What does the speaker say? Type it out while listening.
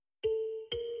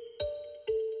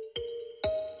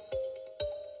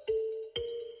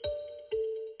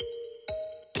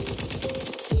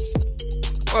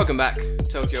Welcome back,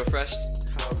 Tokyo Fresh.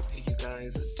 How are you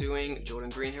guys doing? Jordan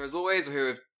Green here as always. We're here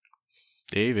with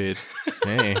David.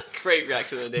 Hey. great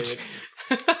reaction to David.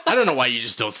 I don't know why you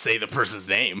just don't say the person's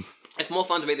name. It's more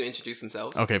fun to make them introduce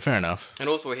themselves. Okay, fair enough. And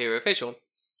also we're here with Sean.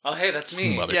 Oh, hey, that's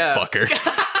me. Motherfucker.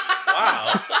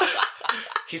 Wow.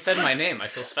 He said my name. I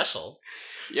feel special.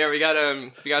 Yeah, we got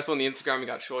if you guys saw on the Instagram, we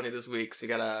got Sean here this week. So we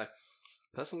got a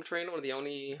personal trainer, one of the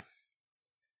only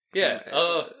Yeah.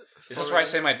 Is this where I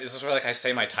say my? Is this where like I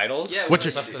say my titles? Yeah. What's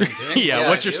what your stuff that I'm doing? yeah, Yeah,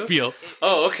 what's your you? spiel?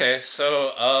 Oh, okay.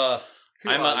 So,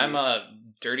 I'm are you? a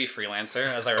dirty freelancer,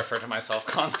 as I refer to myself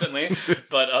constantly.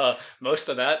 But most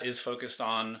of that is focused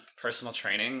on personal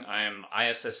training. I'm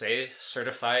ISSA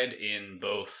certified in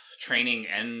both training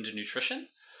and nutrition,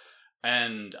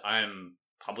 and I'm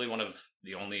probably one of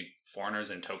the only foreigners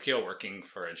in Tokyo working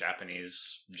for a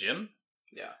Japanese gym.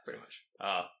 Yeah, pretty much.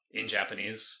 In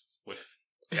Japanese with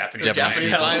Japanese Japanese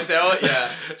clientele, yeah.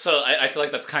 So I feel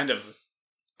like that's kind of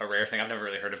a rare thing. I've never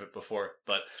really heard of it before,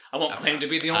 but I won't claim to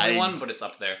be the only one, but it's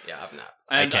up there. Yeah, I've not.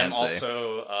 And can't I'm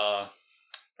also a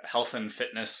health and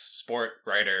fitness sport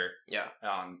writer Yeah.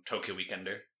 on Tokyo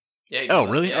Weekender. Yeah. he Oh, does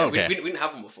that. really? Yeah, Okay. We didn't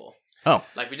have one before. Oh.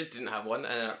 Like, we just didn't have one.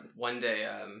 And one day,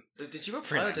 did you apply?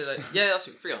 Freelance. Yeah, that's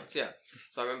freelance, yeah.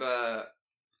 So I remember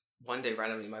one day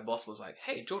randomly my boss was like,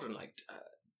 hey, Jordan, like,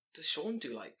 does Sean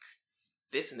do, like,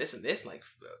 this and this and this, like,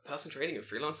 personal training and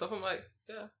freelance stuff? I'm like,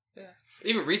 yeah.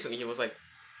 Even recently, he was like,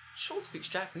 Sean speaks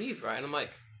Japanese, right? And I'm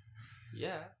like,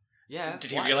 yeah.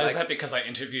 Did you Why? realize Like, that because I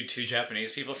interviewed 2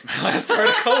 Japanese people for my last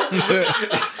article?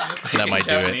 That might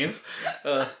do it. Japanese.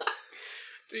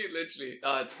 Dude, literally.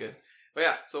 Oh, it's good. But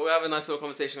yeah, so we'll have a nice little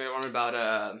conversation later on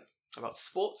about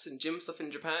sports and gym stuff in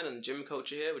Japan and gym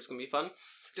culture here, which is gonna be fun.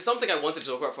 Just something I wanted to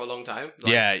talk about for a long time.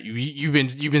 Like, Yeah, you've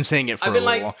been saying it for I've been a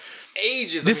like while.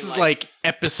 ages. This is like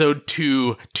episode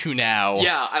 2 to now.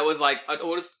 Yeah, I was like, I'd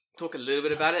always talk a little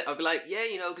bit about it. I'd be like, yeah,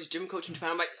 because gym coach in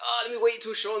Japan. I'm like, let me wait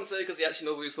till Sean said because he actually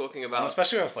knows what he's talking Well, about.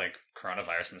 especially with like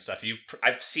coronavirus and stuff,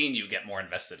 I've seen you get more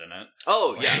invested in it.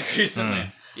 Oh yeah, recently.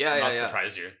 Mm. yeah, I'm yeah, not yeah.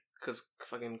 surprised you're Because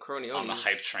fucking Coronioni on the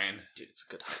hype train. Dude, it's a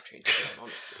good hype train. To be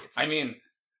honest, honestly, I mean,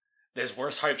 there's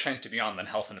worse hype trains to be on than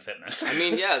health and fitness. I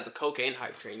mean, yeah, it's a cocaine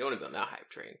hype train. You don't want to be on that hype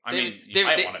train. I mean, you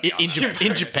might want to be on In, the hype train.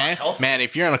 in It's Japan, not healthy. man,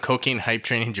 if you're on a cocaine hype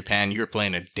train in Japan, you're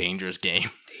playing a dangerous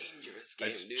game. Dangerous game,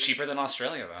 It's dude. cheaper than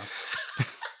Australia, though.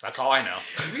 That's all I know.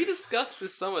 We discussed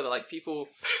this summer that like people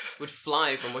would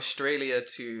fly from Australia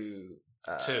to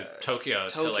Tokyo,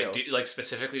 to Tokyo. like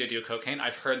specifically to do cocaine.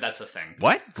 I've heard that's a thing.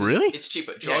 What? Really? It's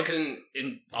cheaper. Yeah, 'cause Jordan,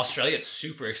 in Australia, it's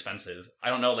super expensive. I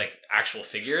don't know like actual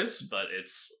figures, but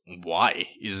it's Why?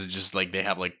 Is it just like they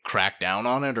have like cracked down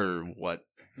on it or what?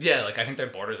 yeah. Like I think their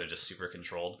borders are just super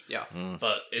controlled. yeah.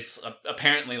 But it's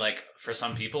apparently like for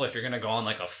some people, if you're gonna go on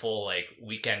like a full like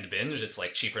weekend binge, it's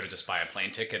like cheaper to just buy a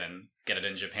plane ticket and get it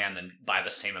in Japan than buy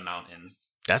the same amount in.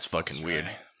 That's fucking weird.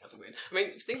 That's weird. I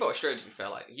mean, think about Australia to be fair.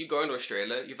 Like, you go into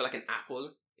Australia, you have like an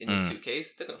apple in your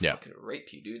suitcase. They're gonna fucking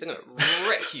rape you, dude. They're gonna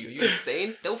wreck you. Are you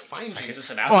insane? They'll find It's like, you. is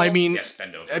this an apple? Well, I mean, yes,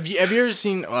 bend over. Have you ever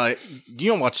seen? You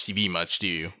don't watch TV much, do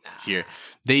you? Here,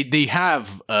 they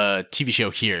have a TV show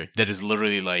here that is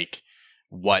literally like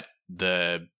what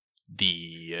the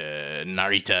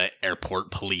Narita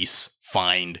airport police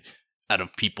find out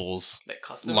of people's Like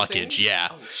custom luggage. thing? Yeah,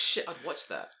 Oh shit! I'd watch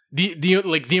that.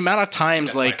 the amount of times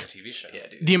That's why like it's a TV show. Yeah,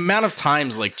 dude. the amount of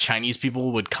times like Chinese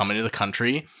people would come into the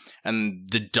country and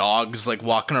the dog's like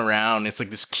walking around. It's like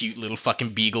this cute little fucking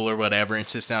beagle or whatever, and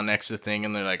sits down next to the thing,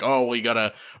 and they're like, "Oh, well, you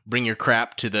gotta bring your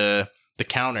crap to the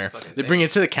counter." Fucking They bring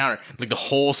it to the counter. Like the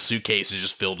whole suitcase is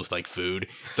just filled with like food.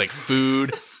 It's like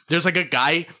food. There's like a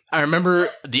guy. I remember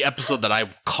the episode that I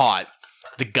caught.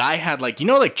 The guy had like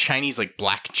like Chinese like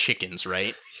black chickens,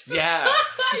 right? Yeah,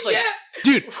 just like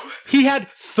Dude, he had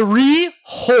 3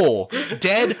 whole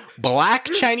dead black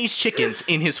Chinese chickens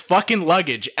in his fucking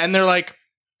luggage, and they're like,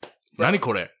 "Nani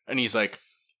kore?" And he's like,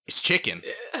 "It's chicken."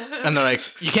 And they're like,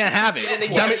 "You can't have it.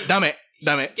 Damn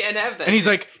it. Can't have that. And he's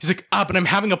like, but I'm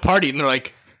having a party." And they're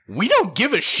like, "We don't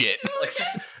give a shit." like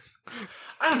just.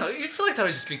 I don't know. You feel like that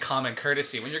would just be common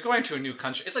courtesy when you're going to a new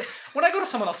country. It's like when I go to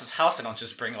someone else's house, I don't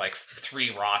just bring like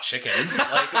 3 raw chickens.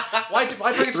 Like, why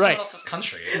bring it to someone else's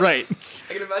country? Right.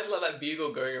 I can imagine like that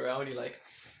beagle going around.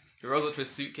 He rolls up to his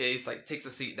suitcase, like takes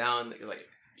a seat down. Like,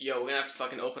 yo, we're gonna have to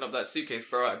fucking open up that suitcase,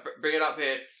 bro. Like, bring it up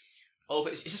here.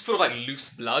 Open. It's just full of like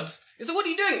loose blood. He's like, what are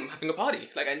you doing? I'm having a party.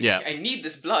 Like, I need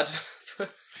this blood.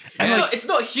 And, it's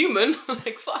not human.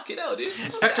 Like, fucking hell, dude.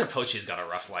 Inspector Pochi's got a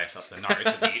rough life up the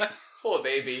Naruto beat. Poor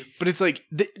baby. But it's like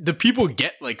the people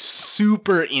get like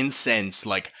super incensed,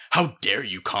 like, how dare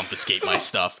you confiscate my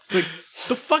stuff? It's like,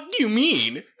 the fuck do you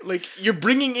mean? Like, you're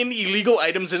bringing in illegal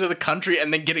items into the country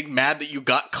and then getting mad that you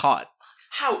got caught.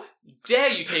 How dare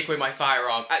you take away my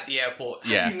firearm at the airport?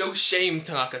 Yeah. Have you no shame,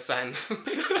 Tanaka-san?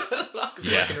 Tanaka's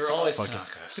Yeah. fucking You're wrong. always fucking-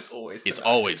 Tanaka. It's always It's Tanaka.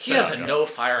 always He has a Tanaka. no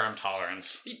firearm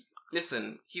tolerance.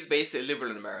 Listen, he's basically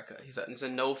liberal in America. He's a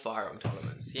no firearm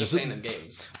tolerance. He ain't Does it- playing them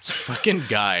games. This fucking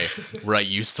guy where I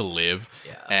used to live,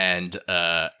 Yeah. and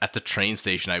at the train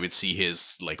station I would see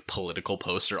his like political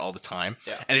poster all the time.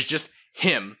 Yeah. And it's just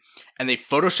him, and they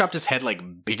photoshopped his head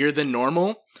like bigger than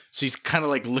normal, so he's kind of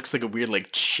like looks like a weird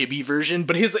like chibi version,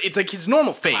 but it's like his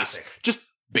normal face, Classic. just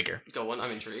bigger. Go on,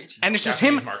 I'm intrigued. And it's just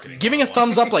Japanese him marketing giving a 101.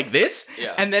 thumbs up like this,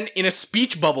 Yeah. and then in a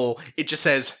speech bubble it just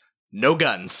says no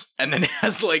guns, and then it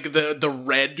has like the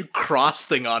red cross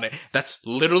thing on it. That's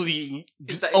literally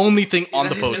the Is that- only thing on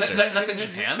that the his- And poster. that's in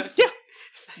Japan? Yeah.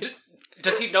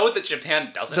 Does he know that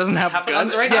Japan doesn't have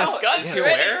guns? right Yes. now? Guns, Is he you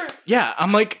ready? aware? Yeah,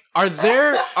 I'm like, are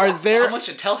there Someone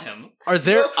should tell him. are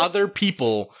there other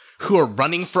people who are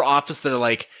running for office that are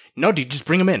like, no, dude, just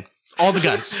bring them in, all the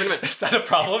guns. Wait a minute. Is that a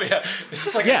problem? Yeah. This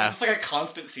is like Yeah. this is like a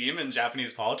constant theme in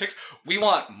Japanese politics. We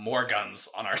want more guns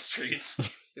on our streets.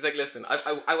 He's like, listen,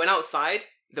 I went outside,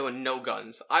 there were no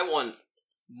guns. I want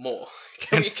more.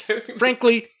 Can we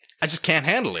Frankly, I just can't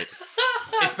handle it.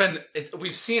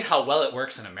 We've seen how well it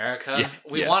works in America. Yeah,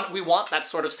 We yeah. want that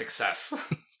sort of success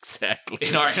Exactly.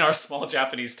 in our small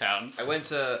Japanese town. I went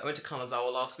to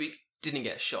Kanazawa last week, didn't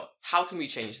get shot. How can we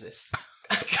change this?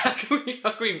 how can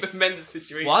we amend the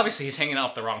situation? Well, obviously he's hanging out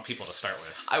with the wrong people to start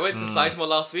with. I went to Saitama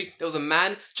last week. There was a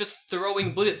man just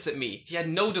throwing bullets at me. He had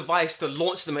no device to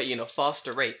launch them at you in a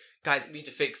faster rate. Guys, we need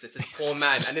to fix this. This poor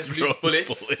man and his loose throwing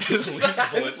bullets. bullets. His Loose man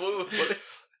bullets. full of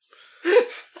bullets.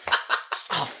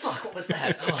 Oh fuck! What was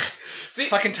that? Oh. See- It's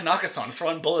fucking Tanaka-san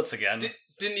throwing bullets again.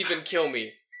 Didn't even kill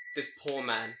me. This poor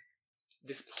man.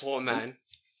 This poor man.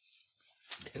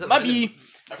 Is that Maybe.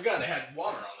 I forgot I had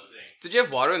water on the thing. Did you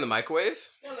have water in the microwave?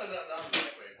 No, not the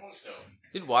microwave, on the stove.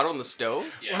 You had water on the stove?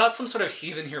 We're not some sort of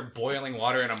heathen here boiling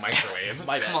water in a microwave.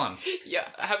 My Come bad. on. Yeah.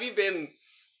 Have you been...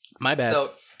 My bad.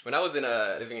 So, when I was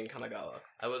living in Kanagawa,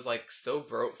 I was like so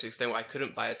broke to the extent where I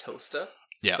couldn't buy a toaster.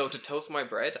 Yeah. So to toast my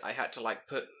bread, I had to like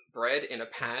put bread in a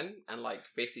pan and like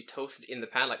basically toast it in the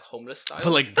pan like homeless style.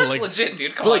 Put That's like legit,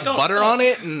 dude. Come put on, like don't, butter don't. on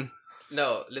it and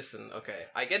No, listen, okay.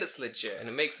 I get it's legit and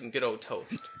it makes some good old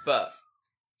toast, but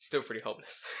still pretty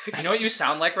homeless. You know what you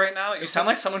sound like right now? You sound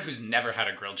like someone who's never had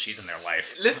a grilled cheese in their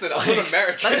life. Listen, I'm an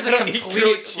American. That is I a don't eat grilled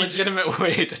complete cheese. legitimate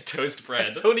way to toast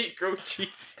bread. I don't eat grilled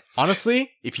cheese.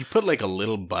 honestly, if you put like a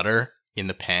little butter in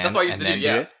the pan That's what I used and to do, then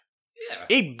yeah. it,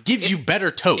 Yeah. it gives you better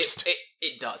toast.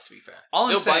 It does, to be fair. All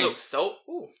I'm No, but I saying- look so...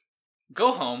 Ooh.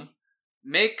 Go home,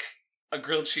 make a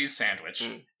grilled cheese sandwich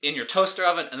Mm. in your toaster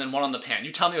oven, and then one on the pan. You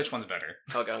tell me which one's better.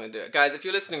 Okay, I'm gonna do it. Guys, if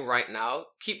you're listening right now,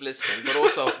 keep listening, but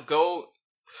also go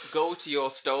to your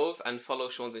stove and follow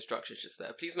Sean's instructions just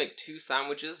there. Please make 2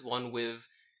 sandwiches, one with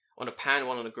on a pan,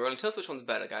 one on a grill, and tell us which one's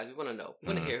better, guys. We want to know.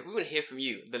 We want to hear from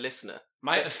you, the listener.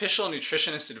 My official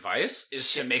nutritionist advice is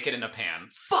Shit. to make it in a pan.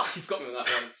 Fuck, he's got me on that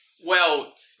one.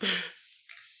 Well,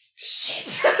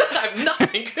 shit. I have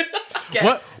nothing.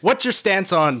 Okay. What's your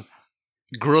stance on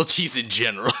grilled cheese in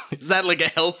general? Is that like a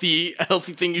healthy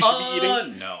thing you should be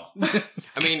eating? No.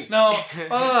 I mean, No.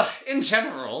 In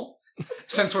general,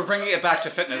 since we're bringing it back to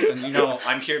fitness, and you know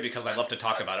I'm here because I love to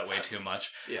talk about it way too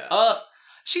much. yeah.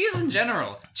 Cheese in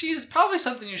general. Cheese is probably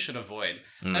something you should avoid.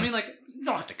 Mm. I mean, like, you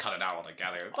don't have to cut it out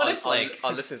altogether. But it's like...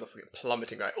 our listeners are fucking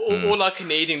plummeting, right? All our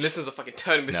Canadian listeners are fucking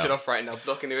turning this No. shit off right now,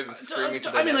 blocking their ears and screaming to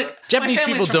their I mean, neighbor. like, Japanese my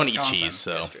family's people from don't eat Wisconsin. cheese,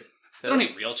 so That's true. They don't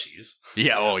eat real cheese.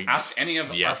 yeah. Oh, Ask any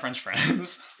of Yeah. our French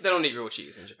friends. They don't eat real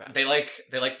cheese in Japan. They like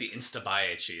the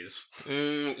Instabae cheese.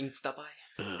 Instabuy.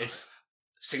 It's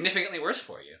significantly worse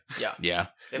for you. Yeah. yeah.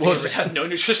 Well, Because it has no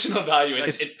nutritional value.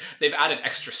 They've added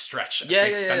extra stretch. Yeah,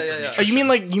 expensive yeah, yeah. Oh,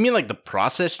 nutrition. you mean like the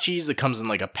processed cheese that comes in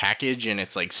like a package and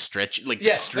it's like stretch like the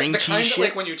Yeah, string the cheese kind shit? that,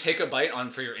 like, when you take a bite on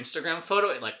for your Instagram photo,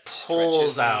 it like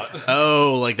pulls Stretches out.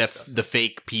 Oh, like the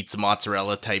fake pizza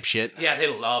mozzarella type shit. Yeah, they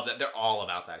love that. They're all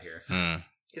about that here. Hmm.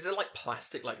 Is it like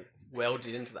plastic, like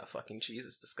welded into that fucking cheese?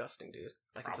 It's disgusting, dude.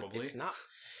 Like Probably. it's not.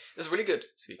 It's really good.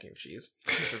 Speaking of cheese,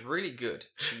 it's a really good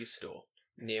cheese store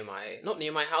not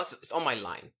near my house. It's on my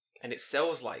line, and it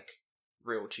sells like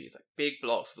real cheese, like big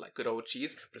blocks of like good old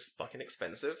cheese, but it's fucking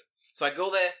expensive. So I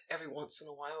go there every once in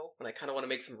a while when I kind of want to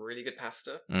make some really good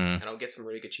pasta, Mm. and I'll get some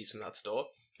really good cheese from that store.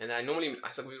 And then I got a good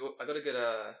what did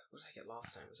I get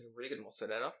last time? It was like a really good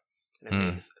mozzarella, and I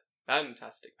made this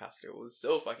fantastic pasta. It was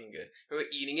so fucking good. I remember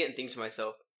eating it and thinking to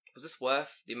myself, was this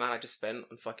worth the amount I just spent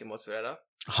on fucking mozzarella?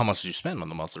 How much did you spend on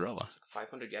the mozzarella? It's like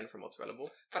 500 yen for mozzarella ball.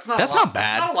 That's not That's a lot. not bad.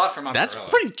 That's not a lot for mozzarella. That's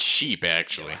pretty cheap,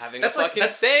 actually. We're having That's a like- fucking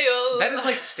that's- sale. That is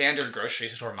like standard grocery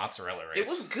store mozzarella rates. It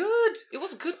was good. It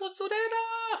was good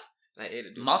mozzarella. I ate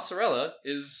it, dude. Mozzarella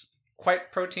is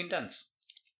quite protein dense.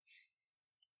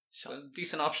 It's a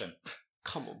decent option.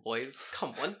 Come on, boys.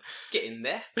 Come on. Get in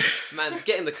there. Man's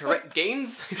getting the correct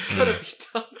gains. It's gotta be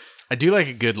done. I do like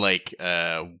a good, like,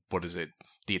 what is it?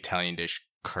 The Italian dish,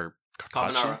 carpaccio?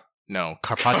 Carbonara. No,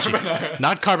 carpaccio.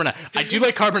 Not carbonara. I do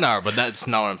like carbonara, but that's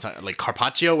not what I'm talking. Like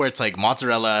carpaccio, where it's like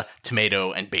mozzarella,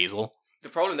 tomato, and basil. The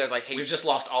problem there is I hate. We've just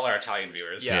lost all our Italian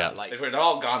viewers. yeah, Yeah. like They're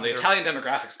all gone. The Italian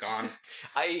demographic's gone.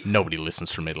 I Nobody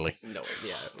listens from Italy. no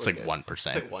yeah. It's we're like good. 1%. It's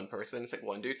like one person. It's like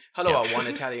one dude. Hello, our one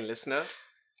Italian listener.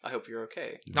 I hope you're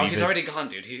okay. No, he's Viva- already gone,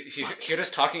 dude. He heard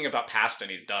us talking about pasta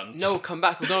and he's done. No, come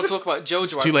back. We're gonna talk about JoJo.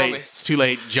 It's I too late. promise. It's too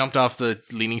late. Jumped off the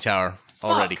leaning tower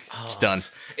already. Oh, It's done.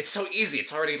 It's so easy.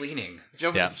 It's already leaning. If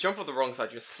you Yeah. jump on the wrong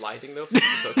side, you're sliding those.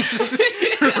 So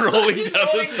Rolling He's down the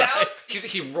rolling side. down.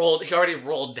 He already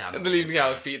rolled down. And the leaning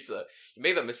out of pizza. You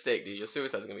made that mistake, dude. Your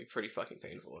suicide's gonna be pretty fucking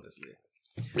painful, honestly.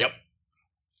 Yep.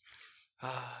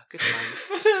 Ah, good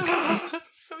times.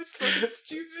 So fucking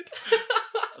stupid.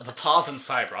 The pause and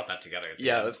sigh brought that together.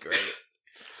 Yeah, that's great.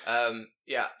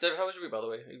 Yeah. David, how was your week, by the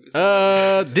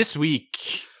way? This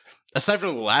week, aside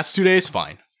from the last 2 days,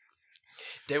 fine.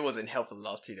 David was in hell for the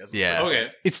last 2 days. Yeah.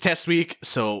 Okay. It's test week,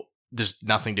 so there's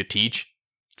nothing to teach.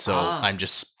 So Ah. I'm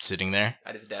just sitting there.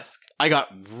 At his desk. I got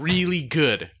really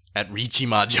good at Riichi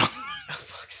Mahjong. Oh,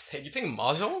 fuck's sake. You playing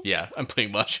Mahjong? Yeah, I'm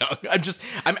playing Mahjong.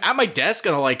 I'm at my desk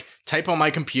and I'll like type on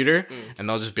my computer and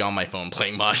I'll just be on my phone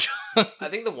playing Mahjong. I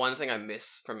think the one thing I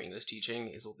miss from English teaching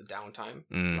is all the downtime.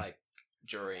 Mm. Like,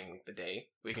 during the day,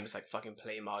 we can just like fucking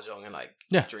play Mahjong and like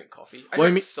Yeah. drink coffee. Well, I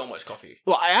drink mean- so much coffee.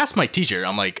 Well, I asked my teacher,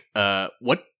 I'm like,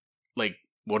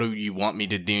 what do you want me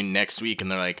to do next week? And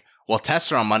they're like, well,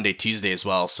 tests are on Monday, Tuesday as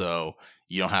well, so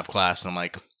you don't have class. And I'm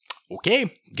like,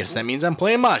 okay, guess that means I'm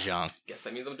playing Mahjong. Guess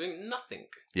that means I'm doing nothing.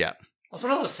 Yeah. It's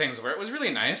one of those things where it was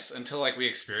really nice until like we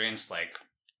experienced like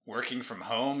working from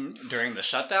home during the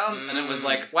shutdowns, and it was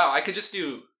like, wow, I could just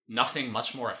do nothing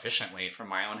much more efficiently from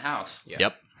my own house. Yeah.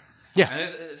 Yep. Yeah.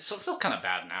 And so it feels kind of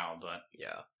bad now, but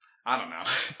Yeah. I don't know.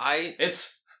 I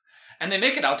And they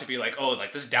make it out to be like, oh,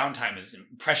 like this downtime is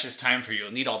precious time for you.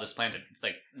 You'll need all this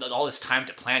all this time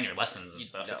to plan your lessons and You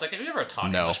stuff. know. It's like, if you ever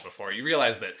taught No. English before, you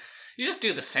realize that you just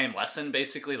do the same lesson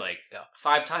basically like Yeah.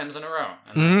 5 times in a row.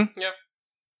 And Mm-hmm.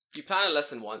 you plan a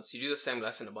lesson once, you do the same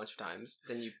lesson a bunch of times,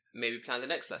 then you maybe plan the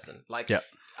next lesson. Like, Yeah.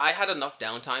 I had enough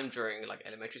downtime during like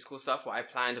elementary school stuff where I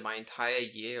planned my entire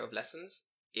year of lessons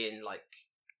in like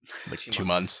Like 2 2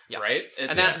 months. Yeah. Right? And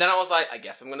then I was like, I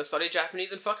guess I'm gonna study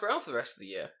Japanese and fuck around for the rest of the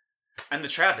year. And the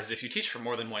trap is if you teach for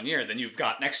more than 1 year, then you've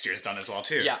got next year's done as well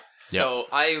too. Yeah. Yep. So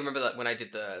I remember that when I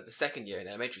did the second year in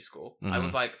elementary school, I Mhm.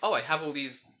 was like, oh, I have all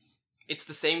these. It's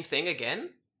the same thing again.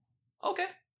 Okay,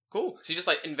 cool. So you just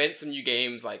like invent some new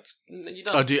games, like, and then you're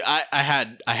done. Oh, dude, I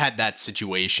had that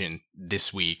situation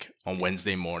this week on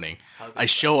Wednesday morning. How good I is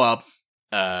show up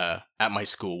at my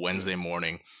school Wednesday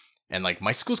morning, and like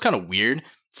my school's kind of weird.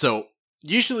 So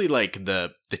usually like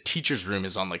the teacher's room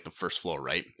is on like the first floor,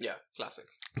 right? that? Yeah, classic.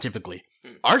 Typically,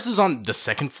 Mm. ours is on the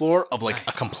second floor of like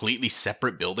Nice. a completely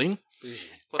separate building,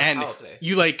 What a and power play.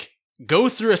 you like go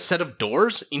through a set of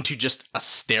doors into just a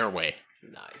stairway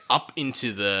Nice. up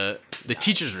into the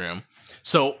teacher's room.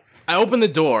 So I open the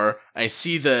door. I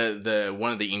see the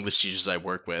one of the English teachers I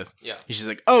work with. Yeah. She's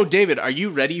like, "Oh, David, are you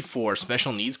ready for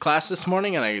special needs class this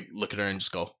morning?" And I look at her and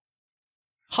just go,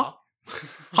 "Huh,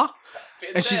 huh?"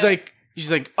 Been And she's there.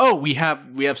 like, "Oh, we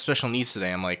have special needs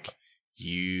today." I'm like,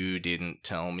 "You didn't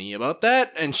tell me about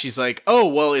that." And she's like, "Oh,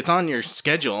 well, it's on your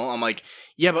schedule." I'm like,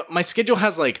 "Yeah, but my schedule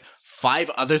has like 5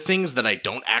 other things that I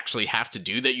don't actually have to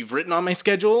do that you've written on my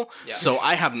schedule. Yeah. So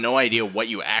I have no idea what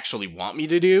you actually want me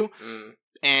to do. Mm,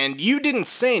 And you didn't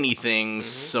say anything, Mhm.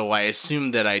 so I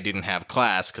assumed that I didn't have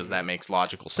class because that makes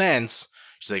logical sense."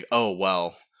 She's like, "Oh,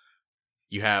 well,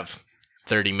 you have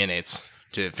 30 minutes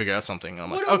to figure out something." And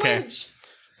I'm like, what a "Okay." wench.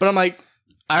 But I'm like,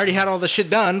 I already had all the shit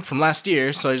done from last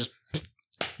year, so I just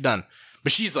done.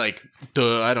 But she's like,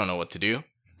 "Duh, I don't know what to do."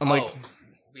 I'm like, Oh,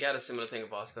 we had a similar thing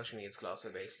about special needs class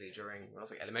where basically during when I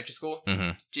was like elementary school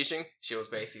Mhm. teaching, she was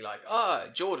basically like,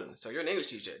 Jordan, so you're an English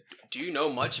teacher. Do you know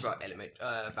much about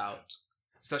about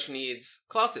special needs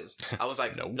classes? I was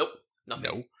like, No. Nope, nothing.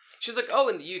 No. She's like, oh,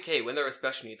 in the UK, when there are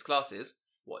special needs classes,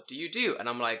 what do you do? And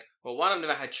I'm like, well, 1, I've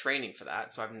never had training for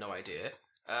that, so I have no idea.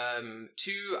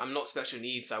 2, I'm not special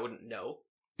needs, so I wouldn't know.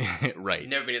 right.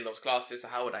 Never been in those classes, so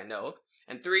how would I know?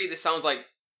 And 3, this sounds like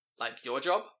your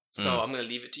job, so Mm. I'm gonna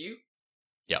leave it to you.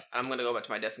 Yep. And I'm gonna go back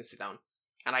to my desk and sit down.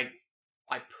 And I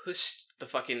pushed the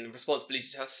fucking responsibility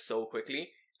test so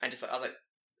quickly, and just like I was like,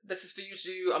 "This is for you to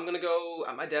do. I'm gonna go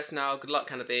at my desk now. Good luck,"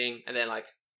 kind of thing. And then like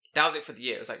that was it for the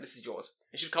year. It was like, "This is yours."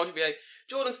 And she'd come to me be like,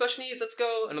 "Jordan, special needs, let's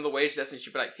go." And on the wage lesson,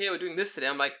 she'd be like, "Here, we're doing this today."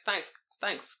 I'm like, "Thanks,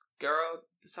 girl.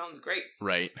 This sounds great."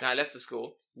 Right. Then I left the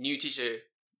school. New teacher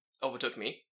overtook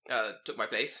me, took my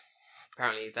place.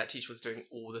 Apparently, that teacher was doing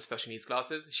all the special needs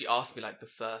classes. She asked me like the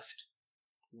first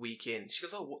week in. She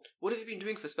goes, "Oh, what have you been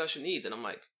doing for special needs?" And I'm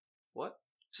like, "What?"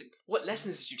 She's like, "What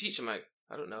lessons did you teach?" I'm like,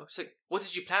 "I don't know." She's like, "What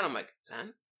did you plan?" I'm like,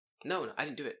 "Plan? No, I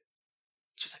didn't do it."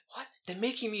 She's like, "What? They're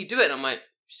making me do it." And I'm like,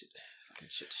 fucking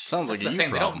shit. Sounds like That's the you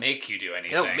thing. They problem. don't make you do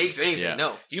anything. They don't make you do anything. Yeah.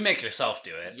 No. You make yourself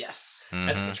do it. Yes.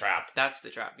 That's Mhm. the trap. That's the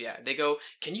trap. Yeah. They go,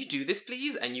 "Can you do this,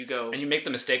 please?" And you go, And you make the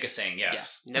mistake of saying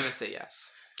yes. Never say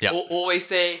yes. Yep. Always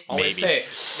say, Always Maybe.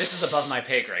 say, "This is above my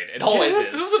pay grade." It always "Yes,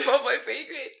 is. This is above my pay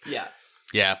grade. Yeah.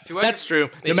 Yeah, If you work that's in- true.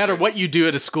 No it's matter true. what you do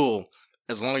at a school,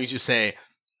 as long as you say,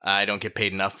 "I don't get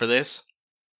paid enough for this,"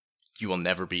 you will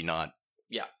never be not.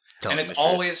 Yeah. telling And it's the truth.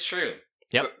 always true.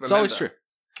 Yep, it's always remember, true.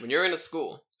 When you're in a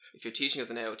school, if you're teaching as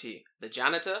an AOT, the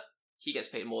janitor, he gets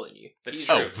paid more than you. That's He's-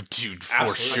 true. Oh, dude, for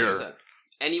Absolutely. sure. 100%.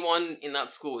 Anyone in that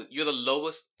school, you're the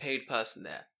lowest paid person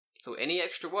there. So any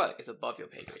extra work is above your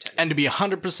pay grade. And to be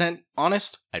 100%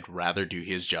 honest, I'd rather do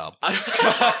his job.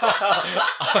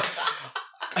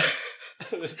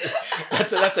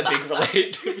 that's a big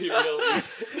relate, to be real.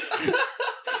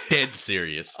 Dead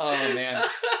serious. Oh man.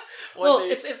 One Well,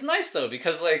 day- it's nice though,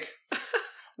 because like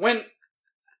when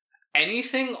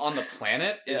anything on the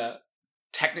planet is Yeah.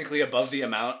 technically above the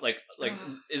amount, like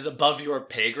is above your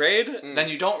pay grade, Mm. then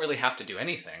you don't really have to do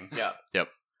anything. yeah.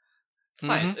 It's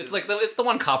nice. It's like it's the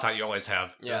one cop out you always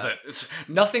have. Yeah. Is that it's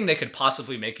nothing they could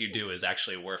possibly make you do is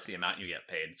actually worth the amount you get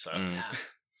paid. So Mm. Yeah.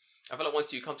 I feel like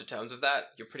once you come to terms with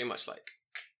that, you're pretty much like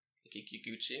you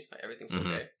Gucci, like everything's Mhm.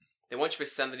 okay. Then once you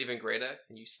ascend an even greater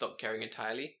and you stop caring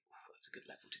entirely, that's a good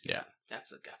level to be Yeah. at.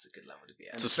 That's a good level to be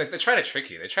at. And it's like they try to trick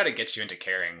you. They try to get you into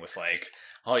caring with like,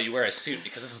 oh, you wear a suit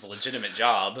because this is a legitimate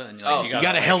job, and like, Oh, You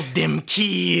gotta like, help them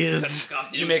kids.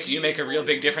 You make a real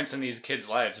big difference in these kids'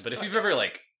 lives. But if you've ever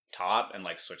like taught and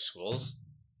like switched schools,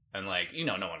 and like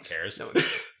no one cares. No,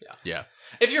 yeah. Yeah.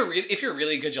 If you're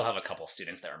really good, you'll have a couple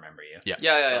students that remember you. Yeah.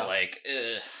 But like,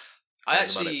 I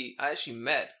Tell them actually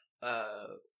met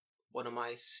one of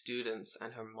my students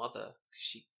and her mother.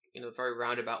 She, in a very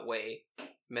roundabout way,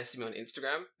 messaged me on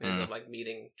Instagram. We ended up like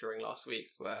meeting during last week,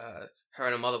 where her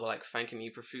and her mother were like thanking me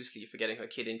profusely for getting her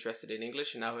kid interested in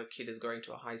English, and now her kid is going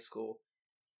to a high school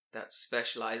that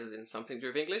specializes in something to do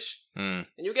with English. Mm.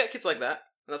 And you'll get kids like that,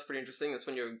 and that's pretty interesting. That's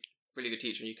when you're a really good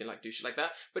teacher and you can like do shit like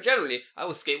that. But generally, I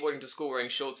was skateboarding to school wearing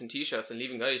shorts and t-shirts and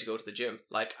leaving early to go to the gym.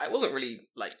 Like, I wasn't really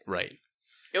like. Right.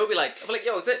 It would be like, I'd be like,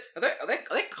 "Yo, are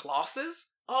there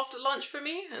classes after lunch for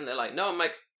me?" And they're like, "No." I'm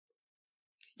like,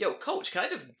 "Yo, coach, can I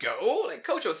just go?" Like,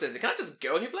 Coach O says, "Can I just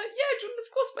go?" And he'd be like, "Yeah, Jordan,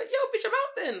 of course." But yo, bitch, I'm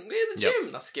out then. We're at the Yep. gym.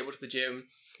 And I skateboard to the gym.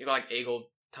 You got like Egol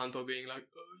Tanto being like,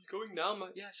 "Oh, you going now?" I'm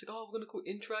like, "Yeah." She's like, "Oh, we're gonna go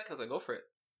Interac." I was like, "Go for it."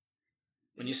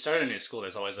 when you start a new school,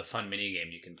 there's always a fun mini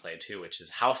game you can play too, which is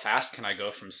how fast can I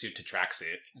go from suit to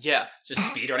tracksuit? Yeah. Just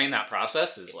speedrunning that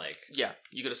process is like. Yeah,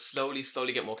 you gotta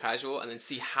slowly get more casual, and then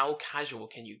see how casual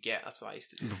can you get. That's what I used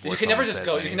to do. Before You can never someone just says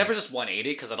go. You anything. can never just 180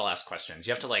 because it'll ask questions.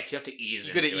 You have to ease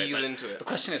You into gotta it. ease but into it. The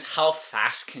question is, how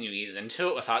fast can you ease into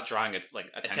it without drawing it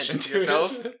like attention to to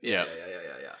yourself. it? Yeah.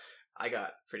 Yeah. I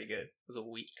got pretty good. It was a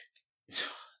week.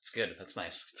 It's good. That's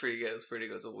nice. It's pretty good.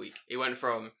 It was a week. It went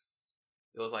from,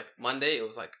 it was like Monday. It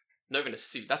was like not even a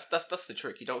suit. That's the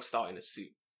trick. You don't start in a suit.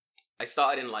 I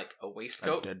started in like a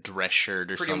waistcoat. a dress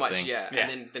shirt or Pretty something. much, yeah. Yeah. And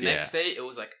then the next day, it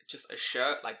was like just a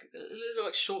shirt, like a little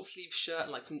like short sleeve shirt,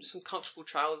 and like some comfortable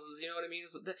trousers. You know what I mean?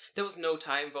 There was no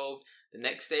tie involved. The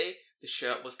next day, the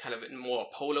shirt was kind of more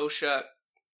a polo shirt.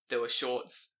 There were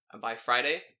shorts, and by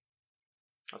Friday,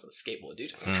 I was on a skateboard,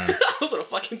 dude. Mm. I was on a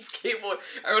fucking skateboard.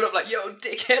 I went up like, "Yo,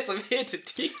 dickheads, I'm here to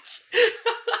teach."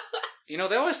 You know,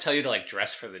 they always tell you to like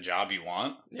dress for the job you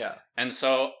want, Yeah. and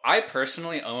so I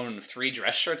personally own 3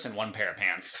 dress shirts and 1 pair of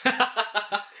pants.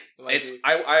 It's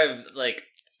I've like.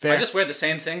 Fair. I just wear the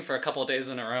same thing for a couple of days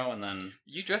in a row, and then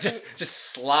you dressing.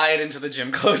 just slide into the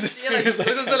gym clothes as Yeah, soon like, as I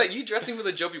I was can. like, you dressing for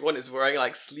the job you want is wearing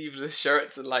like sleeveless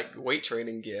shirts and like weight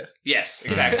training gear. Yes,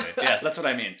 exactly. Yes, that's what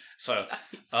I mean. So,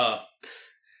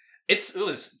 it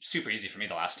was super easy for me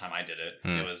the last time I did it.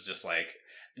 Hmm. It was just like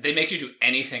they make you do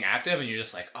anything active, and you're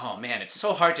just like, oh man, it's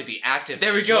so hard to be active.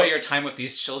 There we Enjoy go. your time with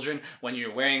these children when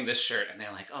you're wearing this shirt, and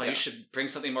they're like, oh, Yeah. you should bring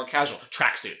something more casual.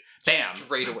 Tracksuit, bam,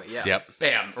 Straight away, yeah. Yep.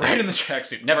 bam, right in the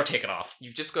tracksuit. Never take it off.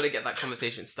 You've just got to get that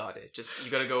conversation started.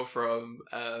 You got to go from,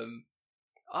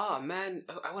 oh man,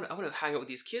 I want to hang out with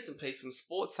these kids and play some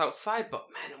sports outside, but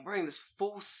man, I'm wearing this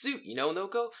full suit, you know, and they'll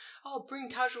go, oh, bring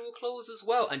casual clothes as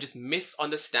well, and just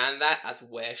misunderstand that as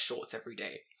wear shorts every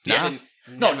day. Yes.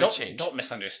 And No, never change. don't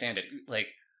misunderstand it. Like,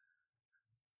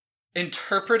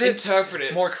 interpret it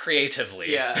more. more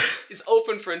creatively. Yeah, it's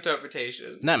open for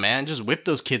interpretation. Nah, man, just whip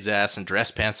those kids' ass in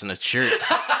dress pants and a shirt.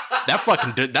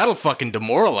 That'll fucking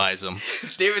demoralize them.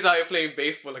 David's out here playing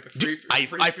baseball like a free. I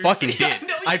fucking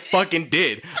did. I fucking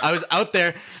did. I was out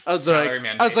there. I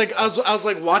was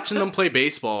like watching them play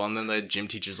baseball, and then the gym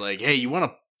teacher's like, "Hey, you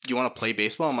wanna play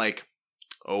baseball?" I'm like,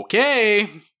 "Okay."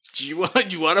 You want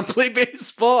to play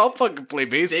baseball? I'll fucking play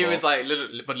baseball. David's like, little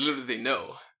did they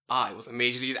know, I was a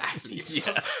major league athlete.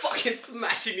 Just fucking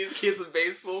smashing these kids with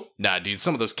baseball. Nah, dude,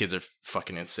 some of those kids are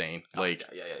fucking insane. Like,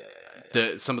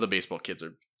 yeah. some of the baseball kids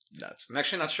are nuts. I'm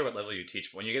actually not sure what level you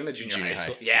teach, but when you get into junior Junior high high.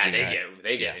 school, yeah, Junior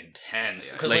they get intense.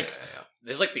 Yeah. Because Like-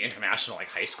 there's like the international like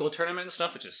high school tournament and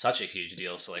stuff, which is such a huge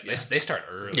deal. So like they start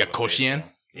early. Yeah, with Koshien.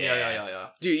 baseball. Yeah.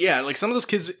 Dude, yeah, like some of those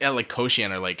kids at like Koshien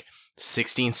are like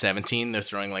 16, 17. They're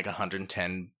throwing like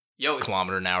 110 Yo, it's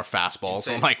kilometer an hour fastball.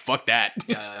 So I'm insane. like, fuck that.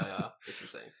 yeah. It's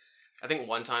insane. I think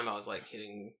one time I was like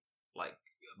hitting like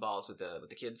balls with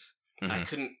the kids. And I Mhm.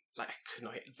 couldn't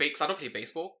hit because I don't play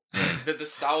baseball. the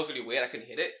style was really weird. I couldn't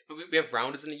hit it. But we have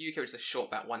rounders in the UK, which is a short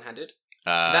bat, one handed.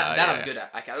 That Yeah. I'm good at.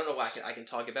 I don't know why I can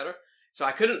target better. So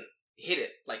I couldn't hit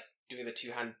it like doing the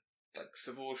 2-hand like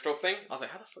swivel stroke thing. I was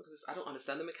like, how the fuck is this? I don't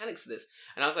understand the mechanics of this.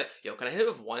 And I was like, yo, can I hit it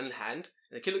with one hand?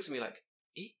 And the kid looks at me like,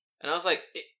 eh? And I was like,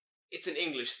 it's an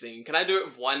English thing. Can I do it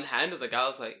with one hand? And the guy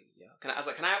was like, yeah. I was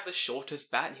like, can I have the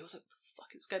shortest bat? And he was like, what the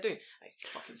fuck is this guy doing? And I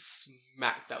fucking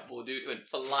smacked that ball, dude. It went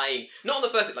flying. Not on the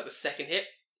first hit, like the second hit.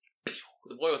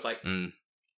 The boy was like, Mm.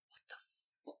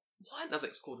 what? And I was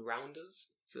like, it's called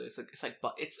rounders. So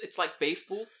it's like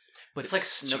baseball, but It's like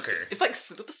snooker. It's like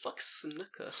what the fuck,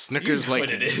 snooker? Snooker's You know like what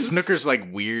it is. snooker's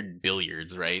like weird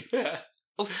billiards, right?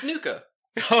 Oh, snooker.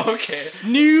 Okay.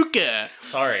 Snooker.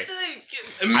 Sorry.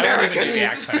 Americans. I don't even do the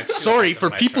accent. It's too Sorry offensive for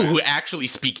when I people try. who actually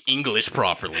speak English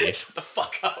properly. Shut the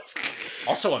fuck up.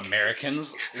 Also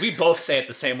Americans. We both say it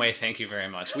the same way. Thank you very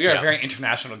much. We are Yeah. a very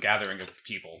international gathering of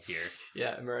people here.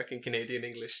 Yeah, American, Canadian,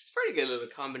 English. It's a pretty good little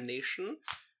combination.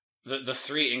 The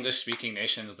three English-speaking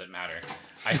nations that matter.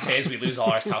 I say as we lose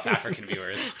all our South African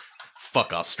viewers.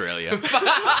 Fuck Australia.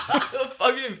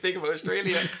 Fuck, you didn't think about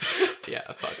Australia. Yeah,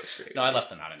 fuck Australia. No, I left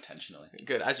them out intentionally.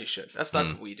 Good, as you should. That's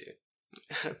what we do.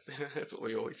 That's what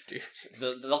we always do.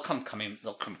 They'll come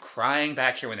crying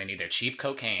back here when they need their cheap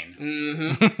cocaine.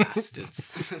 Mm-hmm.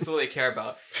 Bastards. That's all they care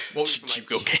about. What was Cheap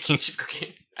my- cocaine. Cheap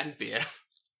cocaine. And beer.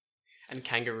 And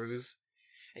kangaroos.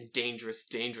 And dangerous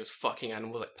fucking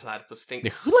animals like platypus.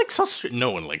 Who likes Australia?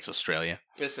 No one likes Australia.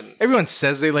 Listen. Everyone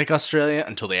says they like Australia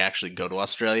until they actually go to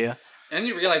Australia. And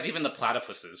you realize even the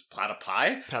platypuses,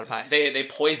 platypi, Platypi. they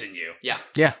poison you. Yeah.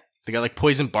 Yeah. They got like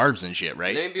poison barbs and shit,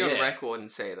 right? Let me be on Yeah. record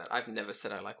and say that I've never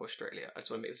said I like Australia. I just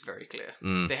want to make this very clear.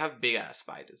 Mm. They have big ass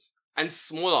spiders. And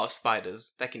small ass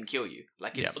spiders that can kill you.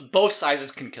 Like it's Both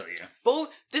sizes can kill you. Well,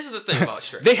 this is the thing about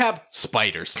Australia. They have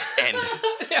spiders. And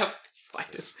They have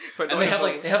spiders. But And they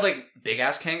have like big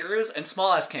ass kangaroos and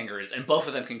small ass kangaroos, and both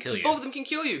of them can kill you. both of them can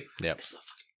kill you. Yep. This is a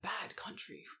fucking bad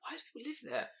country. Why do people live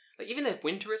there? Like even their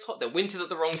winter is hot. Their winter's at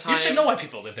the wrong time. You should know why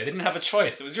people live. They didn't have a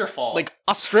choice. It was your fault. like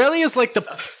Australia's like the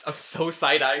I'm so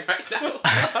side-eyeing right now.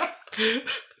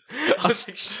 I was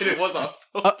like, shit, it was our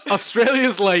fault.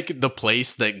 Australia's like the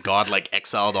place that God like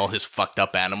exiled all his fucked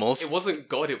up animals. It wasn't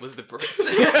God, it was the Brits.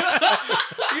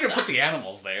 you're gonna put the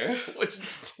animals there.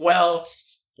 Well.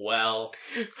 Well,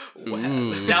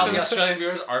 Ooh. Now the Australian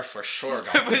viewers are for sure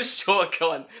gone. for sure,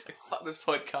 go on. Like, fuck this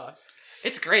podcast.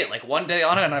 It's great. Like one day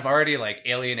on it, and I've already like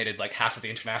alienated like half of the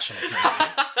international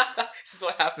community. This is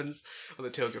what happens on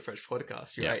the Tokyo French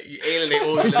podcast. You're Yeah. right. You alienate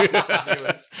all the listeners and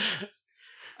viewers.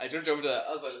 I jumped over to that.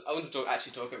 I wanted to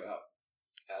actually talk about.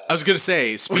 I was gonna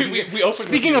say, we opened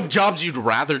speaking with of jobs you'd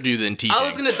rather do than teaching. I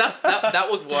was gonna. That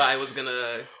was what I was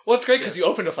gonna. Well, it's great because you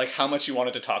opened with like how much you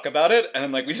wanted to talk about it, and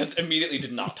then like we just immediately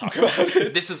did not talk about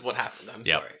it. This is what happened. I'm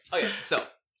Yep. sorry. Okay, so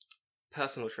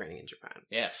personal training in Japan.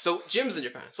 Yes. So gyms in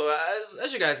Japan. So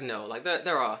as you guys know, like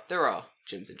there are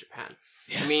gyms in Japan.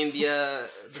 I mean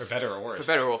For better or worse.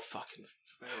 for better or fucking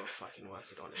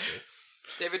worse. Honestly,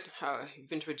 David, how you've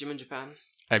been to a gym in Japan?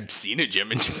 I've seen a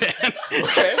gym in Japan.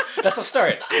 Okay, that's a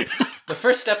start. The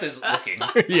first step is looking.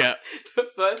 Yeah. The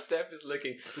first step is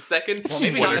looking. The second, Well,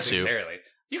 seen maybe one not or two. necessarily.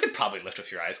 You could probably lift with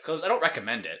your eyes closed. I don't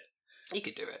recommend it, you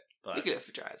could do it. but You could have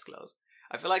your eyes closed.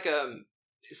 I feel like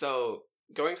so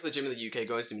going to the gym in the UK,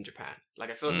 going to the gym in Japan, like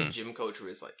I feel like the gym culture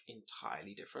is like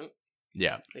entirely different.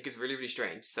 Yeah. Like, it's really, really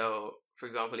strange. So, for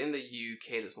example, in the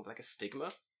UK, there's more of like a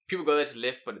stigma. People go there to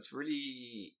lift, but it's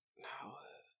really... No,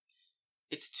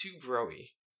 it's too broy.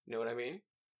 You know what I mean?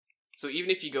 So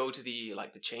even if you go to the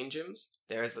chain gyms,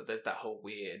 there's that whole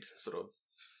weird sort of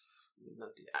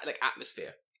like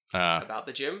atmosphere about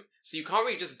the gym. So you can't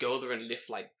really just go there and lift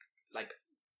like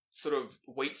sort of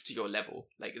weights to your level.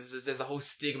 Like there's a whole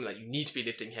stigma that you need to be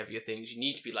lifting heavier things. You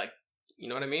need to be like, you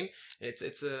know what I mean?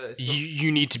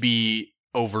 You need to be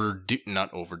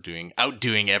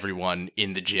outdoing everyone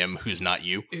in the gym who's not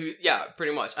you. Yeah,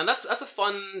 pretty much. And that's a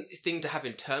fun thing to have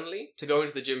internally, to go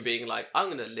into the gym being like, I'm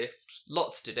going to lift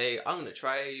lots today. I'm going to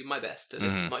try my best to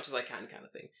lift as much as I can, kind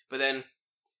of thing. But then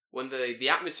when the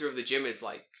atmosphere of the gym is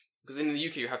like, because in the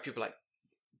UK you have people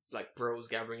like bros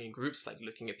gathering in groups, like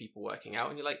looking at people working out,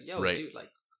 and you're like, yo, dude, like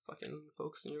fucking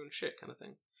focus on your own shit, kind of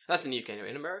thing. That's in the UK anyway.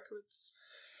 In America,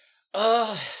 it's...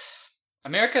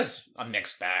 America's a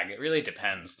mixed bag. It really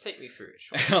depends. Take me through it.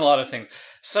 Sure. A lot of things.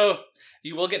 So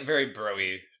you will get very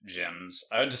broy gyms.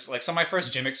 I would just so my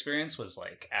first gym experience was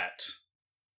like at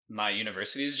my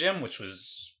university's gym, which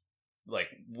was like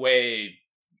way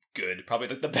good. Probably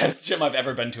like the best gym I've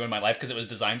ever been to in my life, because it was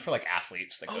designed for like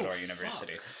athletes that go to our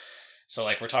university. Fuck. So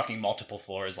like we're talking multiple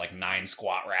floors, like 9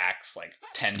 squat racks, like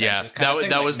 10 Yeah, benches.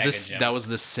 That was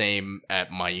the same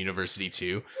at my university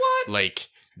too. What? Like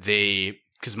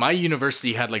because my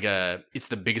university had it's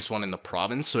the biggest one in the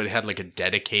province, so it had like a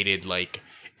dedicated like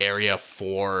area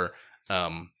for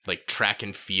like track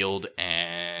and field,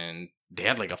 and they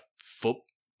had like a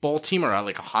football team or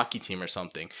like a hockey team or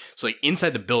something. So like inside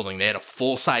the building, they had a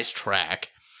full-size track,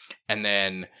 and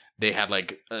then they had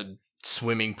like a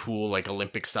swimming pool, like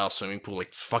Olympic style swimming pool,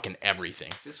 like fucking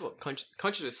everything. This is what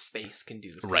countries with space can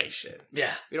do. This kind Right. of shit.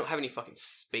 Yeah. We don't have any fucking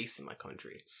space in my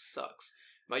country. It sucks.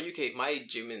 My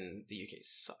gym in the UK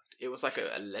sucked. It was like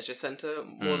a leisure center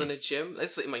more than a gym.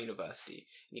 This is in my university.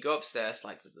 And you go upstairs,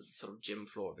 like the sort of gym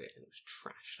floor of it, and it was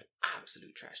trash, like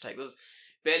absolute trash. Like there's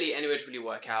barely anywhere to really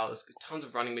work out. There's tons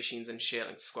of running machines and shit,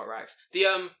 like squat racks.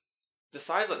 The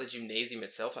size, like the gymnasium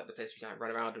itself, like the place we kind of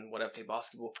run around and whatever, play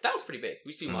basketball, that was pretty big.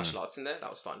 We used to do martial arts in there. That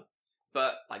was fun.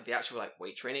 But like the actual like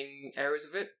weight training areas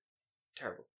of it,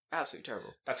 terrible. Absolutely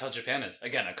terrible. That's how Japan is.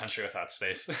 Again, a country without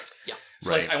space. Yeah.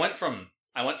 So Right. like I went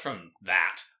from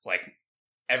that, like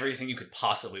everything you could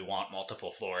possibly want,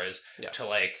 multiple floors, to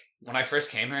like when I first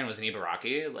came here and was in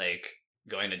Ibaraki, like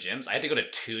going to gyms, I had to go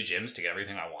to 2 gyms to get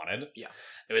everything I wanted. Yeah.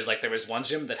 It was like there was one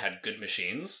gym that had good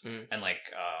machines and like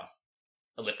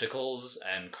ellipticals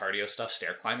and cardio stuff,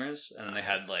 stair climbers, and then they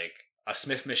had like a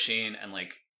Smith machine and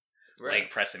like leg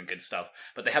press and good stuff,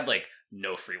 but they had like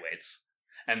no free weights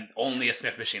and only a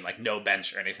Smith machine, like no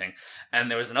bench or anything. And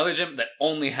there was another gym that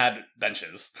only had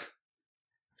benches.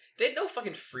 They had no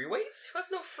fucking free weights? Who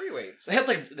has no free weights? They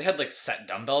had like set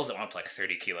dumbbells that went up to like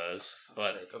 30 kilos,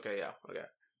 but Okay, yeah, okay.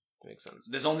 Makes sense.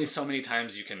 there's only so many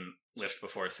times you can lift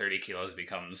before 30 kilos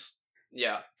becomes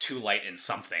Yeah, too light in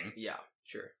something. yeah,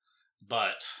 sure.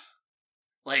 But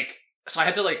like, so I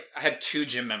had 2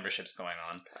 gym memberships going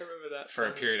on I remember that for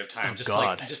a period of time,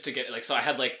 God. just to get like, so I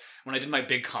had like, when I did my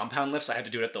big compound lifts, I had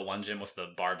to do it at the one gym with the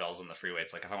barbells and the free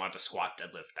weights, like if I wanted to squat,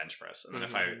 deadlift, bench press, and then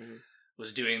if I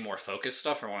was doing more focused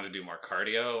stuff or wanted to do more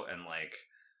cardio and like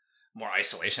more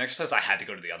isolation exercise, I had to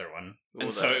go to the other one.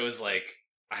 And so it was like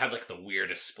I had like the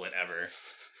weirdest split ever.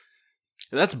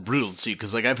 That's brutal too,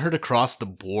 because like I've heard across the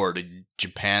board,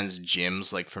 Japan's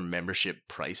gyms, like for membership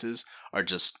prices, are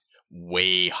just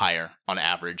way higher on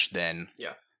average than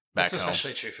back That's home.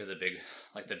 especially true for the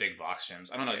big box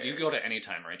gyms. I don't know. Do you go to any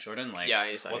time, right, Jordan? Like, Yeah,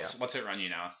 anytime, what's it run you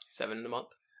now? 7 a month?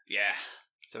 Yeah,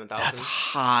 7,000? That's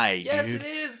high, Yes, dude. it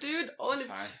is, dude. that's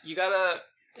fine. You gotta...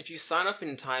 If you sign up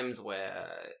in times where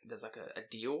there's like a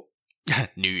deal,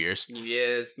 New Year's. New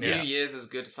Year's Yeah. is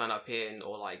good to sign up in,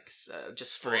 or like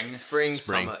just spring, Spring.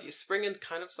 summer, spring and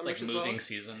kind of summer Like as moving well.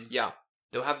 season. Yeah,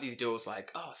 they'll have these deals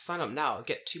like, oh, sign up now,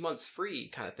 get 2 months free,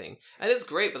 kind of thing, and it's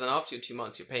great. But then after your 2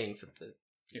 months, you're paying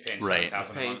You're paying Right.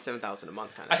 $7,000 a paying month. 7,000 a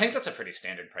month, kind of. I think that's a pretty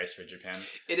standard price for Japan.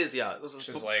 it is. Yeah, Which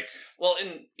is like, well,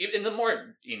 in the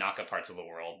more Inaka parts of the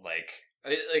world, like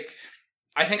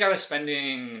I think I was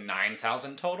spending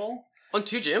 9,000 total on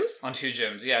 2 gyms. on 2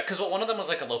 gyms. Yeah, because one of them was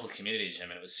like a local community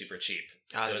gym and it was super cheap.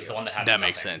 Ah, It there was you the go. one that had That nothing.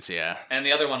 makes sense, yeah. And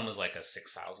the other one was like a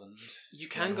 6,000. You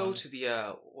can go to the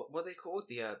what are they called,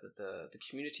 the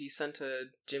community center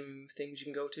gym things you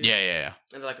can go to. Yeah.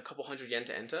 And they're like a couple hundred yen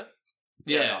to enter.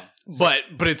 Yeah. But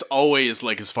it's always,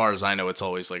 like, as far as I know, it's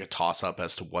always, like, a toss-up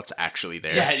as to what's actually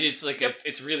there. Yeah, it's like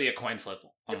it's really a coin flip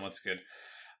on what's good.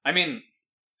 I mean,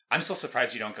 I'm still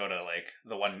surprised you don't go to like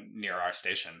the one near our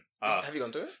station. Have you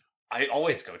gone to it? I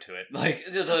always go to it. Like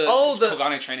the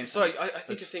Kogane training. Sorry, center. I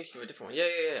think you're thinking of a different one.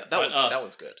 Yeah. That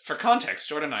one's good. For context,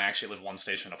 Jordan and I actually live one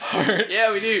station apart.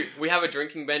 Yeah, we do. We have a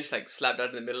drinking bench like slapped out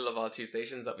in the middle of our two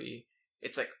stations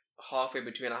it's like halfway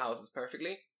between our houses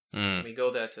perfectly. We go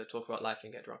there to talk about life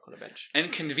and get drunk on a bench. And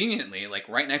conveniently, like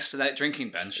right next to that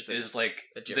drinking bench is like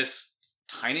this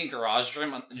tiny garage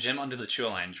gym under the Chuo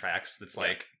Line tracks that's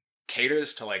like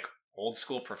caters to like old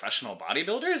school professional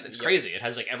bodybuilders. It's crazy. It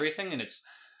has like everything and it's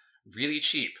really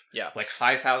cheap. Yeah. Like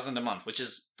 $5,000 a month, which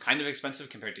is kind of expensive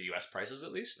compared to US prices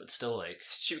at least, but still like...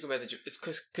 It's cheap compared to the gym. It's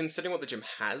considering what the gym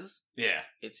has. Yeah.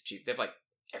 It's cheap. They have like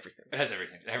everything. It has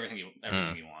everything. Everything you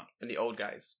want. And the old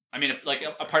guys. I mean, like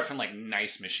apart from like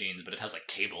nice machines, but it has like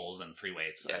cables and free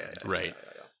weights. Yeah. Right.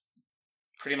 Yeah.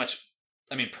 Pretty much,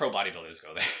 I mean, pro bodybuilders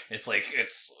go there. It's like,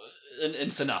 it's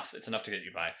enough. It's enough to get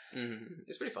you by. Mm-hmm.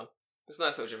 It's pretty fun. It's a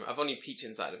nice little gym. I've only peeked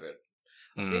inside of it.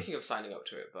 I was thinking of signing up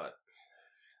to it, but...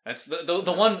 That's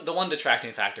the one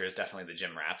detracting factor is definitely the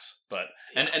gym rats, but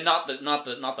and not the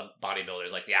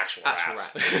bodybuilders, like the actual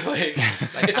rats.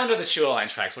 like it's under the Chuo Line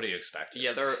tracks. What do you expect?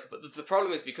 But the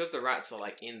problem is because the rats are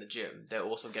like in the gym, they're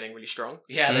also getting really strong.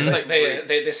 Yeah, it's like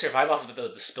they survive off of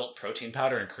the spilt protein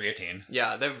powder and creatine.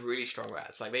 Yeah, they're really strong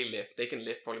rats. Like they can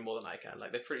lift probably more than I can.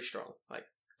 Like they're pretty strong. Like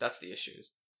that's the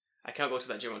issues. I can't go to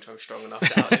that gym until I'm strong enough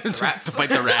to outlift the rats. To fight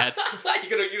the rats. you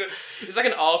gotta, it's like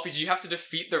an RPG. You have to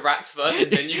defeat the rats first,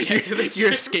 and then you get to the gym.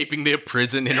 You're escaping their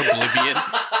prison in oblivion.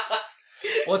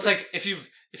 Well, it's like if you've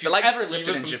like ever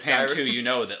lifted in Japan Skyrim. too, you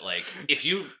know that like if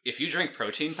you drink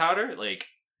protein powder, like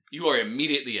you are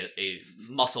immediately a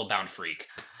muscle bound freak.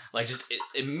 Like just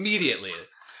immediately.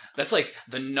 That's like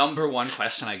the number one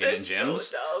question I get in gyms.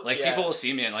 So dumb. Like people will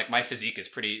see me and like my physique is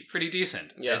pretty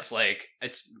decent. Yeah. It's like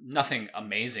it's nothing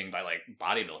amazing by like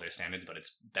bodybuilder standards, but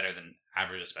it's better than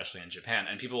average, especially in Japan.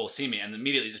 And people will see me and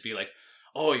immediately just be like,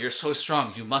 "Oh, you're so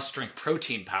strong. You must drink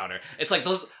protein powder." It's like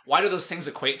those. Why do those things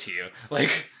equate to you?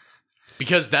 Like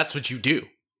because that's what you do.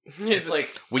 It's like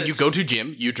when you go to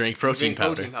gym, you drink protein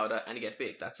powder. Protein powder and you get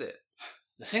big. That's it.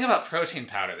 The thing about protein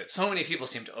powder that so many people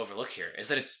seem to overlook here is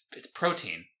that it's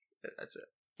protein. That's it.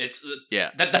 It's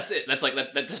yeah. That's it. That's like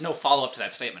that. There's no follow up to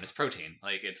that statement. It's protein.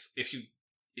 Like it's if you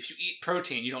eat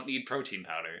protein, you don't need protein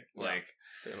powder. Yeah, like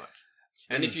pretty much.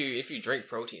 And if you drink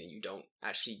protein and you don't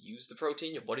actually use the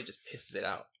protein, your body just pisses it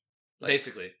out. Like,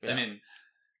 basically, yeah. I mean,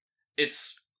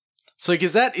 it's so like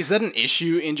is that an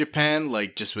issue in Japan?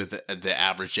 Like just with the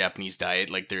average Japanese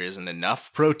diet, like there isn't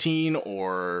enough protein,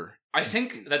 or I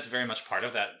think that's very much part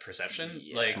of that perception.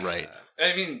 Yeah. Like, right.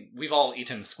 I mean, we've all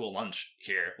eaten school lunch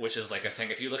here, which is like a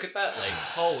thing. If you look at that, like,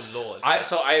 oh lord, I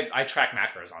track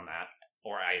macros on that,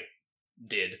 or I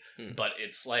did, but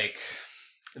it's like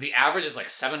the average is like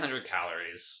 700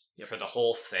 calories for the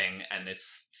whole thing, and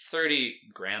it's 30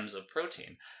 grams of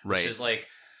protein, right? Which is like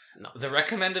the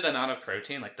recommended amount of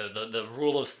protein, like the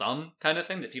rule of thumb kind of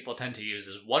thing that people tend to use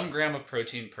is 1 gram of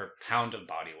protein per pound of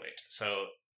body weight. So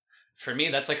for me,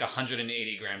 that's like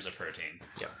 180 grams of protein.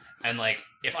 Yeah. And like,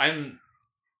 if I'm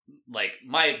like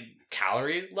my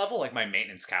calorie level, like my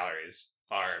maintenance calories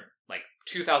are like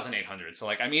 2,800. So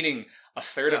like I'm eating a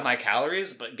third of my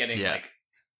calories, but getting like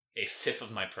a fifth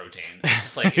of my protein.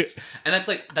 It's just like, and that's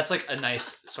like a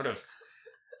nice sort of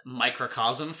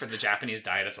microcosm for the Japanese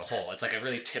diet as a whole. It's like a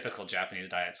really typical Japanese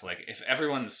diet. So like if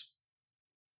everyone's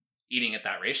eating at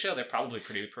that ratio, they're probably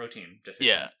pretty protein deficient.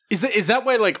 Yeah. Is that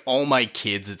why like all my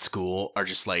kids at school are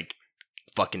just like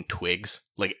fucking twigs?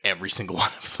 Like every single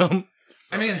one of them?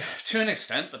 I mean, to an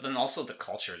extent, but then also the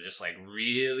culture just like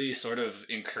really sort of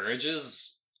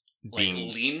encourages like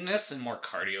leanness and more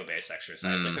cardio-based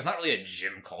exercise. Like there's not really a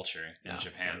gym culture in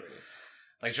Japan. Really.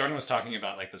 Like Jordan was talking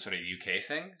about like the sort of UK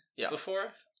thing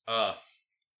before.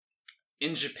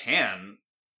 In Japan,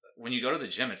 when you go to the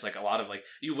gym, it's like a lot of like,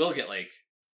 you will get like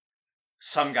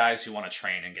some guys who want to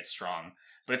train and get strong,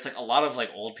 but it's like a lot of like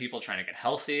old people trying to get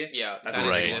healthy. Yeah, that's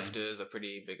vanity lifters are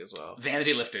pretty big as well.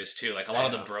 Vanity lifters too, like a lot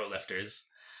of the bro lifters.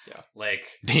 Yeah, like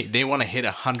they want to hit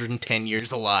 110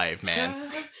 years alive,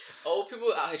 man. Old people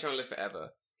out here trying to live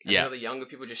forever. And the younger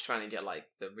people just trying to get like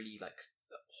the really like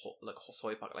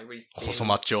hosoi pak, like really thin.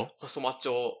 Hosomacho.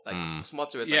 Like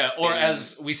hosomacho is or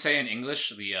as we say in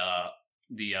English,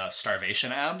 the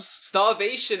starvation abs.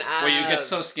 Starvation abs. Where you get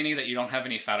so skinny that you don't have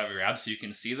any fat over your abs, so you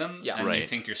can see them, and you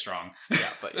think you're strong. Yeah,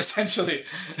 but essentially.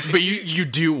 But you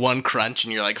do one crunch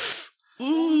and you're like,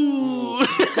 ooh,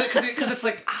 because it's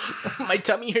like my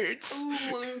tummy hurts. Ooh,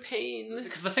 I'm in pain.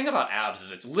 Because the thing about abs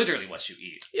is it's literally what you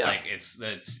eat. Yeah. Like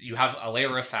it's you have a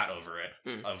layer of fat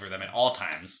over them at all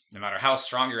times. No matter how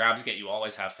strong your abs get, you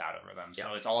always have fat over them.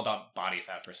 So it's all about body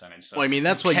fat percentage. So well, I mean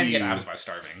that's why you can get abs by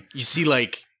starving. You see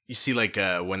like you see like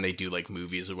when they do like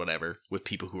movies or whatever with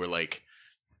people who are like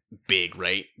big,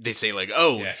 right? They say like,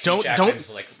 oh, Yeah, don't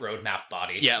like roadmap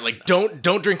body. yeah, like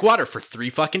don't drink water for 3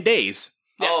 fucking days.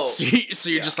 Oh, So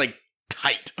you're just like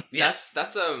tight. Yes.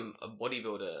 that's a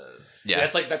bodybuilder. Yeah.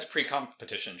 That's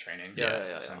pre-competition training.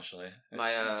 Yeah. Essentially. It's My,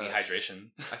 dehydration.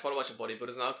 I follow a bunch of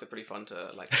bodybuilders now because they're pretty fun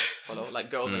to like follow, like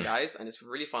girls and guys, and it's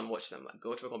really fun watching them like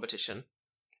go to a competition,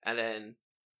 and then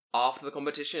after the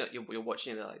competition, you're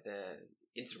watching their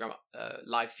Instagram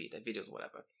live feed, their videos or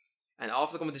whatever, and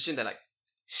after the competition, they're like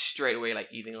straight away like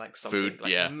eating like something Food,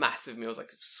 like yeah. massive meals,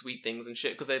 like sweet things and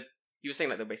shit, because you were saying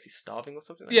like they're basically starving or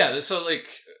something. Like Yeah, so like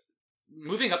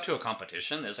moving up to a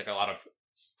competition is like a lot of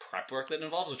prep work that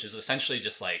involves, which is essentially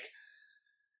just like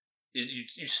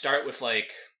you start with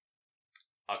like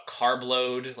a carb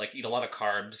load, like eat a lot of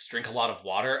carbs, drink a lot of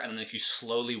water, and then like you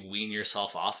slowly wean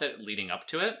yourself off it leading up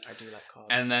to it. I do like carbs.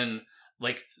 And then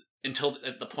like until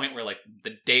at the point where like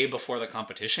the day before the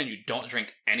competition you don't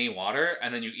drink any water,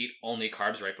 and then you eat only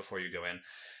carbs right before you go in.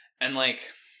 And like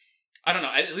I don't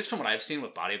know, at least from what I've seen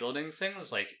with bodybuilding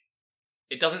things, like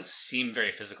it doesn't seem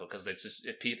very physical because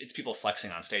it's people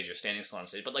flexing on stage or standing still on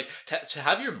stage. But like to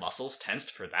have your muscles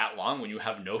tensed for that long when you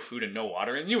have no food and no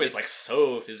water in you is like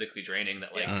so physically draining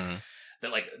that like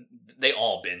that like they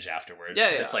all binge afterwards. Yeah.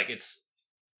 It's like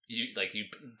you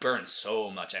burn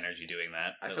so much energy doing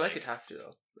that. I feel like you'd have to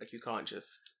though. Like you can't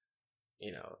just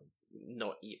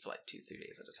not eat for like 2-3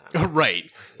 days at a time.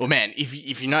 Right. Well, man,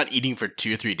 if you're not eating for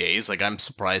 2 or 3 days, like I'm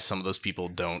surprised some of those people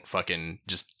don't fucking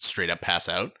just straight up pass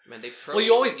out. Man, well,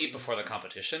 you always eat before the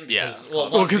competition. Because, Yeah.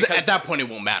 Well, because at that point it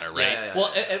won't matter, right? Yeah.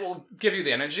 Well, it will give you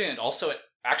the energy, and also it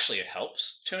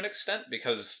helps to an extent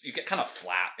because you get kind of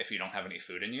flat if you don't have any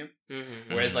food in you.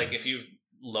 Mm-hmm. Whereas like if you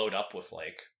load up with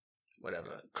like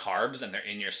whatever carbs and they're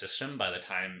in your system by the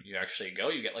time you actually go,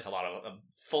 you get like a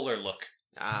fuller look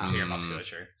to your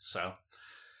musculature. So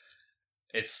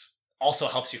it's also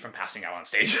helps you from passing out on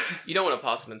stage. You don't want to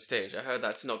pass them on stage. I heard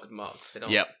that's not good marks. They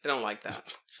don't like that.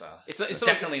 So it's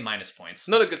definitely minus points. It's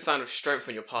not a good sign of strength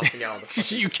when you're passing out on the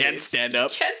fucking You can't stage. stand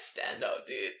up. You can't stand up,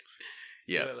 dude.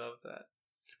 Yeah. I love that.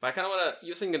 But I kind of want to.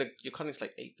 You're saying your cunning's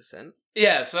like 8%.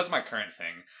 Yeah, so that's my current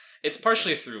thing. It's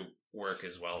partially through work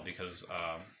as well because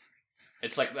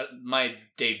it's like my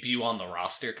debut on the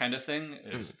roster kind of thing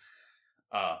is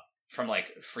from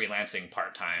like freelancing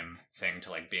part-time thing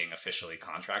to like being officially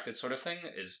contracted sort of thing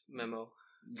is Memo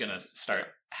gonna start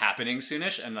happening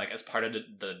soonish. And like as part of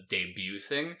the debut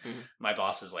thing, my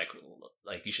boss is like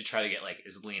you should try to get like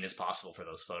as lean as possible for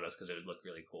those photos because it would look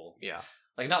really cool. Yeah.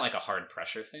 Like not like a hard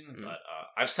pressure thing, but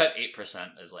I've set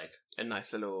 8% as like a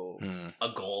nice little a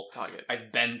goal target.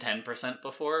 I've been 10%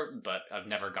 before, but I've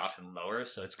never gotten lower,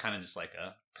 so it's kind of just like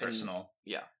a personal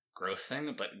growth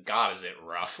thing. But God, is it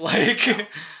rough? Like,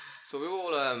 so we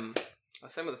all I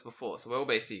was saying this before. So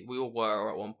we all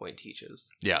were at one point teachers.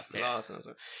 Yeah.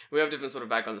 We have different sort of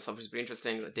background and stuff, which is pretty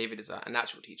interesting. Like David is a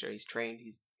natural teacher. He's trained.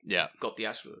 He's got the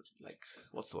actual like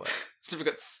what's the word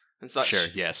certificates and such. Sure.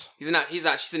 Yes. He's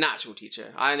a natural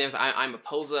teacher. I'm a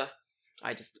poser.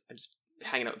 I just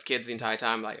hanging out with kids the entire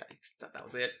time. Like that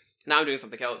was it. Now I'm doing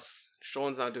something else.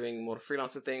 Sean's now doing more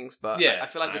freelancer things. But I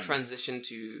feel like the transition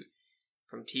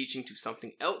from teaching to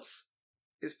something else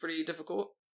is pretty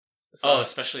difficult. So,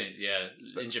 especially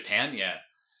in Japan,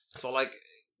 So like,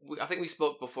 I think we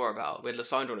spoke before about we had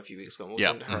Lysandra on a few weeks ago. And we were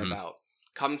talking to her about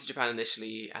coming to Japan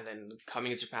initially, and then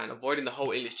coming to Japan, avoiding the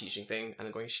whole English teaching thing, and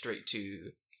then going straight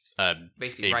to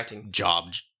basically writing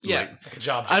job. Yeah, like a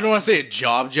job. I don't want to say a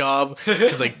job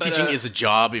because like teaching is a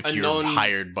job if you're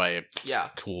hired by a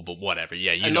school, but whatever.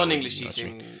 Yeah, a non-English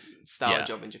teaching style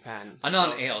job in Japan, a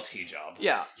non-ALT job.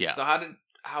 Yeah. So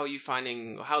how are you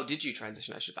finding? How did you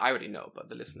transition? I already know, but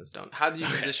the listeners don't. How did you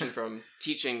transition from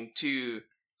teaching to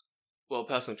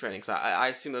personal training? Because I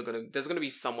assume there's gonna be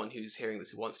someone who's hearing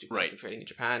this who wants to do personal training in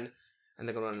Japan, and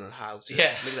they're gonna know how to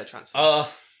make that transfer.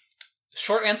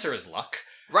 Short answer is luck.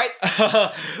 Right.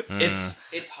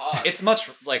 It's hard. It's much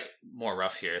like more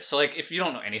rough here. So like if you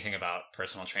don't know anything about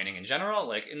personal training in general,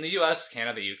 like in the US,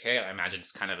 Canada, UK, I imagine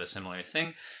it's kind of a similar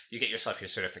thing. You get yourself your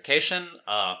certification.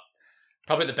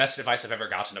 Probably the best advice I've ever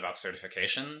gotten about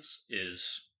certifications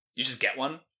is you just get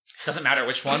one. Doesn't matter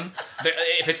which one.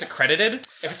 If it's accredited,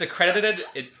 it's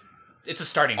a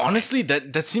starting point. Honestly,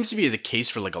 that seems to be the case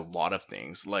for like a lot of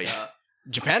things. Like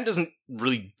Japan doesn't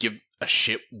really give a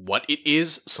shit what it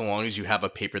is so long as you have a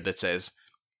paper that says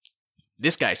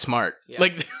this guy's smart. Yeah.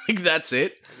 Like that's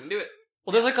it. I can do it.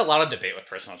 Well, there's like a lot of debate with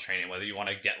personal training whether you want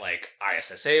to get like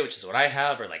ISSA, which is what I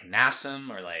have, or like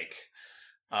NASM, or like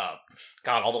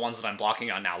all the ones that I'm blocking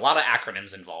on now. A lot of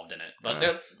acronyms involved in it,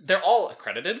 but they're all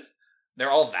accredited. they're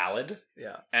all valid,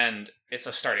 Yeah. and it's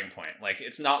a starting point. Like,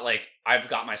 it's not like I've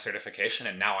got my certification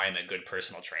and now I'm a good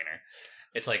personal trainer.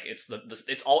 It's like that's the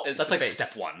like base.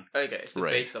 step one. Okay, it's the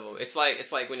Right. base level. It's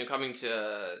like when you're coming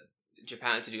to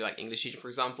Japan to do like English teaching, for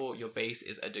example, your base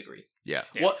is a degree. Yeah.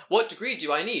 Yeah. What degree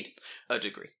do I need? A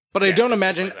degree. But Yeah, I don't it's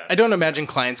just imagine like that. I don't imagine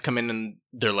clients come in and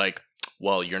they're like,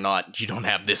 "Well, you don't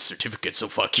have this certificate, so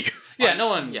fuck you." Yeah, no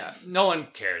one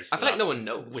cares. I feel like about no one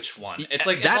knows which one. It's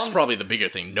like that's probably the bigger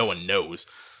thing. No one knows.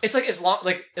 it's like as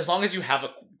long as you have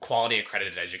a quality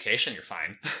accredited education, you're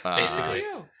fine. Basically.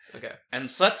 Oh, yeah. Okay. And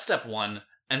so that's step one.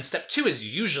 And step two is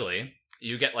usually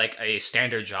you get like a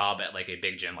standard job at like a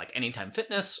big gym, like Anytime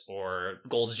Fitness or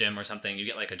Gold's Gym or something. You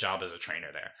get like a job as a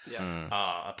trainer there. Yeah. Mm.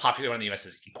 A popular one in the US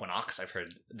is Equinox. I've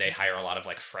heard they hire a lot of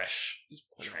like fresh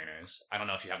trainers. I don't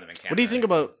know if you have them in Canada. What do you think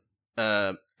about?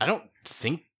 I don't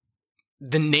think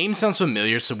the name sounds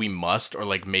familiar, so we must, or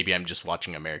like maybe I'm just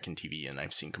watching American TV and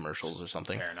I've seen commercials or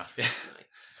something. Fair enough.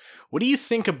 Nice. What do you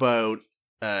think about?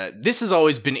 This has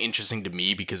always been interesting to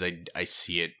me because I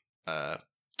see it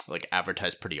like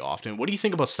advertised pretty often. What do you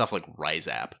think about stuff like Rise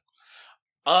App?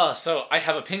 So I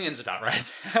have opinions about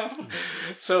Rise App.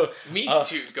 So Me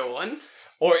too. Go on.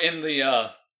 or in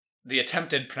the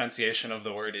attempted pronunciation of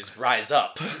the word is rise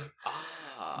up.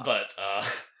 Ah. But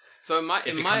So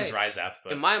it becomes Rise App.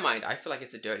 But in my mind, I feel like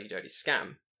it's a dirty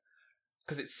scam.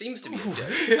 Because it seems to be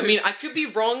dirty. I mean, I could be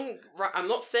wrong. I'm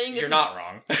not saying it's you're not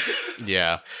wrong.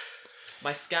 Yeah.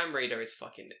 My scam radar is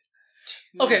fucking.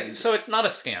 Okay, so it's not a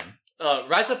scam.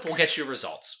 Rise Up will get you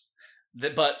results.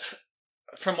 But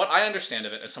from what I understand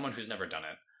of it, as someone who's never done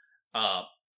it,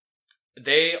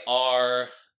 they are...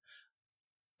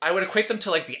 I would equate them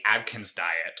to like the Atkins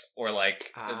diet or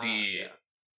like the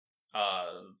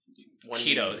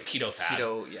keto fad.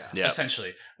 Keto, yeah. Yeah.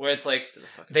 Essentially. Where it's like Still a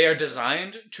fucking- they are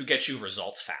designed to get you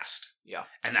results fast. Yeah.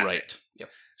 And that's Right. it. Yep.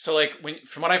 So like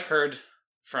from what I've heard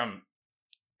from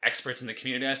experts in the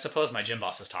community, I suppose, my gym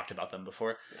boss has talked about them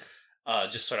before.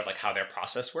 Nice. Just sort of like how their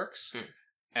process works. Hmm.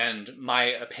 And my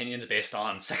opinions based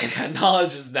on secondhand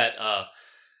knowledge is that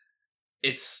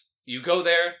it's you go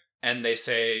there and you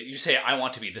say I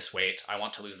want to be this weight, I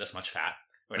want to lose this much fat,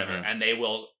 whatever, Mhm. and they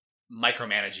will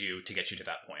micromanage you to get you to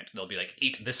that point. They'll be like,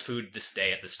 eat this food this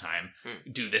day at this time,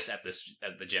 do this at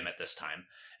the gym at this time,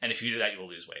 and if you do that, you will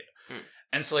lose weight.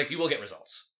 And so like you will get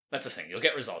results. That's the thing. You'll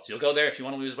get results. You'll go there. If you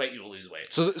want to lose weight, you will lose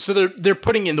weight. So they're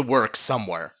putting in the work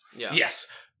somewhere. Yeah. Yes,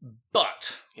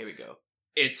 but Here we go.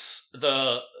 it's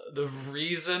the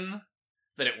reason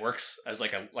that it works as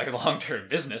like a long-term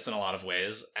business in a lot of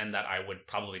ways, and that I would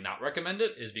probably not recommend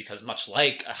it, is because much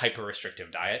like a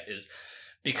hyper-restrictive diet is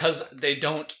because they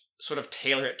don't sort of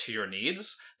tailor it to your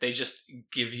needs. They just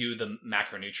give you the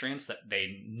macronutrients that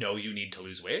they know you need to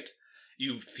lose weight.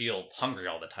 You feel hungry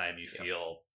all the time. You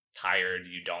feel tired.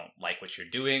 You don't like what you're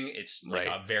doing. It's like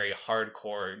Right. a very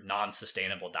hardcore,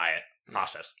 non-sustainable diet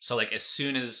process. So like as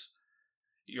soon as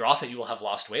you're off it, you will have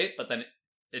lost weight, but then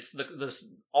it's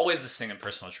always this thing in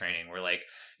personal training where like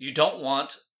you don't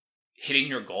want hitting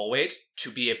your goal weight to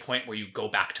be a point where you go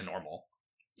back to normal.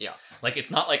 Yeah. Like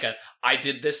it's not like I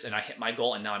did this and I hit my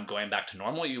goal and now I'm going back to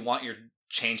normal. You want your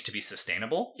change to be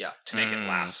sustainable. Yeah. To make it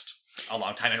last a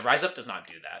long time. And Rise Up does not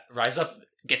do that. Rise Up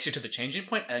gets you to the changing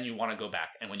point and then you want to go back.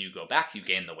 And when you go back, you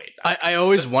gain the weight back. I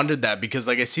always wondered that because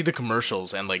like I see the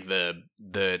commercials and like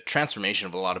the transformation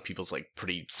of a lot of people's like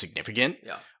pretty significant.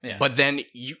 Yeah. Yeah. But then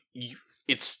you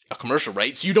it's a commercial,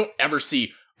 right? So you don't ever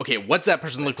see, okay, what's that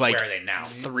person look like Where are they now?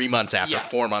 3 months after, Yeah.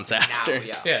 4 months after? Now,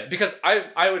 yeah. Yeah, because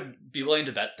I would be willing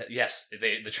to bet that yes,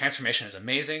 the transformation is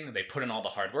amazing. They put in all the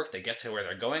hard work. They get to where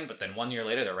they're going, but then 1 year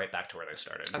later, they're right back to where they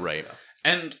started. I think Right. so.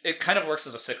 And it kind of works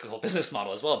as a cyclical business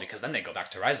model as well, because then they go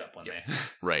back to Rise Up one day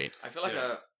Right. I feel like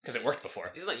Dude. because it worked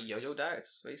before. isn't like yo-yo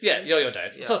diets, basically? Yeah, yo-yo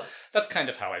diets. Yeah. So that's kind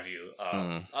of how I view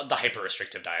the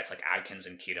hyper-restrictive diets like Atkins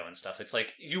and keto and stuff. It's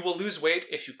like you will lose weight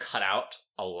if you cut out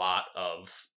a lot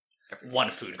of Everything.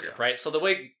 one food group, right? So the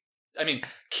way, I mean,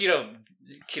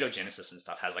 ketogenesis and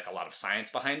stuff has like a lot of science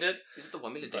behind it. Is it the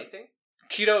 1 meal a day thing?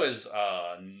 Keto is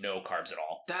no carbs at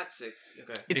all. That's it.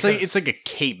 Okay. Because- It's like a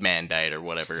caveman diet or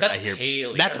whatever. That's I hear.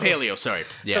 paleo. That's paleo. Sorry.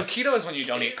 Yes. So keto is when you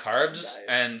don't eat carbs, Diet.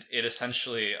 and it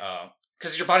essentially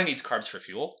because your body needs carbs for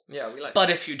fuel. Yeah, we like. But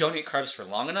if you don't eat carbs for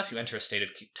long enough, you enter a state of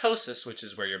ketosis, which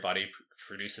is where your body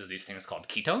produces these things called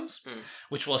ketones,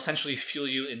 which will essentially fuel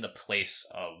you in the place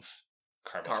of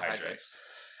carbohydrates.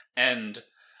 And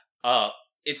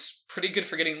it's pretty good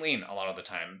for getting lean a lot of the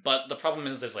time. But the problem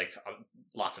is there's like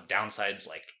lots of downsides,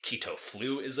 like keto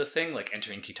flu is a thing. Like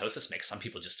entering ketosis makes some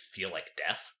people just feel like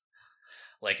death.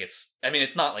 Like it's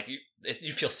not like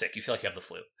you feel sick. You feel like you have the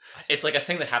flu. It's like a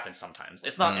thing that happens sometimes.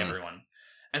 It's not everyone.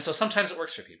 And so sometimes it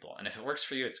works for people, and if it works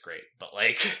for you, it's great. But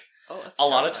like that's a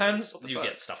lot of terrifying. times What the you fuck?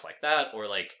 get stuff like that, or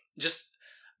like just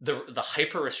the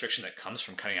hyper restriction that comes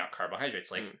from cutting out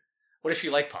carbohydrates. Like, what if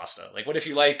you like pasta? Like, what if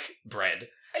you like bread?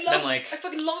 I like-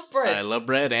 fucking love bread. I love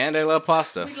bread and I love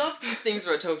pasta. We love these things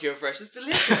for Tokyo Fresh. It's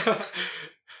delicious.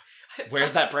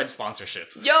 Where's that bread sponsorship?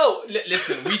 Yo,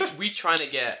 listen, we trying to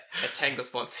get a Tenga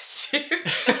sponsorship.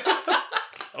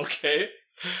 Okay.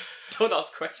 Don't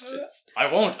ask questions.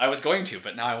 I won't. I was going to,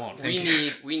 but now I won't. Thank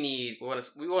you. We want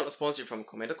a sponsorship from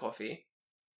Komeda Coffee,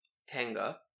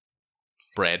 Tenga,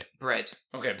 Bread. bread,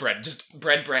 Okay, bread. Just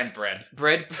bread brand bread.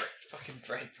 fucking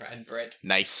bread.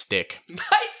 Nice stick. Nice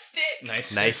stick.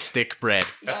 Nice. Stick bread.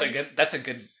 That's Nice. a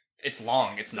good. It's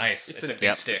long. It's nice. It's a big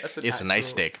Yep. stick. That's an It's a nice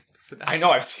actual- stick. it's an I actual-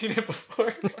 know. I've seen it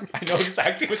before. I know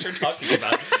exactly what you're talking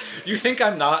about. You think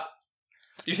I'm not?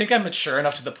 You think I'm mature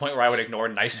enough to the point where I would ignore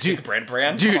nice stick bread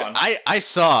brand? Dude, Come on. I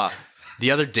saw the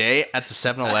other day at the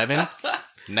 7-Eleven,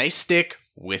 nice stick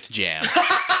with jam.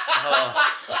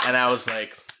 And I was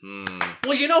like,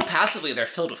 Well, you know, passively they're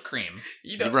filled with cream.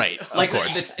 You know, right, of Like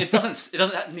course. it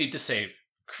doesn't need to say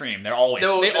cream. They're always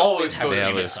No, they they're always have always cream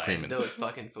always inside. cream in- No, it's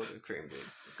fucking filled with cream, dude.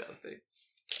 It's disgusting.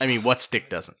 I mean, what stick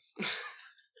doesn't? Fuck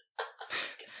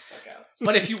out.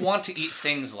 But if you want to eat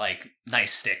things like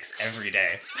nice sticks every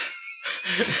day,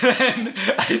 then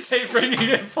I say bringing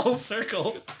it full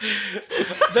circle,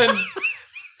 then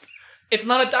it's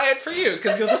not a diet for you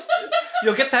because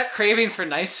you'll get that craving for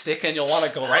nice stick and you'll want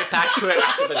to go right back to it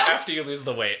after you lose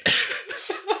the weight.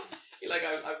 You're like,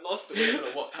 I've lost the weight,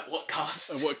 but at what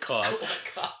cost? What cost? At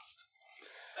what cost?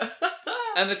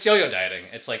 And it's yo-yo dieting.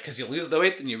 It's like, because you lose the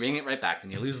weight, then you bring it right back.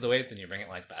 Then you lose the weight, then you bring it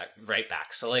right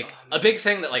back. So like Oh, a big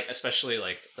thing that like, especially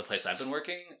like the place I've been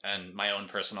working and my own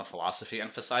personal philosophy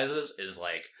emphasizes is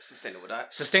like Sustainable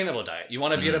diet. sustainable diet. You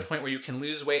want to be at a point where you can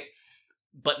lose weight,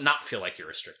 but not feel like you're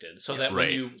restricted. So that when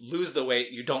Right. you lose the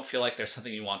weight, you don't feel like there's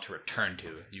something you want to return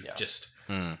to. You Yeah. just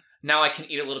Mm. now I can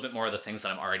eat a little bit more of the things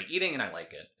that I'm already eating, and I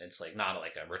like it. It's like not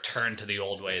like a return to the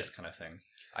old ways kind of thing.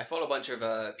 I follow a bunch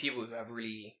of people who have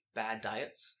really bad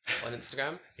diets on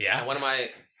Instagram. Yeah, And one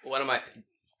of my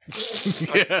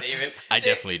David. I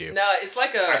definitely do. No, it's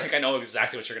like I a. think I know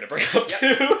exactly what you're going to bring up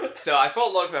Yep. too. So I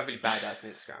follow a lot of people who have really bad diets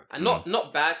on Instagram, and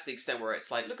not bad to the extent where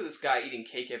it's like, look at this guy eating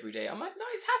cake every day. I'm like, no,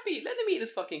 he's happy. Let him eat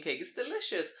this fucking cake. It's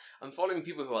delicious. I'm following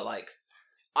people who are like,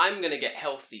 I'm gonna get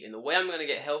healthy, and the way I'm gonna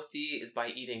get healthy is by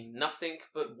eating nothing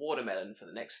but watermelon for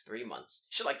the next 3 months.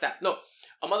 Shit like that. No,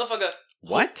 a motherfucker.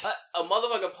 What? A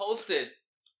motherfucker posted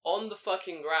on the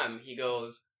fucking gram. He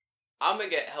goes, I'm gonna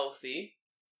get healthy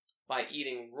by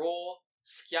eating raw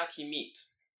skyaki meat.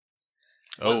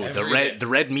 Oh, Every the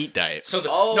red meat diet. So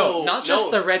Oh, not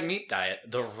just no. the red meat diet,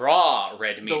 the raw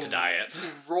red meat diet.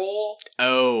 Raw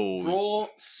Oh.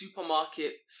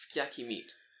 supermarket skyaki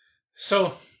meat.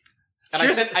 So, And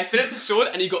here's- I sent it to Sean,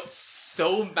 and he got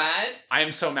so mad. I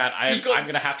am so mad. I'm got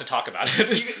going to have to talk about it.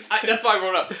 That's why I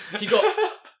brought it up. He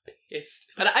got pissed.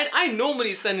 And I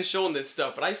normally send Sean this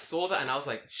stuff, but I saw that and I was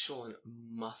like, Sean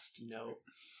must know.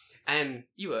 And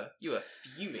you were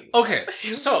fuming. Okay, It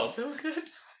was so so good.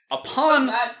 upon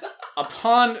Mad.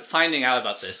 upon finding out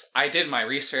about this, I did my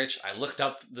research. I looked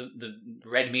up the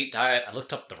red meat diet. I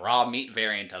looked up the raw meat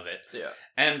variant of it. Yeah.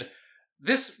 And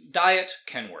this diet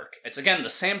can work. It's again the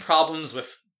same problems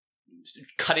with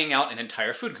cutting out an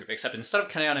entire food group, except instead of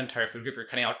cutting out an entire food group, you're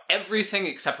cutting out everything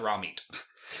except raw meat,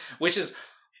 which is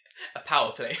A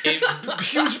power play. a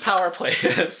huge power play.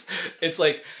 It's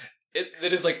like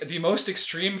it is like the most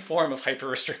extreme form of hyper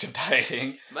restrictive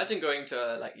dieting. Imagine going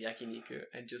to like yakiniku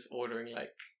and just ordering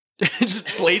like Just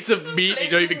plates of meat. You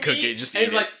don't even cook it. Just and eat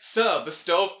it's it. like, sir, the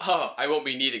stove. Oh, I won't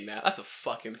be needing that. That's a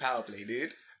fucking power play,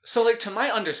 dude. So, like, to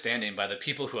my understanding, by the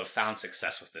people who have found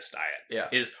success with this diet, Yeah.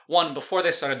 is one, before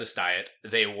they started this diet,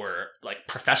 they were like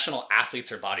professional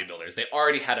athletes or bodybuilders. They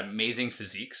already had amazing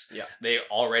physiques. Yeah. They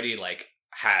already like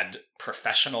had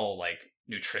professional like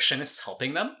nutritionists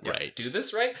helping them Right. do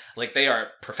this, right? Like they are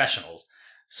professionals.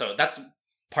 So that's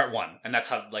part one, and that's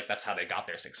how they got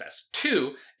their success.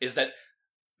 Two is that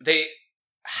they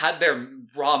had their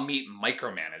raw meat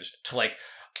micromanaged to like,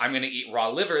 I'm going to eat raw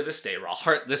liver this day, raw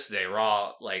heart this day,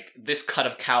 raw, like, this cut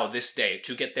of cow this day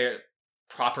to get their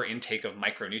proper intake of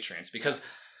micronutrients. Because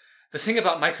the thing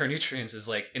about micronutrients is,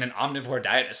 like, in an omnivore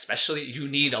diet especially, you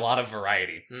need a lot of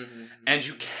variety. Mm-hmm. And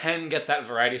you can get that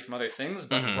variety from other things,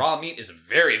 but Mhm. raw meat is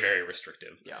very, very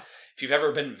restrictive. Yeah. If you've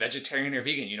ever been vegetarian or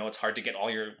vegan, you know it's hard to get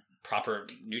all your proper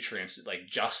nutrients, like,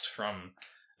 just from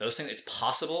those things. It's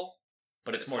possible,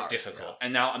 but it's more hard, difficult. yeah.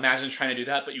 And now imagine trying to do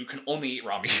that, but you can only eat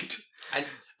raw meat. And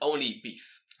only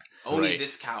beef. Only Right.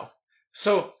 this cow.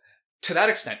 So to that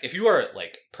extent, if you are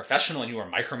like professional and you are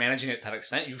micromanaging it to that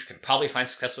extent, you can probably find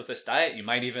success with this diet. You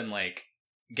might even like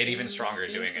get even stronger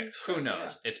doing it. Who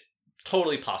knows? It's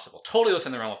totally possible. Totally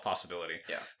within the realm of possibility.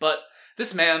 Yeah. But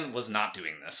this man was not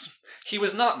doing this. He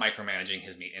was not micromanaging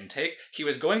his meat intake. He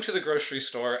was going to the grocery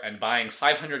store and buying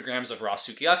 500 grams of raw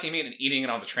sukiyaki meat and eating it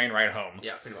on the train ride home.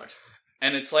 Yeah, pretty much.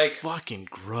 And it's like... Fucking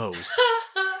gross.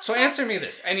 So answer me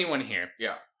this, anyone here.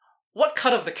 Yeah. What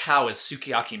cut of the cow is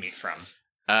sukiyaki meat from?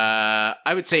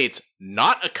 I would say it's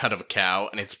not a cut of a cow,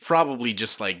 and it's probably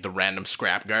just like the random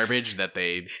scrap garbage that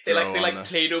they throw They on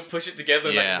Play-Doh, push it together,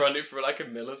 and Yeah. like run it for like a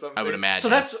mill or something. I would imagine.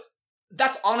 So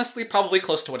that's honestly probably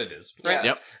close to what it is, right? Yeah.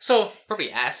 Yep. So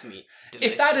Probably ass meat.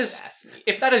 If that Delicious is- ass meat.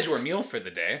 if that is your meal for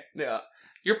the day, Yeah.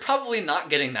 you're probably not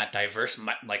getting that diverse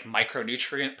like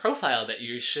micronutrient profile that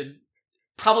you should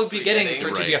probably be getting for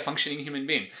it to be a Right. functioning human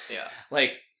being. Yeah.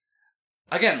 Like,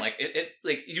 again, like it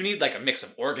like you need like a mix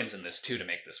of organs in this too to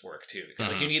make this work too, because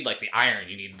like you need like the iron,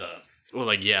 you need the Well,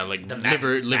 like like The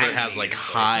liver has like manganese,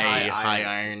 high high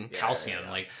iron. Yeah, calcium,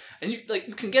 yeah. like, and you like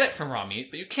you can get it from raw meat,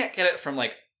 but you can't get it from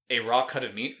like a raw cut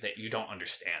of meat that you don't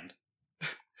understand.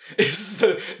 Is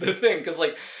the thing, because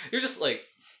like you're just like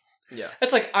Yeah.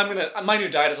 it's like my new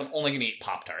diet is I'm only gonna eat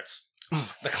Pop-Tarts.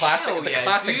 The classic Hell yeah,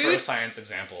 classic dude. bro science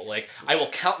example. Like I will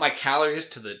count my calories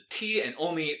to the T and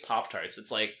only eat Pop-Tarts.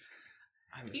 It's like,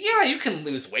 yeah, you can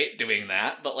lose weight doing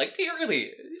that, but like, do you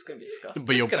really? It's gonna be disgusting.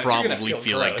 But you'll you're gonna probably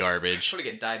feel like gross. garbage. Probably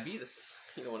get diabetes.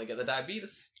 You don't want to get the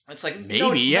diabetes. It's like Maybe,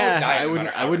 no yeah. diet, I no wouldn't.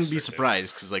 matter I how wouldn't be restrictive.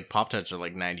 surprised because like Pop Tarts are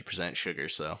like 90% sugar.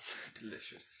 So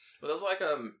Delicious. But there's like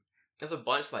there's a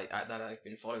bunch like that I've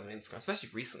been following on Instagram, especially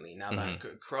recently. Now that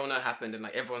Corona happened and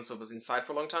like everyone sort of was inside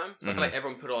for a long time, so I feel like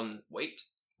everyone put on weight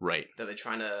right. that they're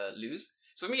trying to lose.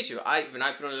 So for me too, I put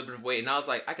on a little bit of weight, and I was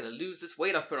like, I gotta lose this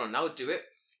weight I've put on. And I would do it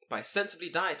by sensibly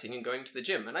dieting and going to the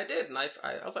gym, and I did. And I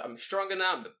was like, I'm stronger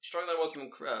now, I'm stronger than I was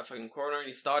when fucking Corona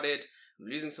already started. I'm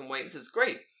losing some weight. This is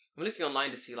great. I'm looking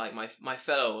online to see like my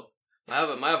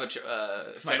other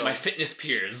fellow My fitness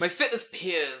peers. my fitness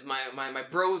peers, my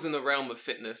bros in the realm of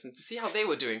fitness, and to see how they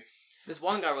were doing. This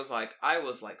one guy was like, I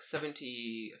was like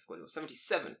 70, I forgot it was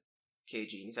 77 kg, and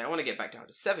he's like, I want to get back down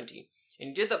to 70. And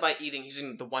he did that by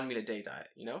using the 1 meal a day diet,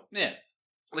 you know? Yeah.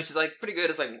 Which is like pretty good.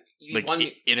 It's like, you Like eat one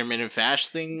meal. intermittent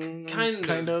fasting,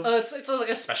 Kind of. It's like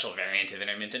a special variant of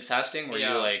intermittent fasting where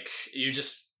Yeah. you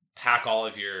just pack all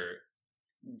of your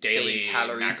daily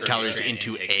Calories macronutrient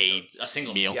into intake into a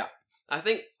single meal. Yeah. I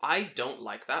think I don't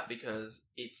like that because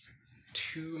it's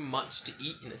too much to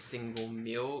eat in a single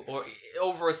meal or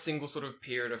over a single sort of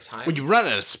period of time. Well, you run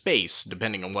out of space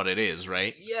depending on what it is,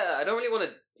 right? Yeah, I don't really want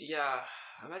to. Yeah,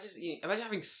 imagine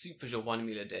having soup as your 1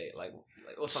 meal a day, like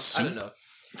or something. I don't know.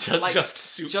 Just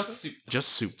soup. Just soup. Just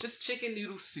soup. Just chicken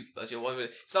noodle soup as your 1 meal.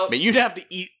 So But you'd have to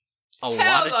eat a Hell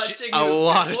lot no, of chicken noodle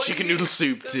soup. What do chicken you noodle mean?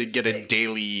 soup It's to get a insane.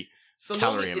 daily. so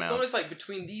calorie normally, it's amount. almost like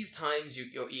between these times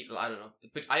you'll eat. I don't know,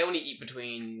 but I only eat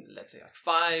between, let's say, like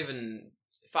 5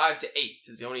 to 8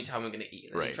 is the only time I'm gonna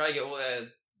eat. Right. Try to get all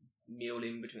the meal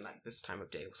in between like this time of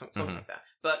day or something Mhm. like that.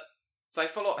 But so I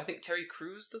think Terry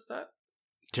Crews does that.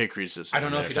 Terry Crews does. I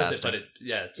don't know if he does it, fasting. but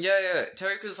it's, Yeah.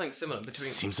 Terry Crews is something similar between.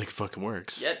 Seems like it fucking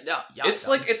works. Yeah, it's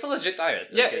like it's a legit diet.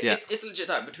 Yeah, Like, it's legit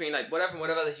diet between like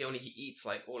whatever he eats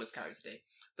like all his calories a day.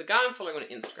 The guy I'm following on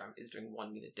Instagram is doing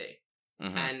 1 meal a day,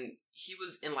 Mhm. and he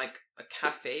was in like a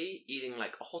cafe eating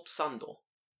like a hot sando,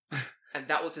 and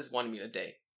that was his 1 meal a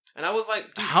day. And I was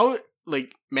like, dude, How,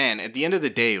 like, man, at the end of the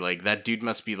day, like, that dude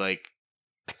must be like,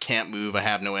 I can't move, I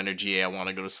have no energy, I want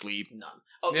to go to sleep. none.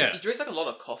 Oh, Yeah. he drinks like a lot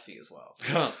of coffee as well.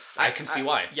 I can see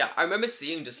why. Yeah, I remember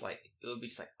seeing just like it would be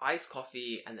just like iced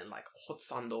coffee and then like hot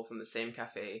sando from the same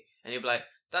cafe, and he'd be like,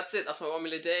 "That's it, that's my 1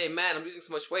 meal a day, man. I'm losing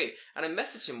so much weight." And I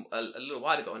messaged him a little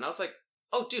while ago, and I was like,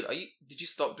 "Oh, dude, did you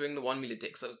stop doing the 1 meal a day?"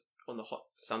 Because I was on the hot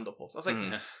sando post. I was like,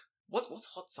 Mhm. What's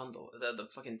hot sando? The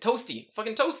fucking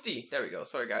toasty. There we go.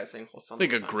 Sorry guys, saying hot sando.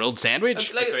 Like a all the time. grilled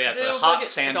sandwich? So, yeah, it's a they'll hot fucking-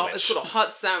 sandwich. It's called a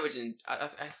hot sandwich, and I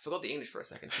forgot the English for a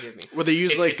second. Forgive me. Well, they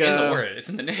use It's, like it's in the word. It's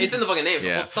in the name. It's in the fucking name. It's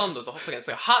Yeah. a hot sando. It's a hot fucking. It's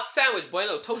like a hot sandwich,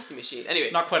 bueno, toasty machine. Anyway,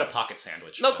 Not quite a pocket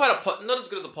sandwich. not but- quite not as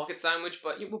good as a pocket sandwich,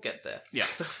 but we'll get there. Yeah.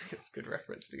 So it's a good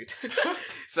reference, dude.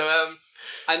 So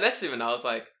I messaged him and I was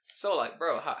like, so like,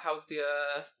 bro, how's the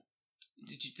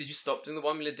did you stop doing the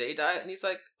 1 meal a day diet? And he's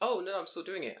like, oh no, I'm still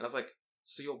doing it. And I was like,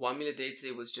 so your 1 meal a day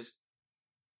today was just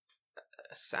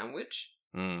a sandwich?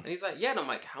 Mm. And he's like, yeah. And I'm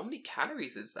like, how many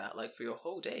calories is that like for your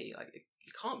whole day? Like it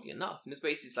can't be enough. And it's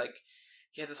basically like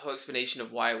he had this whole explanation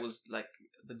of why it was like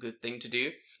the good thing to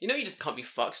do. You know, you just can't be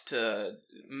fucked to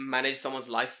manage someone's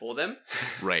life for them.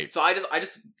 Right. So I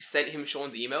just sent him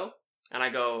Sean's email, and I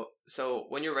go, so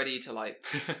when you're ready to like,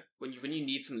 when you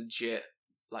need some legit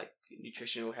like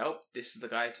nutritional help, this is the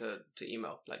guy to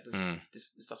email. Like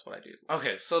that's what I do.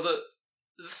 Okay, so the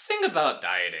thing about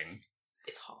dieting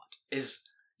It's hard. is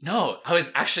no, I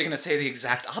was actually going to say the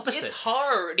exact opposite. It's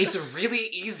hard. It's really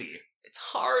easy. It's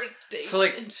hard. So,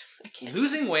 like, I can't.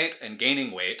 Losing weight and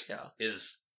gaining weight Yeah.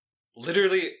 is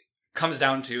literally comes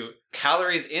down to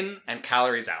calories in and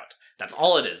calories out. That's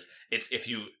all it is. It's if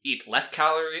you eat less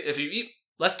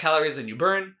calories than you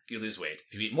burn, you lose weight.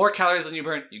 If you eat more calories than you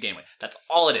burn, you gain weight. That's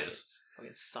all it is.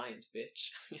 Fucking science,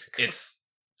 bitch. It's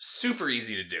super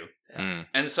easy to do. Mm.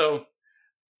 And so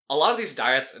a lot of these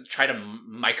diets try to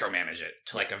micromanage it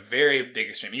to like a very big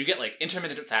extreme. You get like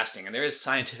intermittent fasting, and there is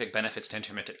scientific benefits to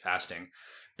intermittent fasting,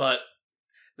 but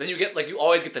then you get like you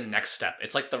always get the next step.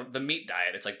 It's like the meat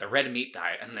diet. It's like the red meat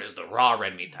diet, and there's the raw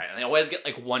red meat diet, and they always get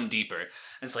like one deeper.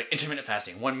 And it's like intermittent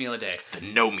fasting, 1 meal a day. The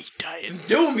no meat diet.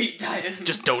 No meat diet.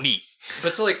 Just don't eat.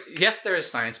 But so like yes, there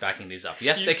is science backing these up.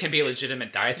 Yes, they can be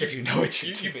legitimate diets if you know what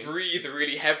you're you doing. breathe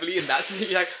really heavily, and that's when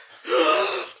you're like.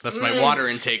 That's my water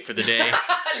intake for the day.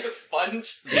 Like a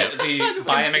sponge. The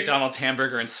buy a McDonald's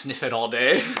hamburger and sniff it all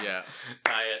day Yeah.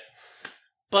 diet.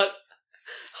 But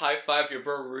High five your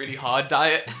bro really hard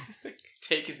diet.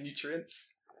 Take his nutrients.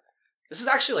 this is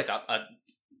actually like a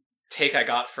take I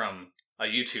got from a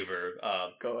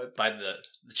YouTuber. Go on. By the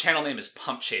channel name is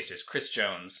Pump Chasers, Chris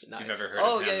Jones. Nice. If you've ever heard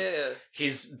Oh of him. yeah.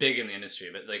 He's big in the industry,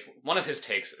 but like one of his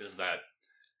takes is that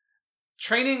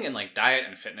training and like diet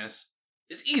and fitness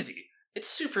is easy. It's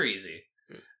super easy.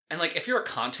 And like if you're a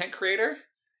content creator,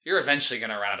 you're eventually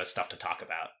going to run out of stuff to talk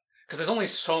about. Because there's only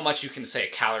so much you can say,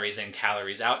 calories in,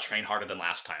 calories out, train harder than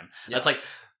last time. Yeah. That's like,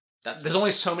 That's there's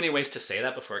only so many ways to say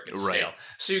that before it gets Right. stale.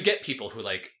 So you get people who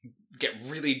like get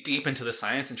really deep into the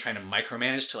science and trying to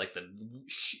micromanage to like the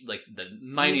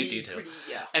minute detail.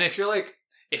 Yeah. And if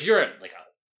you're a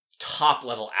top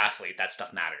level athlete, that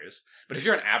stuff matters. But if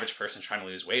you're an average person trying to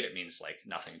lose weight, it means like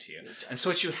nothing to you. And so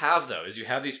what you have though is you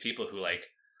have these people who like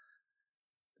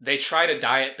they try to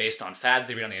diet based on fads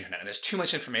they read on the internet, and there's too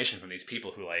much information from these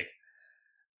people who like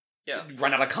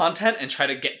run out of content and try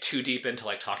to get too deep into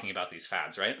like talking about these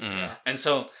fads, right? Mm. And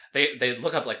so they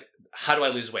look up like how do I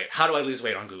lose weight? How do I lose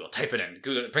weight on Google? Type it in.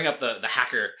 Google, bring up the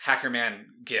hacker man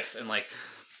gif and like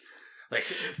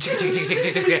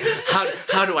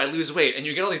how do I lose weight? And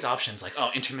you get all these options like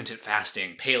intermittent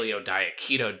fasting, paleo diet,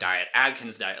 keto diet,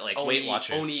 Atkins diet, like Weight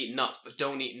Watchers. Only eat nuts, but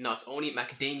don't eat nuts. Only eat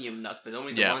macadamia nuts, but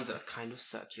only the ones that are kind of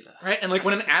circular. Right? And like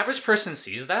when an average person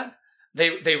sees that, they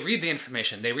read the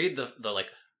information, they read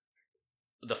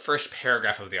the first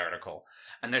paragraph of the article,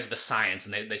 and there's the science,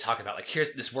 and they talk about like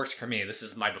this worked for me. This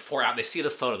is my before after. They see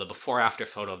the before after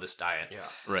photo of this diet. Yeah.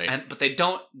 Right. But they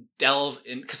don't delve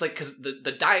in because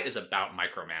the diet is about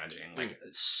micromanaging, like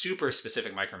super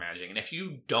specific micromanaging. And if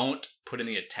you don't put in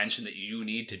the attention that you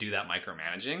need to do that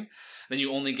micromanaging, then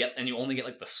you only get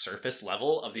like the surface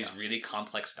level of these really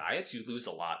complex diets. You lose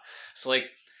a lot. So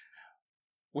like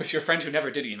with your friend who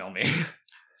never did email me,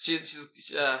 she's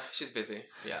busy.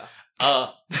 Yeah.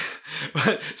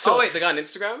 So wait, the guy on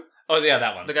Instagram? Oh yeah,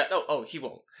 that one. The guy. Oh, he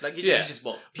won't. Like he just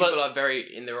won't. People are very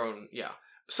in their own. Yeah.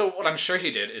 So what I'm sure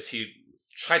he did is he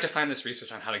tried to find this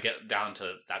research on how to get down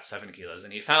to that 7 kilos,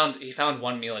 and he found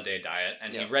 1 meal a day diet,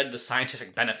 and he read the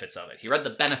scientific benefits of it. He read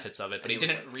the benefits of it, but he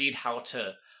didn't read how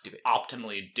to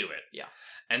optimally do it. Yeah.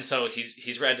 And so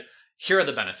he's read, here are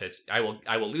the benefits. I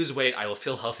will lose weight. I will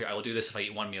feel healthier. I will do this if I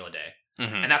eat 1 meal a day.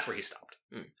 Mm-hmm. And that's where he stopped.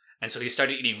 And so he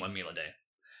started eating 1 meal a day.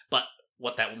 But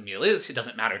what that meal is, it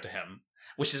doesn't matter to him,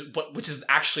 which is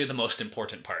actually the most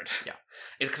important part. Yeah.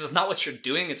 It's because it's not what you're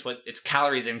doing, it's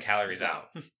calories in, calories out.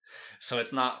 So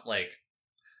it's not like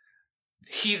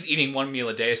he's eating 1 meal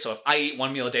a day, so if I eat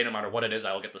 1 meal a day, no matter what it is,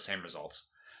 I will get the same results.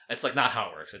 It's like not how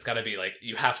it works. It's got to be like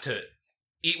you have to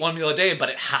eat 1 meal a day, but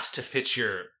it has to fit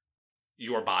your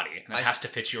body. And it has to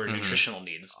fit your nutritional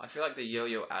needs. I feel like the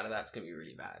yo-yo out of that's gonna be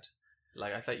really bad.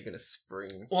 Like I thought you were gonna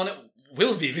spring. Well, and it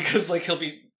will be because like he'll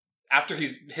be after he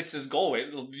hits his goal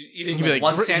weight, he'll be eating like,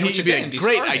 one sandwich a day. And be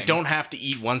great, starving. I don't have to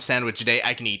eat 1 sandwich a day.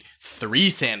 I can eat 3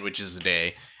 sandwiches a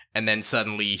day, and then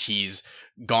suddenly he's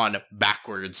gone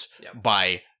backwards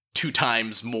by 2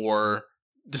 times more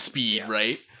the speed.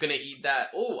 Right? Gonna eat that.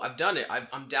 Oh, I've done it.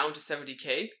 I'm down to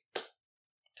 70K.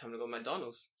 Time to go to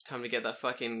McDonald's. Time to get that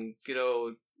fucking good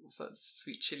old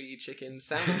sweet chili chicken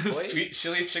sandwich, boy. Sweet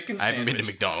chili chicken sandwich. I haven't been to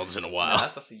McDonald's in a while. No,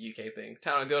 that's a UK thing.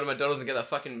 Time to go to McDonald's and get that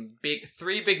fucking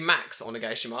 3 Big Macs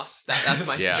onegaishimasu. That's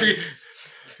my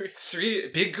three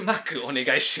Big Mac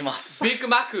onegaishimasu. Big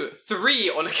Mac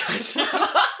 3 onegaishimasu.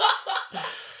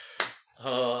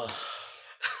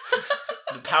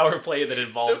 The power play that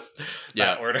involves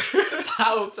that order. The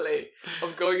power play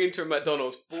of going into a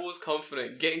McDonald's, balls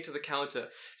confident, getting to the counter,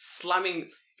 slamming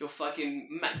your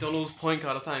fucking McDonald's point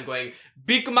card at the time, going,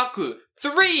 Big Mac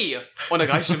 3!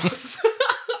 Onegaishimasu.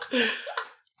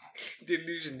 The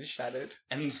illusion is shattered.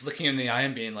 And just looking in the eye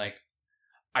and being like,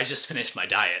 I just finished my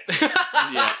diet.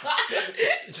 Yeah.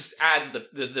 It just adds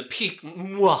the peak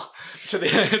mwah, to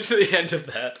the end of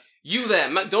that. You there,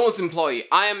 McDonald's employee,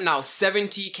 I am now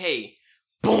 70k.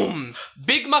 Boom!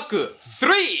 Big Mac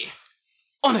 3!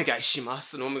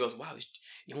 Onegaishimasu. And the woman goes, wow,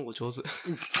 Nihongo jozu.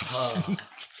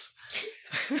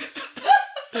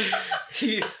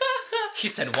 He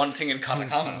said one thing in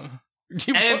katakana.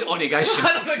 And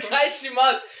onegaishimasu.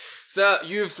 Onegaishimasu. Sir,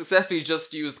 you've successfully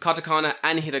just used katakana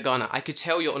and hiragana. I could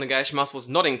tell your onegaishimasu was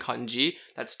not in kanji.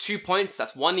 That's 2 points.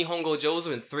 That's 1 Nihongo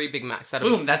jozu and 3 Big Macs.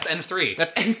 Boom, that's N3.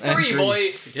 That's N3,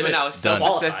 boy. did We're it. now Done.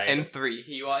 self-assessed N3.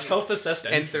 Here you are. Self-assessed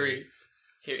N3.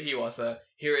 Here you are, sir.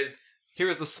 Here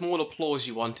is the small applause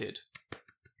you wanted.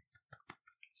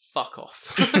 Fuck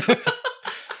off.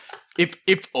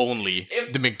 If only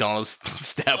the McDonald's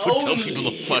staff would tell people to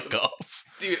Only. fuck off.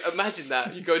 Dude, imagine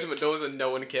that. You go to McDonald's and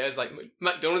no one cares. Like,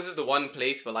 McDonald's is the one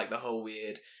place where, like, the whole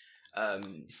weird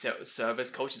service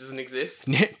culture doesn't exist.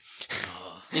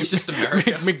 It's just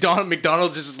America.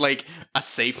 McDonald's is just like a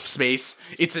safe space.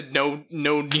 It's a no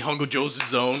Nihongo Jozu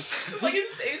zone. Like, in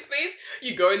safe space,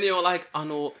 you go in there, you're like,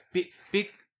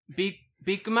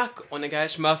 Big Mac,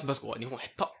 onegaishimasu. But go, Nihongo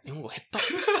hetta.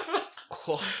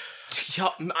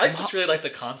 I just really like the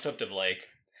concept of like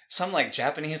some like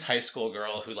Japanese high school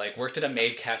girl who like worked at a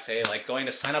maid cafe, like going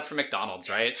to sign up for McDonald's,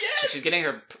 right? Yes! So she's getting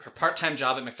her part-time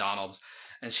job at McDonald's,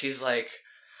 and she's like,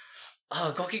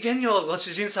 "Oh, gokigenyo,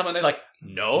 goshujin-sama." And they're like,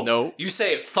 "No, you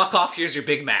say fuck off. Here's your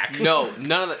Big Mac." No,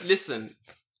 none of that. Listen.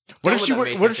 What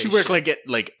if she worked like at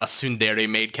like a tsundere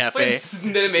maid cafe?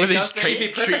 Where they just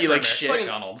treat you like shit.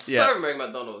 McDonald's. Yeah. Perfect American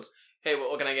McDonald's. Hey,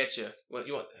 what can I get you? What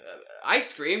you want?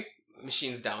 Ice cream?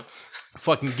 Machine's down.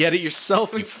 Fucking get it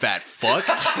yourself, you fat fuck.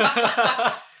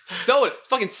 Soda. It's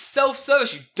fucking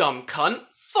self-service, you dumb cunt.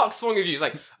 Fuck's wrong with you? It's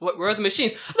like, where are the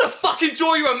machines? I'm gonna fucking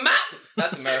draw you a map!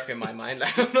 That's America in my mind.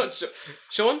 Like, I'm not sure.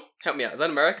 Sean, help me out. Is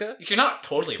that America? You're not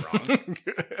totally wrong.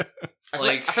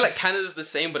 I feel like Canada's the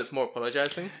same, but it's more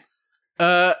apologizing.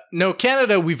 No,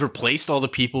 Canada, we've replaced all the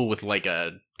people with like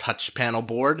a touch panel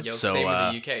board. Yo, so same with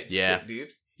the UK. It's yeah. sick,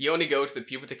 dude. You only go to the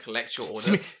people to collect your order.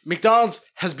 See, McDonald's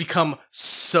has become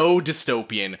so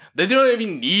dystopian. They don't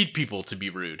even need people to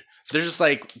be rude. They're just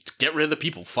like, get rid of the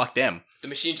people. Fuck them. The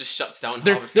machine just shuts down.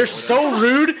 They're so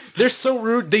rude. They're so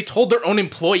rude. They told their own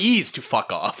employees to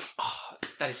fuck off. Oh,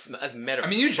 that's meta. I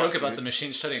mean, you joke about the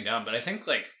machine shutting down, but I think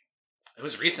like it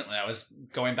was recently. I was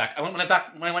going back. When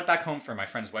I went back home for my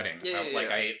friend's wedding.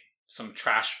 I ate some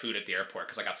trash food at the airport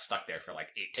because I got stuck there for like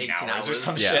 18 hours or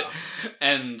some shit.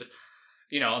 And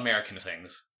you know, American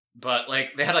things. But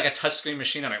like they had like a touchscreen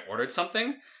machine and I ordered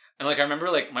something. And like I remember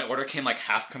like my order came like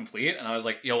half complete and I was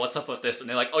like, yo, what's up with this? And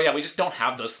they're like, oh yeah, we just don't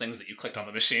have those things that you clicked on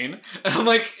the machine. And I'm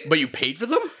like, but you paid for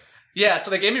them? Yeah, so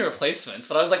they gave me replacements,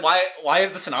 but I was like, why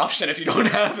is this an option if you don't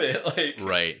have it? Like,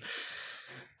 right.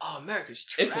 Oh, America's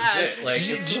trash. It's legit. Like,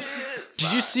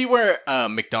 did you see where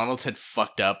McDonald's had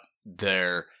fucked up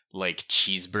their like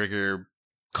cheeseburger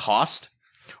cost?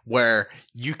 Where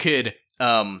you could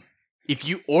if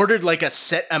you ordered like a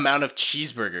set amount of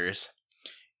cheeseburgers,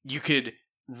 you could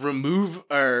remove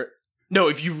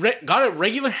if you got a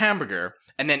regular hamburger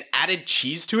and then added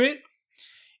cheese to it,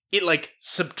 it like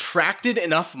subtracted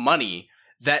enough money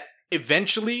that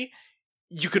eventually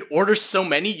you could order so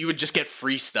many you would just get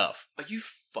free stuff. Are you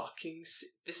fucking?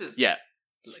 This is yeah.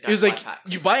 Like, it was like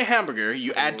you buy a hamburger,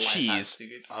 you add cheese,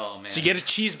 oh man, so you get a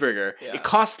cheeseburger. Yeah. It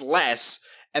costs less,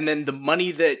 and then the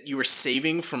money that you were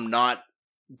saving from not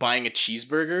buying a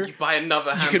cheeseburger, you buy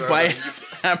another hamburger. You could buy a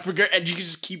hamburger, and you can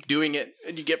just keep doing it,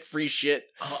 and you get free shit.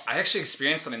 Oh, I actually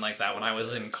experienced something like that when I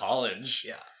was in college.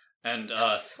 Yeah. And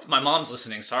my mom's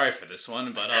listening. Sorry for this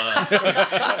one, but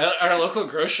at our local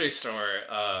grocery store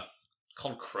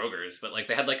called Kroger's, but like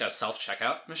they had like a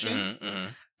self-checkout machine,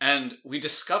 and we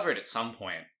discovered at some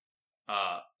point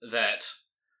that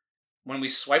when we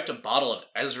swiped a bottle of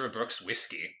Ezra Brooks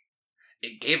whiskey,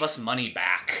 it gave us money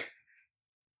back.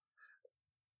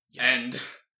 And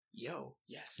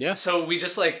yes. Yeah. So we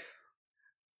just like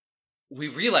we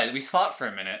thought for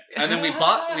a minute, and then we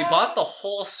bought the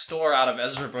whole store out of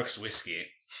Ezra Brooks whiskey.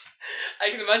 I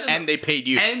can imagine, and they paid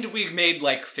you, and we made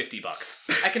like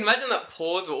 $50. I can imagine that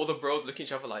pause where all the bros look at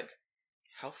each other like,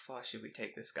 how far should we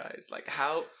take this, guys? Like,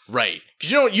 how? Right,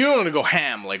 because you don't want to go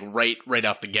ham like right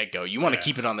off the get go. You want to Yeah.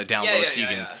 keep it on the down Yeah, low yeah, so you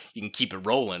yeah, can yeah. keep it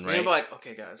rolling, We're right? gonna be like,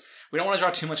 okay, guys. We don't want to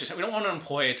draw too much attention. We don't want an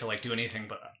employee to like do anything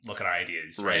but look at our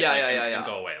ideas, right? Right. Yeah, Like, yeah, and- yeah, and yeah.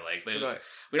 go away. Like We're like,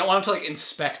 we don't want them to like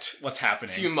inspect what's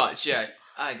happening. too much, yeah.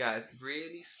 Alright, guys,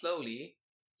 really slowly,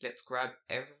 let's grab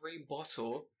every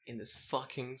bottle in this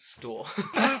fucking store.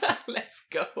 Let's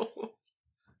go.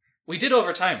 We did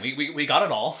over time. We got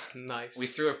it all. Nice. We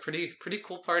threw a pretty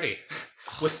cool party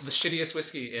with the shittiest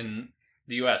whiskey in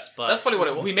the U.S. But That's probably what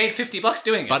it was. We made $50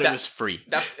 doing it. But it that- was free.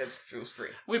 It feels free.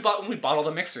 we bought all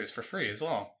the mixers for free as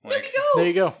well. There Like, we go. There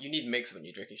you go. You need mix when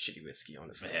you're drinking shitty whiskey,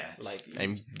 honestly. Yeah, it's- Like,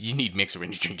 And you need mixer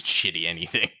when you're drinking shitty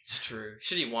anything. it's true.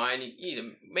 Shitty wine, you need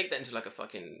to make that into like a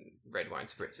fucking red wine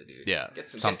spritzer, dude. Yeah, Get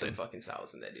some something. fucking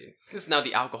sours in there, dude. This is now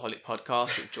the Alcoholic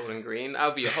Podcast with Jordan Green.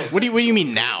 I'll be your host. What do you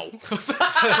mean now?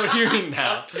 what do you mean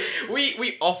now?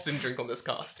 We often drink on this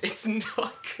cast. It's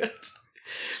not good.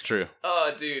 It's true.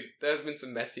 Oh, dude, there's been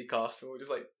some messy casts where we're just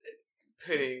like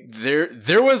putting.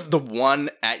 There was the one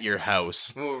at your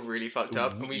house. We were really fucked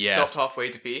up, and we Yeah. stopped halfway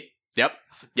to pee. Yep.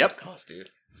 That's a good Yep. cast, dude.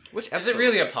 Which Is episode? it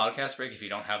really a podcast break if you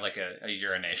don't have like a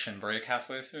urination break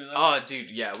halfway through that? Oh, dude,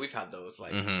 yeah, we've had those.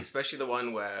 Like, Mhm. especially the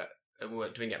one where we were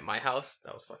doing it at my house.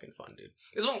 That was fucking fun, dude.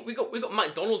 There's one we got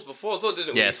McDonald's before as well,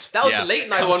 didn't we? Yes, That was yeah. the late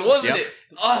night That one, was- wasn't yep. it?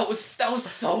 Oh, that was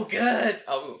so good.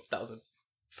 Oh, that was a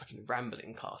fucking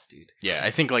rambling cast, dude. Yeah, I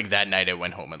think like that night I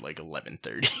went home at like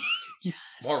 11:30.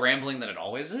 More rambling than it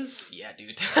always is? Yeah,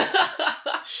 dude.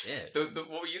 Shit.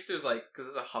 What we used to do is like,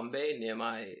 because there's a Hanbei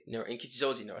near in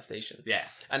Kichijoji near our station. Yeah.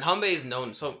 And Hanbei is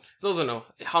known, so for those who don't know,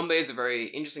 Hanbei is a very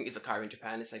interesting izakaya in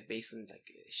Japan. It's like based in like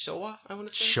Showa, I want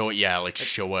to say. Like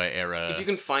Showa era. If you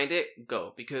can find it,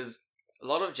 go, because a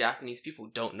lot of Japanese people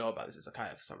don't know about this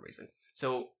izakaya for some reason.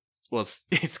 So Well,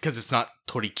 it's because it's not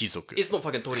Torikizoku. it's not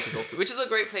fucking Torikizoku, which is a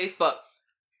great place, but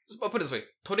I'll put it this way: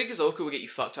 Torikizoku will get you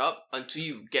fucked up until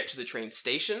you get to the train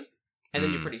station, and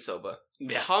then you're Mm. pretty sober.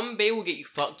 Yeah. Hanbei will get you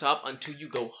fucked up until you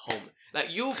go home. Like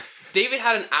David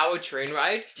had an hour train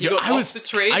ride. He Yo, got I off was- the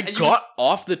train. I and you got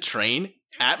off the train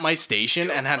at my station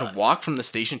Yo, and had to man. walk from the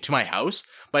station to my house.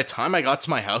 By the time I got to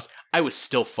my house, I was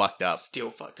still fucked up.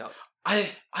 still fucked up.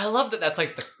 I love that that's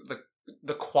like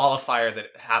the qualifier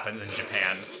that happens in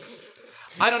Japan.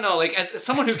 I don't know, like as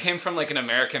someone who came from like an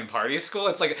American party school,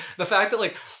 it's like the fact that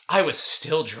like I was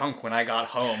still drunk when I got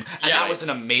home, and Yeah, that was an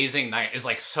amazing night is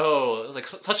like so like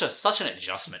such an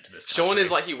adjustment to this. Sean country.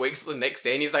 is like, he wakes up the next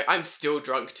day and he's like, I'm still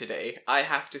drunk today. I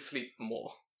have to sleep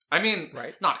more. I mean,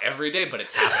 Right. not every day, but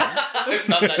it's happened. I've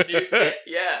done that, dude.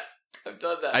 Yeah, I've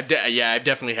done that. I've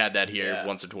definitely had that here Yeah.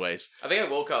 once or twice. I think I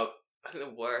woke up. I think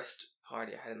the worst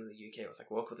party I had in the UK was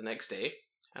like, woke up the next day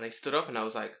and I stood up and I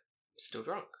was like, still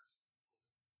drunk.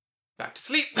 Back to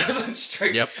sleep. I was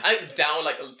straight. Yep. I down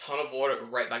like a ton of water,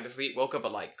 right back to sleep. Woke up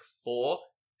at like 4.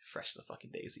 Fresh as a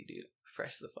fucking daisy, dude.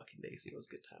 Fresh as a fucking daisy. It was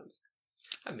good times.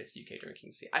 I miss UK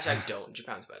drinking scene. Actually, I don't.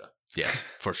 Japan's better. Yes,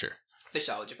 for sure. Fish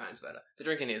out, Japan's better. The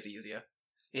drinking is easier.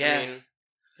 Yeah. I mean,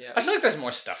 yeah. I feel like there's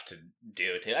more stuff to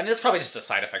do too. I mean, that's probably just a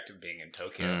side effect of being in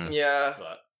Tokyo. Mm. Yeah.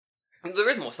 But There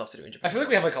is more stuff to do in Japan. I feel like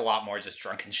we have like a lot more just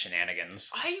drunken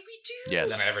shenanigans We do.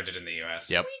 Yes. than I ever did in the US.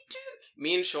 Yep. We do.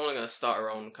 Me and Sean are gonna start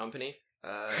our own company.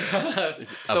 yeah,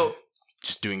 So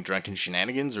Just doing drunken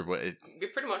shenanigans or what? we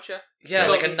pretty much So-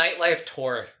 like a nightlife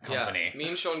tour company. Yeah, me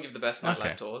and Sean give the best nightlife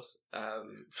Okay. tours.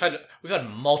 We've had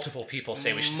multiple people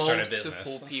say we should start a business.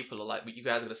 Multiple people are like, you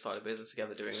guys are gonna start a business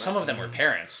together doing that. Some of them were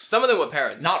parents, Some of them were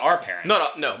parents. not our parents.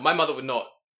 No, my mother would not.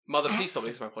 Mother, please stop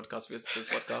listening to my podcast. Please listen to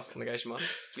this podcast.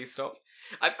 Onegaishimasu. Please stop.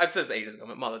 I've said this ages ago.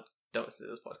 My mother, don't listen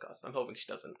to this podcast. I'm hoping she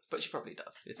doesn't, but she probably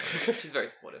does. It's okay. She's very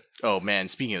supportive. Oh man,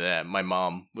 speaking of that, my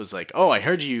mom was like, "Oh, I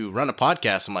heard you run a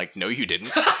podcast." I'm like, "No, you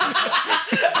didn't."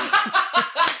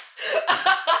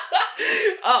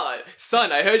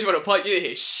 Son, I heard you on a podcast. You didn't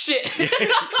hear shit.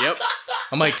 Yep.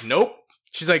 I'm like, "Nope."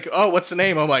 She's like, "Oh, what's the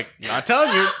name?" I'm like, "Not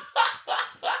telling you."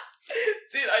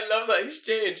 Dude, I love that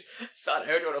exchange. Son, I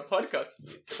heard you on a podcast.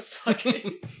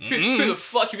 Fucking, who the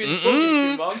fuck you been talking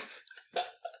to, mom?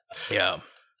 Yeah.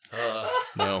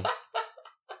 No.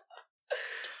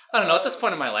 I don't know. At this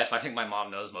point in my life, I think my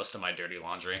mom knows most of my dirty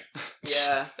laundry.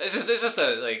 Yeah. It's just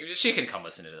a like she can come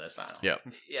listen to this. I don't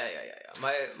know. Yeah.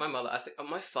 Yeah. My mother, I think,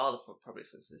 my father probably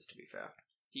listens to this. To be fair,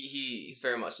 he's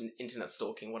very much in internet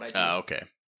stalking what I do. Okay.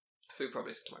 So he probably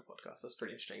listens to my podcast. That's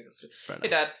pretty interesting. Fair Hey,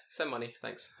 enough. Dad, send money.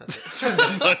 Thanks. That's it.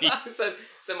 Send money.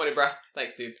 send money, bruh.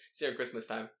 Thanks, dude. See you at Christmas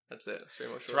time. That's it. That's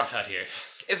pretty much It's it. rough out here.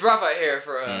 It's rough out here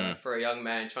for Mm. for a young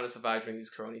man trying to survive during these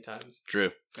corona times.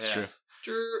 True. It's Yeah. true.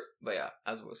 True. But yeah,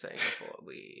 as we were saying before,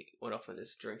 we went off on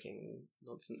this drinking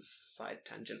nonsense side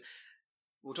tangent.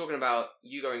 we're talking about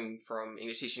you going from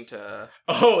English teaching to...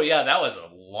 Oh, yeah, that was a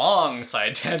long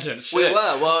side tangent. Shit. We were.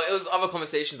 Well, it was other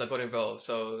conversations that got involved.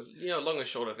 So, long and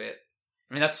short of it.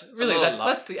 I mean, that's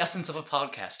the essence of a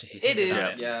podcast. If you think It is,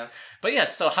 about it. yeah. But yeah,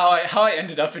 so how I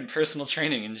ended up in personal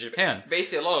training in Japan.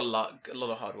 Basically, a lot of luck, a lot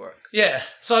of hard work. Yeah.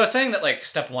 So I was saying that like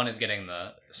step 1 is getting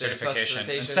the certification, and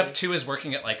certification. step 2 is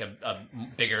working at like a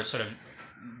bigger sort of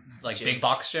like Gym. big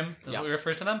box gym is Yeah. what we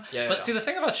refer to them. Yeah, But yeah. see, the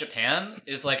thing about Japan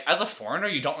is like as a foreigner,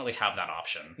 you don't really have that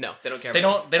option. No, they don't care. They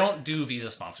about don't do visa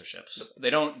sponsorships. They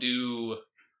don't do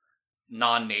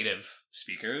non-native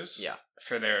speakers Yeah.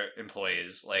 for their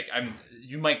employees. Like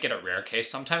you might get a rare case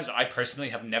sometimes, but I personally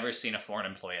have never seen a foreign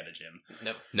employee at a gym.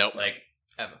 Nope. Nope. Like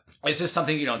Ever. it's just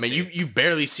something you don't I mean, see. you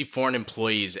barely see foreign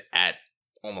employees at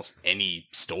almost any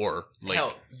store. Like,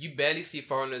 Hell, you barely see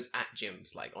foreigners at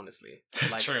gyms, like, honestly.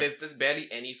 Like, True. there's barely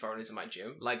any foreigners in my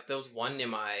gym. Like, there was one near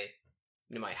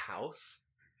my house,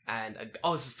 and,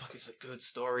 this is a good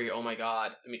story, oh my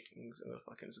god. I mean,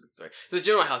 it's a good story. So the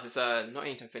gym in my house, it's, not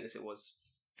Anytime Fitness, it was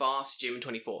Fast Gym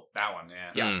 24. that one,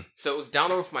 yeah. Yeah. Mm. So it was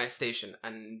down over from my station,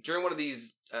 and during one of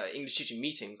these English teaching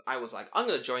meetings, I was like, I'm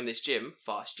gonna join this gym,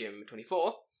 Fast Gym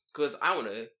 24, because I want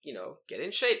to, get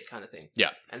in shape, kind of thing. Yeah.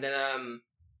 And then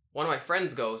one of my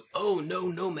friends goes, "Oh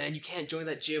no, man, you can't join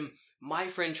that gym. My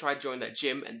friend tried to join that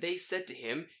gym, and they said to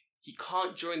him he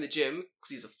can't join the gym because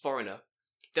he's a foreigner.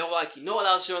 They were like, you're not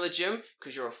allowed to join the gym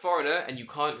because you're a foreigner and you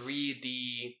can't read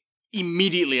the."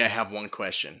 immediately I have one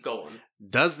question. Go on.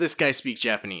 Does this guy speak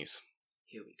Japanese?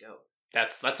 Here we go.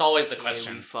 That's always the Here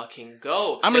question. we fucking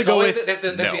go. I'm gonna There's go always with there's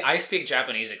no. the I speak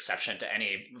Japanese exception to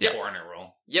any Yep. foreigner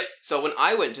rule. Yep. So when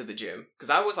I went to the gym, because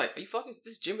I was like, "Are you fucking?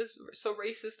 This gym is so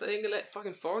racist that they ain't gonna let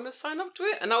fucking foreigners sign up to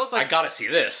it." And I was I like, gotta see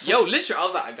this. "Yo, literally," I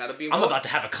was like, "I gotta be." I'm involved. about to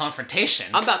have a confrontation.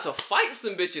 I'm about to fight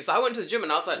some bitches. I went to the gym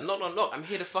and I was like, "No, I'm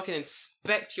here to fucking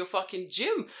inspect your fucking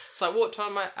gym." So I walked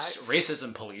on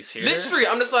Racism police here. literally,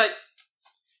 I'm just like,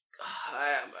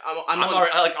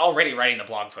 I'm already writing the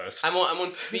blog post. I'm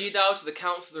on speed dial to the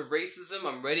Council of Racism.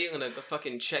 I'm ready. I'm gonna go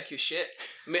fucking check your shit.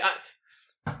 I mean,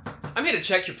 I'm here to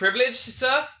check your privilege,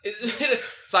 sir.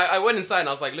 So I went inside and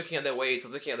I was like looking at their weights. I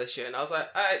was looking at their shit and I was like,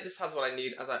 alright, this has what I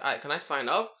need. I was like, alright, can I sign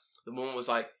up? The woman was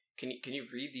like, can you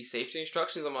read these safety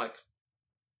instructions? I'm like,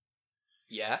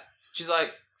 yeah. She's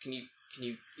like, can you?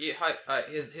 Yeah, hi.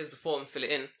 Here's the form. Fill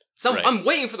it in. So Right. I'm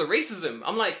waiting for the racism.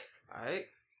 I'm like, alright.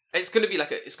 It's gonna be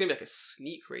like a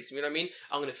sneak race. You know what I mean?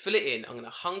 I'm gonna fill it in. I'm gonna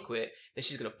hunk it. Then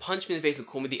she's gonna punch me in the face and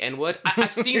call me the N-word.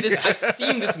 I've seen this. I've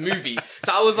seen this movie.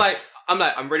 So I was like,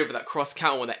 I'm ready for that cross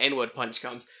count when the N-word punch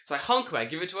comes. So I hunk her. I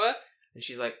give it to her, and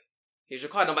she's like, "Here's your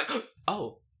card." And I'm like,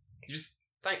 "Oh, you just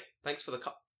thanks for the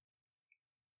card.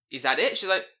 Is that it?" She's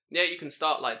like, "Yeah, you can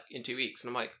start like in 2 weeks." And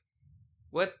I'm like,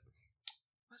 "What?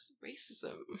 What's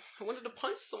racism? I wanted to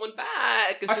punch someone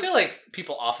back." And I she- feel like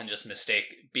people often just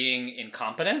mistake being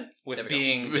incompetent There with we go.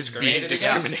 being Being discriminated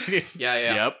against. discriminated.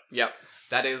 Yeah. Yep.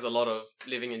 That is a lot of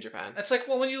living in Japan. It's like,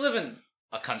 well, when you live in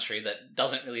a country that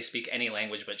doesn't really speak any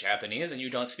language but Japanese, and you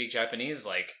don't speak Japanese,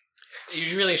 like,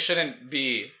 you really shouldn't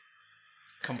be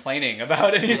complaining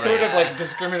about any sort of like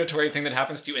discriminatory thing that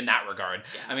happens to you in that regard.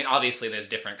 Yeah. I mean, obviously there's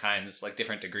different kinds, like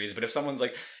different degrees, but if someone's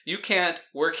like, you can't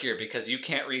work here because you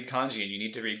can't read kanji and you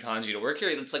need to read kanji to work here,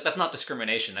 it's like, that's not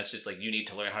discrimination. That's just like, you need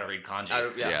to learn how to read kanji.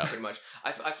 Yeah. Pretty much.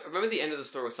 I remember the end of the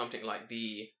story was something like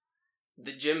the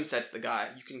gym said to the guy,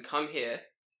 "You can come here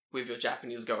with your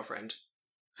Japanese girlfriend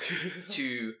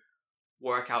to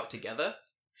work out together,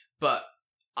 but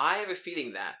I have a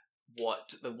feeling that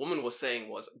what the woman was saying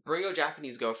was, bring your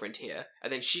Japanese girlfriend here,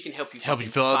 and then she can help you Help you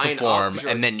fucking fill out the sign up, form, 'cause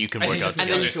you're- and then you can And work he out just- and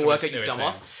then together. you can work out, They you were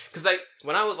dumbass." saying. Because like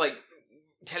when I was like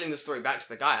telling the story back to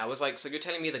the guy, I was like, "So you're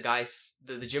telling me the guy,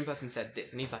 the gym person said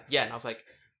this?" And he's like, "Yeah." And I was like,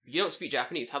 "You don't speak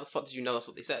Japanese. How the fuck did you know that's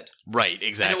what they said?" Right,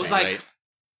 exactly. And it was like, right?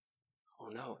 "Oh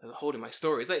no, there's a hole in my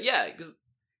story." It's like, yeah, because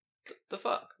the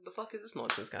fuck is this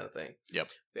nonsense kind of thing. Yep.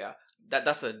 But yeah,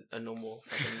 that's a normal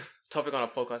fucking topic on a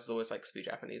podcast. Is always like speak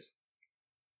Japanese.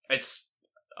 It's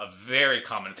a very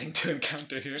common thing to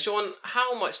encounter here. Sean,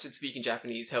 how much did speaking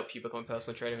Japanese help you become a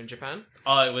personal trainer in Japan?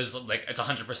 It was like, it's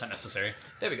 100% necessary.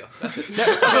 There we go. That's it.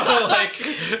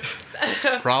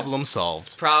 Like, Problem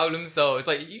solved. Problems though. It's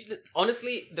like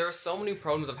honestly, there are so many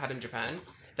problems I've had in Japan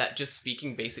that just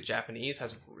speaking basic Japanese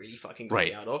has really fucking got me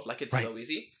Right. out of. Like it's Right. so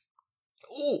easy.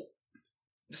 Oh,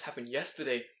 this happened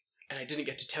yesterday, and I didn't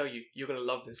get to tell you. You're gonna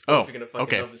love this. Oh, You're gonna fucking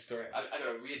okay. love this story. I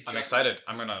gotta readjust. I'm excited.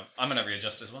 I'm gonna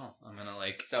readjust as well. I'm gonna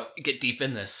like So get deep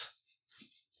in this.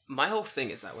 my whole thing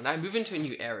is that when I move into a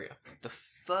new area, the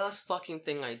first fucking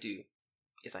thing I do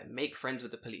is I make friends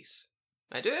with the police.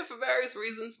 I do it for various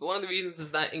reasons, but one of the reasons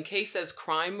is that in case there's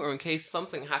crime or in case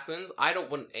something happens, I don't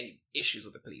want any issues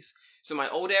with the police. So my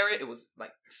old area, it was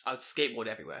like I would skateboard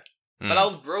everywhere. Mm. But I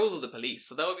was bros with the police,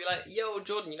 so they would be like, "Yo,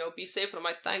 Jordan, be safe." And I'm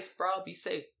like, "Thanks, bro, be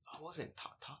safe." I wasn't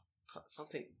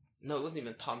something. No, it wasn't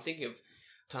even Tom. I'm thinking of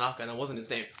Tanaka, and that wasn't his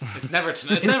name. It's never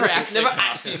actually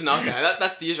actually Tanaka.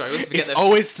 That's the issue. I always forget It's that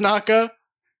always Tanaka,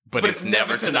 but it's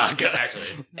never Tanaka.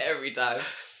 Exactly. every time.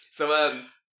 So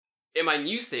in my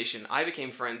new station, I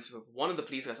became friends with one of the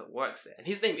police guys that works there, and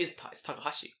his name is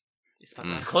Takahashi. It's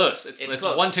Takahashi. It's close. It's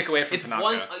close. one tick away from It's Tanaka.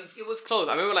 one. It was close.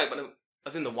 I remember when I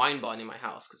was in the wine bar near my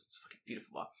house because it's a fucking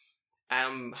beautiful bar. And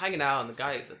I'm hanging out, and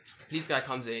the police guy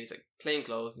comes in. He's like plain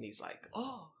clothes, and he's like,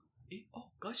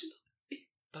 gosh, he's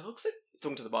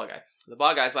talking to the bar guy. The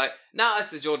bar guy's like, "Nah,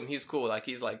 this is Jordan. He's cool. Like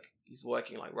he's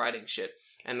working like writing shit."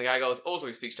 And the guy goes, also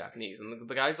he speaks Japanese, and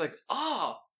the guy's like,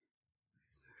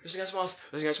 nice to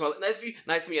meet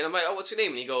you. And I'm like, "Oh, what's your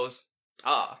name?" And he goes,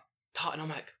 Ta. And I'm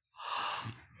like,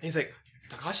 and he's like,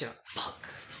 Takashi.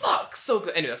 Fuck, so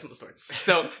good. Anyway, that's not the story.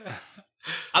 So,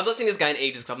 I've not seen this guy in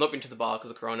ages because I've not been to the bar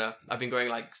because of Corona. I've been going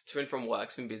like to and from work.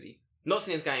 It's been busy. Not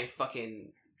seen this guy in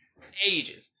fucking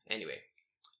ages. Anyway,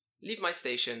 leave my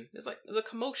station. There's a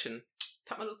commotion.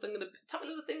 Tap my little thing with the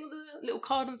little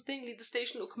card on the thing. Leave the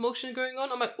station. Little commotion going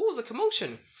on. I'm like, there's a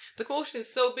commotion. The commotion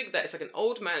is so big that it's like an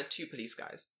old man and two police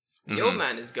guys. The old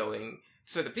man is going.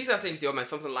 So the police are saying to the old man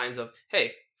something along the lines of,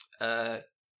 "Hey, you're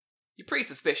pretty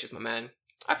suspicious, my man.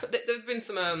 There's been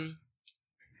some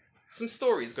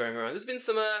stories going around. There's been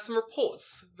some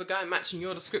reports of a guy matching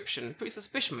your description. Pretty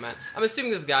suspicious, my man. I'm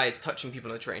assuming this guy is touching people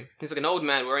on a train. He's like an old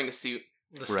man wearing a suit.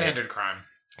 The standard crime.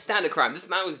 Standard crime. This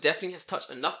man definitely has touched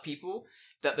enough people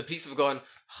that the police have gone,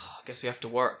 I guess we have to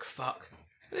work. Fuck.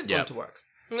 And they've gone to work.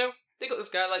 They got this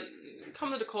guy like,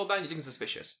 come to the call band, you're looking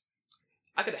suspicious.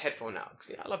 I got a headphone now,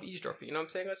 because I love eavesdropping, you know what I'm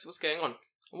saying? That's what's going on.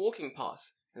 I'm walking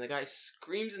past, and the guy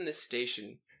screams in this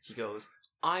station. He goes,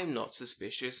 "I'm not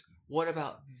suspicious. What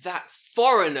about that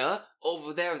foreigner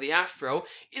over there with the afro?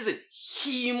 Isn't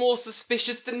he more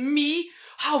suspicious than me?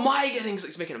 How am I getting..." So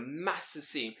he's making a massive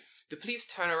scene. The police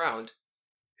turn around.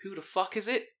 Who the fuck is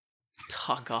it?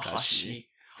 Takahashi.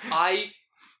 I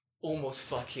almost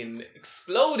fucking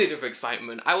exploded with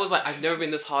excitement. I was like, I've never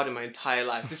been this hard in my entire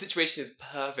life. This situation is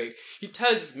perfect. He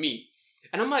turns to me.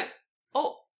 And I'm like,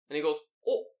 "Oh." And he goes,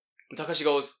 "Oh." And Takashi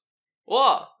goes,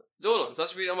 "Wow, Jordan,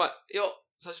 sashiburi." I'm like, "Yo,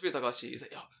 sashiburi, Takashi." He's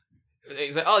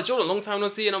like, "Oh, Jordan, long time no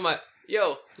see." And I'm like,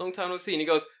 "Yo, long time no see." And he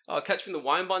goes, "Oh, catch me in the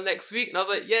wine bar next week." And I was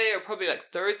like, yeah, probably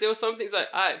like Thursday or something. He's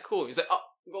like, "Alright, cool." He's like, "Oh,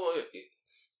 go on."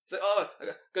 He's like, "Oh, I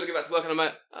gotta get back to work." And I'm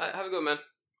like, "Alright, have a good man."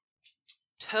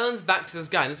 Turns back to this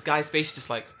guy, and this guy's face is just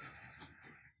like,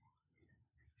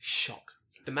 shock.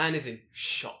 The man is in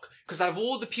shock. Because out of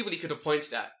all the people he could have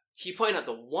pointed at, he pointed at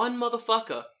the one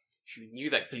motherfucker who knew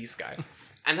that police guy.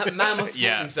 And that man must have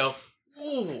thought to himself,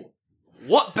 "Ooh,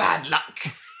 what bad luck."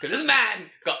 Because this man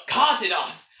got carted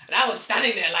off. And I was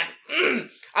standing there like,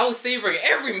 I was savoring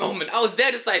every moment. I was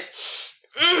there just like,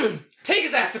 take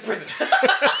his ass to prison.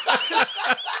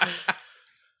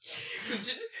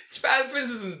 Japan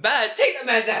prison is bad. Take that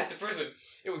man's ass to prison.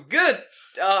 It was good.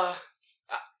 I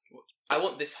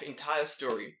want this entire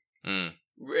story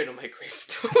written on my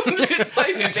gravestone. It's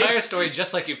my The entire story,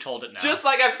 just like you've told it now. Just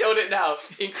like I've told it now,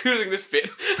 including this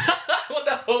bit. I want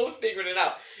the whole thing written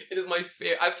out. It is my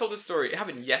favorite. I've told this story. It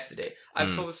happened yesterday.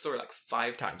 I've told this story like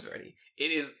 5 times already.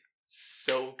 It is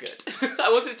so good. I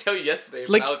wanted to tell you yesterday,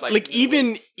 but I was like,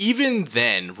 even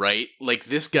then, right? Like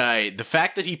this guy, the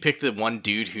fact that he picked the one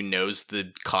dude who knows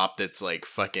the cop that's like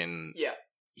fucking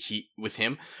with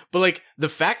him, but like the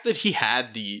fact that he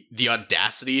had the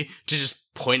audacity to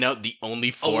just point out the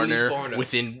only foreigner.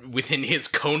 within his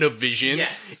cone of vision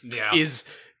is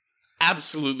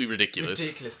absolutely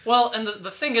ridiculous. Well, and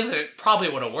the thing is that it probably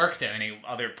would have worked in any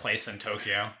other place in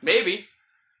Tokyo. Maybe.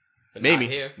 But not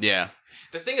here. Yeah.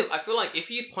 The thing is, I feel like if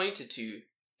he had pointed to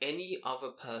any other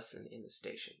person in the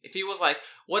station, if he was like,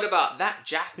 "What about that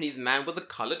Japanese man with the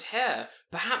coloured hair?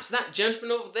 Perhaps that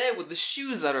gentleman over there with the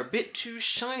shoes that are a bit too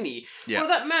shiny. Or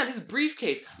that man, his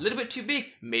briefcase, a little bit too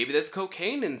big. Maybe there's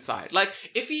cocaine inside." Like,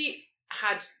 if he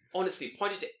had honestly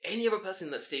pointed to any other person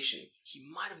in that station, he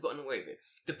might have gotten away with it.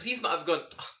 The police might have gone,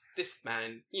 "This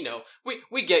man,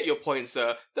 we get your point,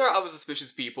 sir. There are other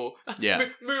suspicious people.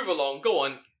 Move along, go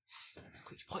on."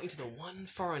 You're pointing to the one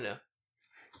foreigner.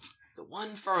 The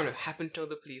one foreigner happened to know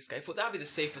the police guy. I thought that would be the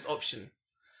safest option.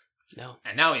 No.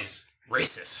 And now he's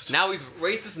racist. Now he's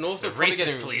racist and also the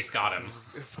racist police got him.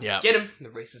 Yeah. Get him. The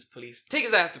racist police. Take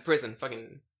his ass to prison.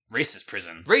 Fucking... Racist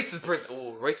prison. Racist prison.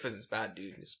 Oh, racist prison's bad,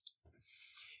 dude. It's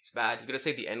bad. You gotta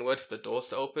say the N-word for the doors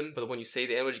to open, but when you say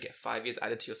the N-word, you get 5 years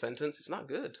added to your sentence. It's not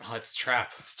good. Oh, it's a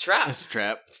trap. It's a trap. It's a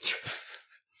trap. It's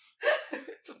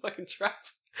a fucking trap.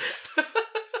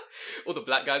 all the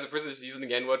black guys in prison just using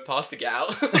the N-word pass to get out.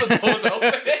 The doors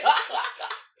open.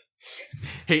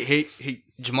 Hey,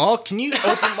 Jamal, can you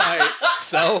open my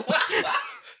cell?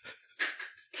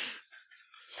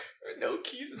 No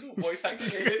keys, it's all voice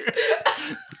activated.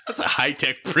 That's a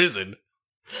high-tech prison.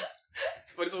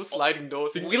 But it's all sliding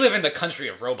doors. We live in the country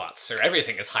of robots, sir.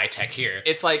 Everything is high tech here.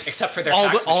 It's like Except for their All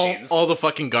fax the, machines. all the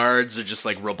fucking guards are just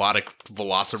like robotic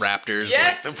velociraptors.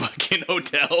 Yes! Like the fucking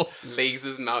hotel.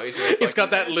 lasers mounted. To It's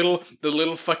got that the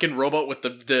little fucking robot with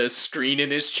the screen in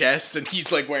his chest, and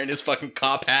he's like wearing his fucking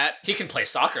cop hat. He can play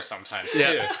soccer sometimes,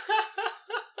 Yeah. too.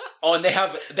 Oh, and they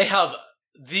have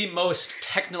the most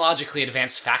technologically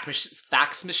advanced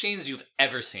fax machines you've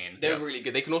ever seen. They're really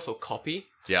good. They can also copy.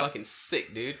 It's fucking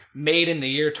sick, dude. Made in the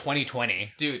year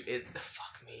 2020. Dude,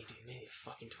 fuck me, dude. Maybe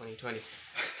fucking 2020.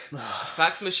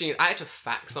 Fax machine. I had to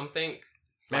fax something.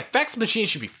 Man, fax machines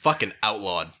should be fucking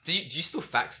outlawed. Do you still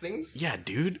fax things? Yeah,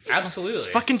 dude. Absolutely. It's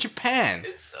fucking Japan.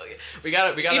 It's so good. We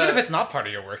gotta. Even if it's not part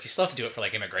of your work, you still have to do it for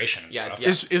like immigration and Yeah, stuff. yeah.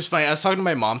 It was funny. I was talking to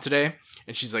my mom today,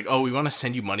 and she's like, "Oh, we want to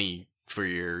send you money for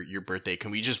your birthday.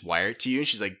 Can we just wire it to you?" And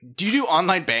she's like, "Do you do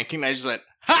online banking?" And I just went,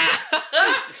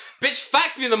 "Ha!" Bitch,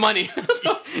 fax me the money.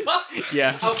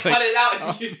 Yeah, I'll just cut like- it out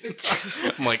and use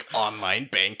it. I'm like, online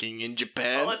banking in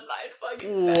Japan. Online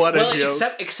fucking. What a Well,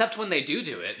 joke. except when they do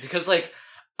it, because like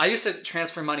I used to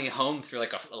transfer money home through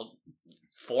like a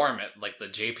form at like the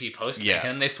JP Post Bank, Yeah. and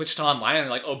then they switched to online, and they're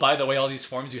like, oh, by the way, all these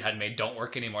forms you had made don't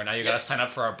work anymore. Now you gotta sign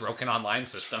up for our broken online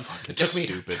system. It took me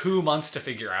stupid. 2 months to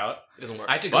figure out. It doesn't work.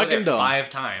 I had to go Fucking there dumb. 5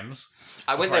 times.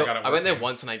 I went before there. I got it I went there working.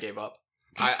 once and I gave up.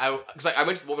 Because I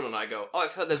went to the woman and I go, "Oh,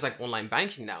 I've heard there's like online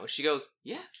banking now." And she goes,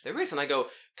 "Yeah, there is." And I go,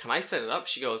 "Can I set it up?"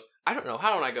 She goes, "I don't know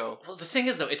how." And I go, Well, the thing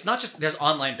is though, it's not just there's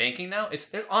online banking now.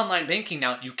 There's online banking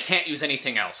now. You can't use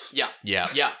anything else. "Yeah, Yeah.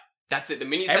 yeah, that's it." The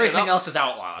minute you set Everything it up, else is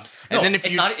outlawed. And No, then if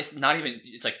it's you- not, it's not even.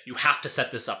 It's like you have to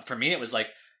set this up. For me, it was like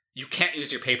you can't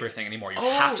use your paper thing anymore. You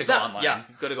have to go online. Yeah,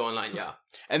 gotta go online. Yeah,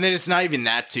 And then it's not even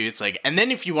that too. It's like, and then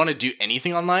if you want to do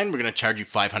anything online, we're gonna charge you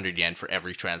 500 yen for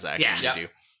every transaction Yeah. you Yeah. do.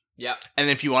 yeah. And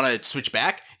then if you want to switch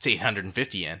back, it's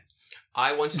 850 yen.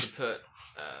 I wanted to put.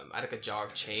 I had like a jar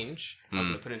of change. I was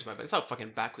gonna put it into my bank. That's how fucking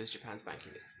backwards Japan's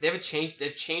banking is. They've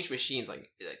changed machines like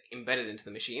embedded into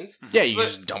the machines. Yeah, you So-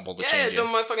 just dump all the Yeah, change in.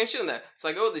 dump my fucking shit in there. It's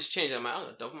like, oh, this change. I'm like, I'm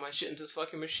gonna dump my shit into this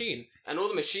fucking machine. And all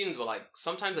the machines were like,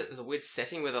 sometimes there's a weird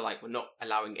setting where they're like, we're not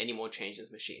allowing any more change in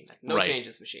this machine. Like, no Right. change in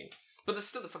this machine. But there's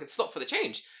still the fucking stop for the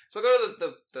change. So I go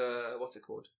to the what's it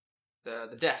called?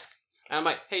 The desk. And I'm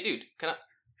like, hey dude, can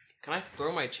I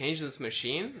throw my change in this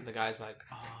machine? And the guy's like,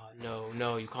 oh,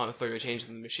 no, you can't throw your change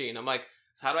in the machine. I'm like,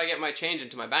 so how do I get my change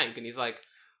into my bank? And he's like,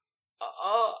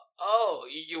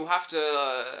 you have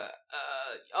to,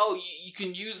 you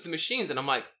can use the machines. And I'm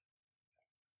like,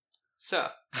 sir,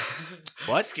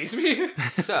 What? Excuse me.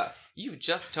 sir, you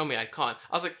just told me I can't.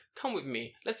 I was like, come with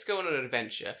me. Let's go on an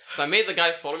adventure. So I made the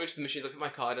guy follow me to the machines. I put my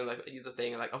card in, like, I use the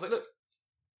thing. And like, I was like, look,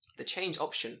 the change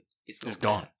option is not It's there.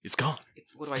 gone. It's gone.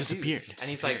 It's, what do It's I do? disappeared. And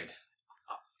he's like,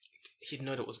 he'd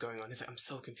know what was going on. He's like, I'm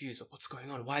so confused. What's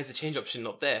going on? Why is the change option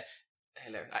not there?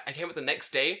 Hilarious. I came up the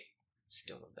next day,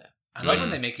 still not there. I love when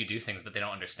they make you do things that they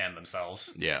don't understand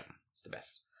themselves. Yeah. It's the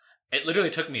best. It literally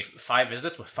took me 5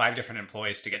 visits with 5 different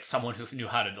employees to get someone who knew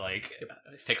how to like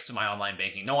fix my online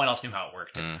banking. No one else knew how it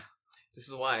worked. This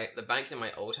is why the bank in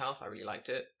my old house, I really liked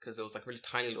it because there was like a really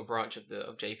tiny little branch of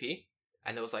JP,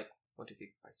 and there was like 1, 2, 3,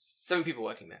 4, 5, 7 people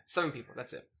working there. 7 people.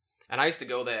 That's it. And I used to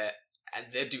go there, and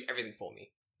they'd do everything for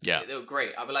me. Yeah. They were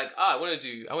great. I'd be like, I want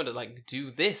to like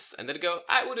do this, and they'd go,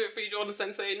 I will do it for you, Jordan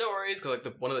Sensei. No worries, because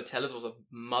like one of the tellers was a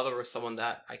mother of someone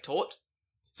that I taught.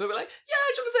 So we're like,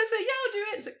 yeah, Jordan Sensei, yeah, I'll do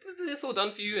it. It's like, it's all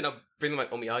done for you, and I'll bring them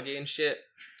like omiyage and shit.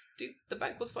 Dude, the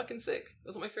bank was fucking sick. That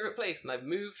was my favorite place, and I've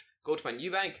moved. Go to my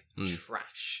new bank.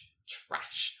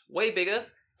 Trash. Way bigger.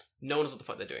 No one knows what the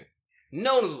fuck they're doing.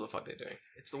 No one knows what the fuck they're doing.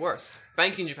 It's the worst.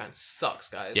 Banking in Japan sucks,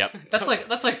 guys. Yep. That's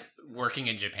like working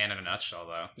in Japan in a nutshell,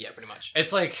 though. Yeah, pretty much.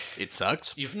 It's like It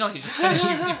sucks. you just finished.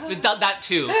 You've done that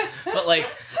too, but like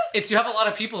you have a lot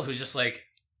of people who just like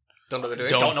Don't know what they're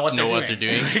doing. Don't know what they're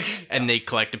doing. And they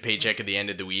collect a paycheck at the end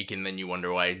of the week, and then you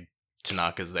wonder why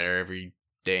Tanaka's there every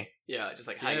day. Yeah, just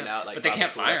like hanging out. Like, but they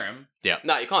can't barbecue. fire him.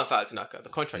 No, you can't fire Tanaka. The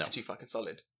contract's No. too fucking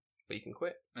solid. But you can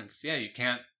quit.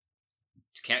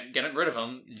 You can't get rid of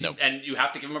him. Nope. And you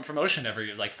have to give him a promotion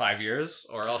every like 5 years,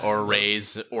 or else Or a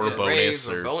raise, or a bonus, Raise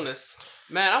or bonus.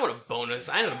 Man, I want a bonus.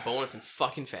 I ain't had a bonus in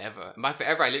fucking forever. And by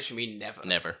forever, I literally mean never.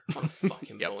 never. I want a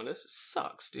fucking Yep. bonus. It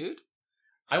sucks, dude.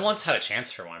 I once had a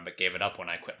chance for one, but gave it up when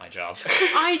I quit my job.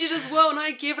 I did as well, and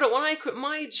I gave it up when I quit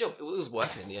my job. It was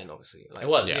worth it in the end, obviously. Like, It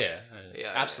was, Yeah.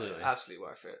 yeah. Absolutely. absolutely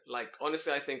worth it. Like,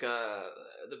 honestly, I think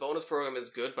the bonus program is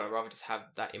good, but I'd rather just have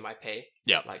that in my pay.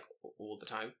 Yeah. Like, all the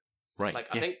time. Right.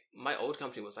 Like, I think my old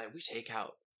company was like, we take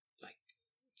out, like,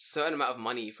 certain amount of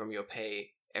money from your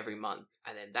pay every month,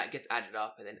 and then that gets added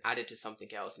up and then added to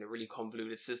something else in a really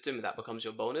convoluted system, and that becomes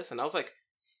your bonus. And I was like,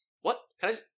 what?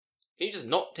 Can you just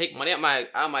not take money out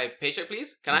of my paycheck,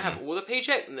 please? Can I have all the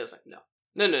paycheck? And there's like, no.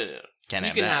 Can't You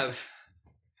have can that. have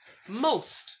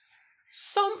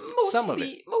some of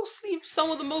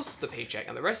the paycheck,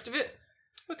 and the rest of it,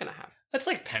 we're gonna have. That's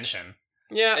like pension.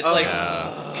 Yeah, It's like,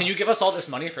 can you give us all this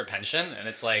money for pension? And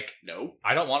it's like, No.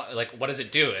 I don't want. Like, what does it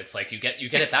do? It's like you get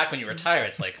it back when you retire.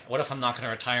 It's like, what if I'm not going to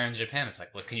retire in Japan? It's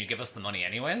like, well, can you give us the money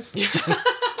anyways?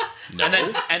 No.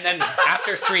 And then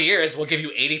after 3 years, we'll give you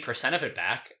 80% of it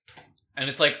back. And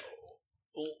it's like,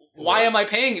 why am I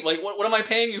paying? Like, what am I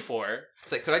paying you for?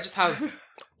 It's like, could I just have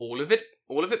all of it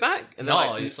back? And they're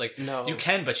No, like, it's like, no, you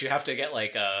can, but you have to get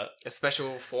like a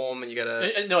special form, and you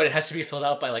gotta. No, it has to be filled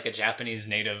out by like a Japanese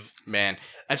native Man,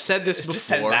 I've said this to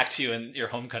send before. back to you in your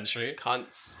home country.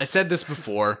 Cunts. I said this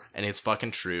before, and it's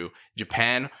fucking true.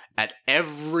 Japan, at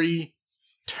every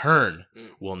turn,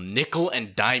 will nickel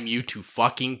and dime you to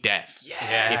fucking death.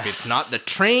 Yeah. If it's not the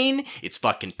train, it's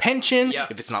fucking pension.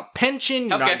 Yep. If it's not pension,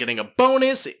 you're Healthcare. not getting a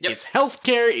bonus. Yep. It's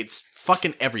healthcare. It's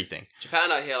fucking everything.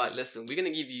 Japan out here, like, listen, we're gonna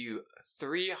give you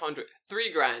 $3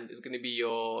 grand is gonna be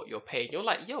your pay. And you're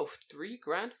like, yo, $3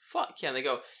 grand? Fuck yeah! And they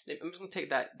go, I'm just gonna take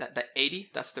that 80.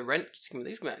 That's the rent. I'm just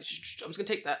gonna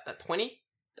take that 20.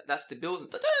 That's the bills.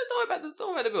 Don't worry about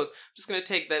the bills. I'm just gonna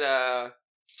take that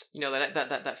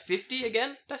that 50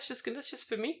 again. That's just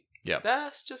for me. Yeah.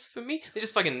 That's just for me. They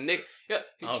just fucking nick. Yeah.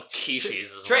 Oh, key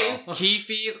fees as Trains, well. key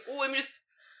fees. Oh, let me just.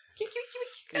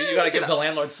 You gotta give the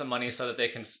landlord some money so that they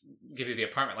can give you the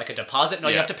apartment. Like a deposit? No,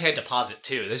 you Yeah. have to pay a deposit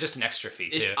too. There's just an extra fee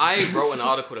too. I wrote an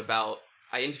article about.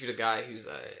 I interviewed a guy who's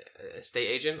a estate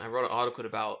agent. I wrote an article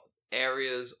about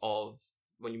areas of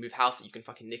when you move house that you can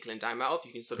fucking nickel and dime out of.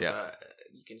 You can sort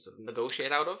of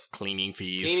negotiate out of. Cleaning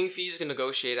fees. Cleaning fees you can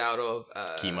negotiate out of.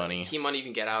 Key money. Key money you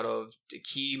can get out of.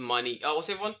 Key money. Oh, what's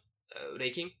the other one?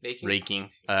 Raking. Raking.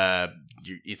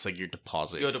 It's like your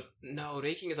deposit.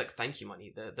 Raking is like thank you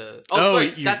money. Oh, sorry,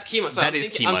 that's key money. So that is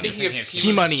key money. I'm thinking of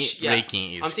Key money. Yeah.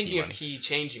 Raking is I'm thinking key of money. key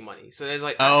changing money. So there's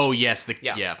like Oh yes,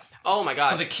 Yeah. yeah. oh my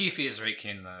god. So the key fee is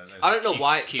raking. I don't know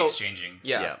why- Key so- exchanging.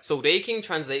 Yeah. So raking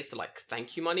translates to like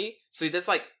thank you money. So there's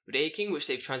like raking, which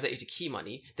they've translated to key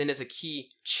money. Then there's a key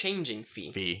changing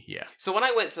fee. Fee, yeah. So when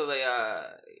I went to the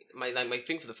my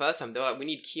thing for the first time, they were like, we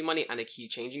need key money and a key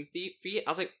changing fee. I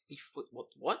was like,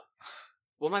 what?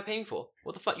 What am I paying for?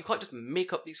 What the fuck? You can't just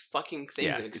make up these fucking things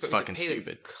Yeah, and it's expect me to fucking pay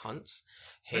them, stupid. cunts.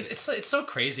 It's so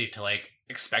crazy to like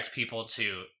expect people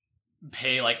to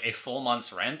pay like a full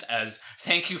month's rent as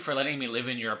thank you for letting me live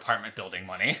in your apartment building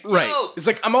money. Right. No. It's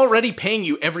like I'm already paying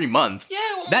you every month. Yeah,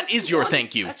 That is your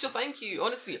thank you. That's your thank you.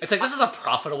 Honestly, It's like this is a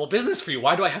profitable business for you.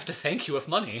 Why do I have to thank you with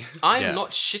money? I'm Yeah. not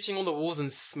shitting on the walls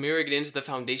and smearing it into the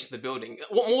foundation of the building.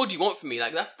 What more do you want from me?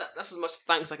 Like that's as much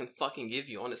thanks I can fucking give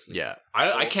you. Honestly. Yeah.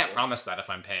 I can't promise that if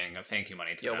I'm paying a thank you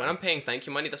money to Yo, them. when I'm paying thank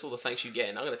you money, that's all the thanks you get,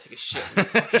 and I'm gonna take a shit.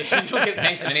 You don't get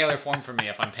thanks in any other form from me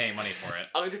if I'm paying money for it.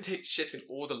 I'm gonna take shits in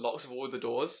all the locks of all the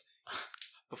doors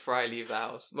before I leave the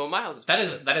house. Well, my house is That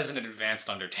is an advanced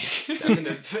undertaking.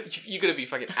 you gotta be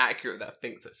fucking accurate with that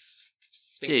thing to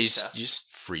Yeah, you just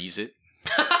freeze it,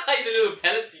 the little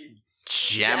penalty.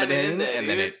 jam it in, there, and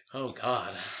then dude. it. Oh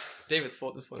god. David's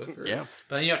fault this one. Yeah.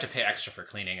 But then you have to pay extra for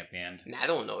cleaning at the end. Nah, I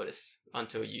don't notice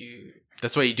until you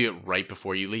That's why you do it right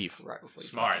before you leave. right before you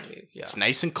Smart. fucking leave. Yeah. It's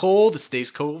nice and cold. It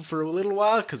stays cold for a little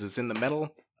while because it's in the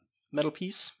metal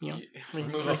piece. You know.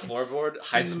 Remove a floorboard,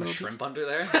 hide some shrimp under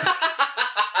there.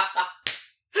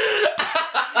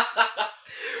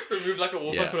 Remove like a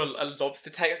wall, Yeah. put a lobster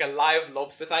tank, like a live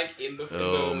lobster tank in the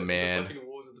Man. fucking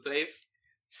walls of the place.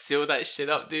 Seal that shit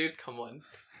up, dude. Come on.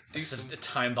 Do It's some. a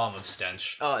time bomb of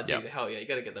stench. Oh, dude, hell yeah! You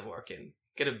gotta get the work in.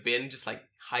 Get a bin, just like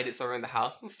hide it somewhere in the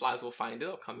house, and flies will find it.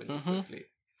 They'll come in Mhm. swiftly.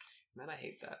 Man, I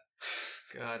hate that.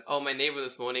 God. Oh, my neighbor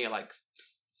this morning at like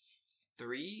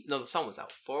 3. No, the sun was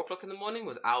out. 4:00 in the morning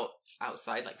was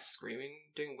outside, like screaming,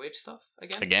 doing weird stuff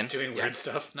again. Again. Doing weird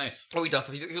stuff. Nice. Oh, he does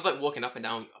stuff. He was like walking up and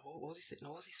down. What was he saying? No,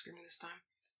 what was he screaming this time?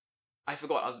 I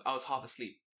forgot. I was half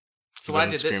asleep. So He when I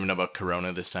wasn't did screaming about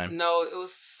Corona this time. no, it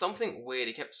was something weird.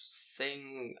 He kept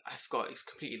saying, I forgot. It's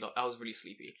completely. I was really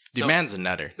sleepy. The So- man's a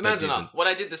nutter. The man's That dude's enough. What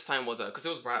I did this time was because it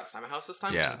was right outside my house this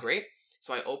time, Yeah. which is great.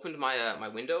 So I opened my my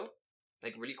window,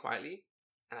 like really quietly,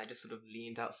 and I just sort of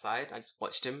leaned outside. I just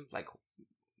watched him like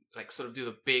like sort of do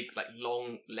the big like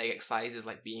long leg exercises,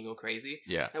 like being all crazy.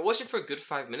 Yeah. I watched it for a good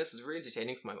 5 minutes. It was really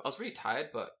entertaining for I was really tired,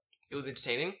 but it was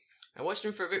entertaining. I watched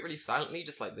him for a bit really silently,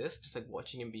 just like this, just like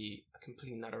watching him be a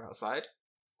complete nutter outside.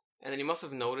 And then he must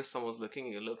have noticed someone's looking,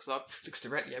 and he looks up, looks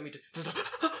directly at me, does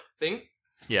the thing.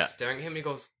 Yeah. Staring at him, and he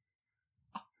goes,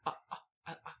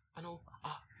 I know.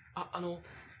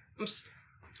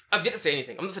 I've yet to say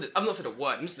anything. I've not said a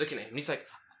word. I'm just looking at him. And he's like,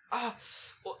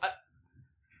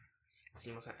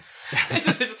 see what's that?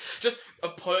 just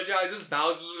apologizes,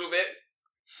 bows a little bit,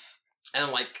 and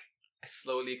I'm like, I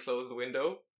slowly close the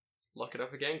window, lock it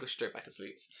up again, go straight back to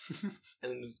sleep,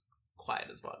 and then it was quiet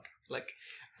as fuck. Like,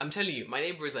 I'm telling you, my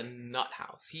neighbor is a nut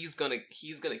house. He's gonna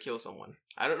kill someone.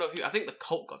 I don't know who. I think the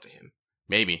cult got to him.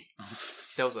 Maybe.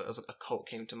 There was a cult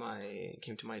came to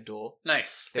my door.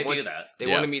 Nice. They do that. They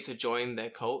wanted me to join their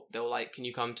cult. They were like, "Can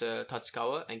you come to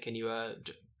Tatsukawa and can you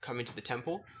come into the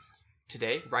temple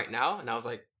today, right now?" And I was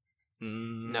like,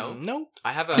 "No, no.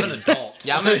 I have I'm an adult.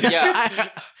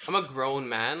 I'm a grown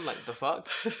man. Like the fuck."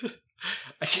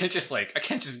 I can't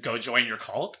just go join your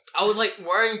cult. I was like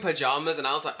wearing pajamas, and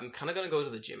I was like, I'm kind of gonna go to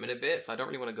the gym in a bit, so I don't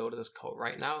really want to go to this cult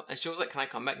right now. And she was like, "Can I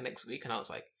come back next week?" And I was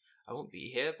like, "I won't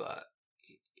be here, but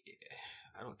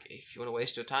I don't. If you want to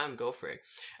waste your time, go for it."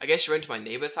 I guess she went to my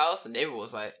neighbor's house. The neighbor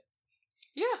was like,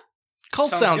 "Yeah,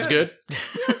 Cult sounds good. yeah,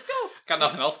 let's go." Got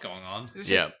nothing else going on.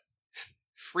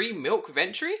 Free milk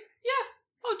ventry? Yeah,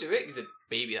 I'll do it. He's a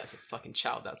baby. That's a fucking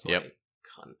child. That's why. Yep.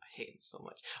 I hate him so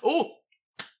much. Oh,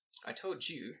 I told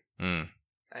you. Mm.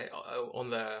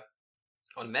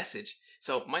 On message.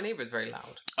 So my neighbor is very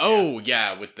loud. Oh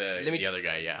yeah, with the other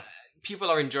guy. Yeah. People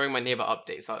are enjoying my neighbor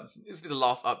update. So this will be the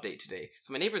last update today.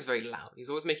 So my neighbor is very loud. He's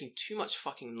always making too much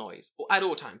fucking noise, at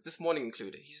all times. This morning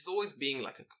included. He's always being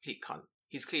like a complete cunt.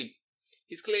 He's clearly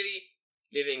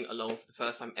living alone for the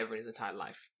first time ever in his entire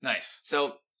life. Nice.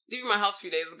 So leaving my house a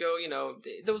few days ago,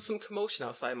 there was some commotion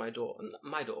outside my door,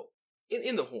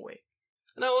 in the hallway.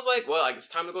 And I was like, well, it's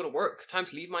time to go to work. Time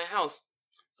to leave my house.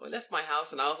 So I left my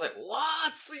house and I was like,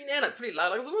 what's in there? Like, pretty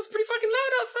loud. Like, it was pretty fucking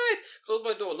loud outside. Closed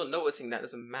my door, not noticing that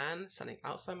there's a man standing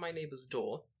outside my neighbor's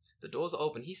door. The doors are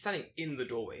open. He's standing in the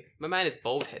doorway. My man is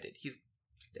bald-headed.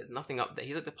 There's nothing up there.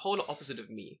 He's like the polar opposite of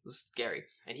me. It was scary.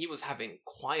 And he was having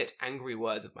quiet, angry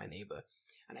words of my neighbor.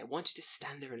 And I wanted to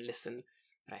stand there and listen,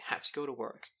 but I had to go to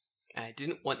work. And I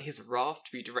didn't want his wrath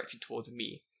to be directed towards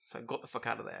me. So I got the fuck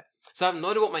out of there. So I have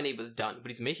no idea what my neighbor's done,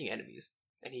 but he's making enemies.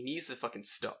 And he needs to fucking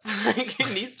stop.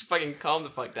 He needs to fucking calm the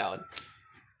fuck down.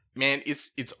 Man,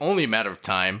 it's only a matter of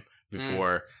time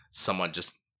before someone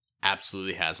just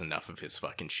absolutely has enough of his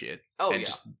fucking shit. Oh, and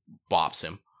just bops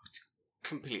him.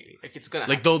 Completely. Like, it's gonna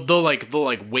like happen.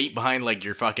 they'll wait behind like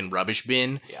your fucking rubbish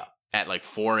bin Yeah. at like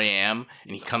 4 a.m.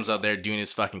 and he comes out there doing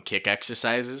his fucking kick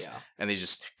exercises and they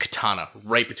just katana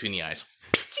right between the eyes.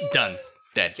 Done.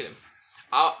 Dead. Kill him.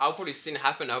 I'll probably see it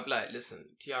happen. I'll be like, listen,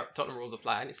 Tottenham rules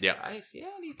apply. And it's like, I see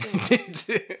anything.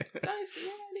 I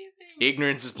see anything.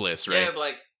 Ignorance is bliss, right? Yeah, but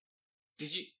like,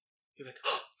 did you? You're like,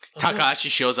 oh, Takahashi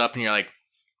shows up and you're like,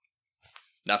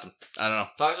 nothing. I don't know.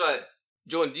 Takahashi like,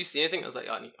 Jordan, do you see anything? I was like,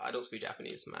 I don't speak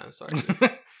Japanese, man. I'm sorry.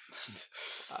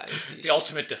 I see. The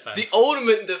ultimate defense. The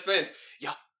ultimate defense.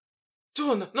 Yeah.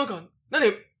 Jordan,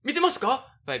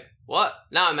 like, what?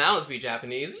 Nah, man, I don't speak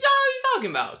Japanese. What are you talking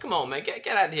about? Come on, man. Get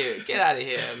out of here. Get out of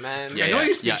here, man. Yeah, I know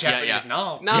you speak Japanese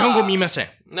now. Nihongo mimasen.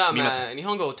 Nah, man.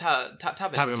 Nihongo tabenai.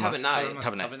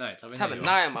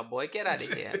 Tabenai, my boy. Get out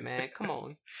of here, man. Come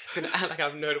on. It's gonna act like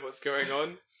I've known what's going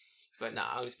on. But nah,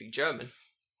 I only speak German.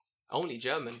 Only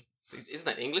German. Isn't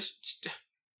that English?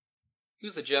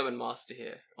 Who's the German master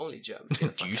here? Only German.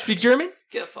 Do you speak German?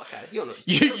 Get the fuck out of here.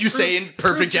 You say in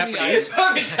perfect Japanese?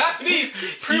 Perfect Japanese!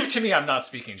 Prove to me I'm not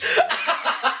speaking German.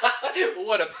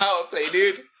 What a power play,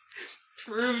 dude.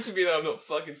 Prove to me that I'm not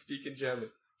fucking speaking German.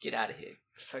 Get out of here.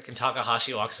 Fucking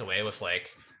Takahashi walks away with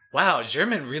like, wow,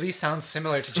 German really sounds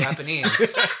similar to Japanese.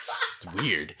 It's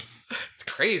weird. It's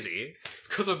crazy. It's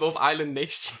because we're both island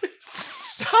nations.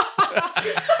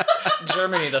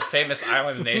 Germany, the famous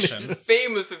island nation.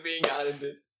 Famous for being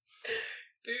islanded.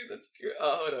 Dude, that's good.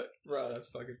 Oh, hold on. Bro, that's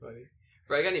fucking funny.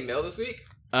 Bro, I got any mail this week?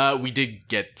 We did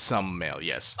get some mail,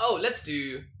 yes. Oh, let's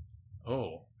do...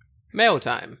 Oh. Mail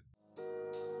time.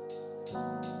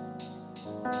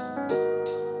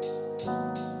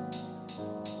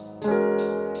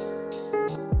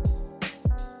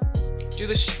 Do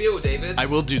the spiel, David. I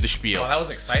will do the spiel. Oh, that was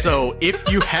exciting. So, if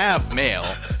you have mail,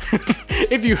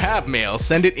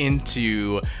 send it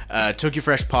into Tokyo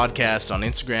Fresh Podcast on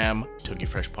Instagram,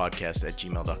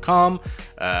 tokyofreshpodcast@gmail.com.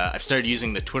 I've started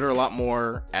using the Twitter a lot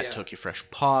more, at Tokyo Fresh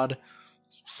Pod.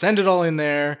 Send it all in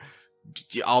there.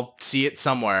 I'll see it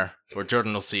somewhere, or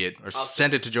Jordan will see it, or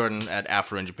send it to Jordan at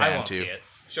Afro in Japan I won't too. see it.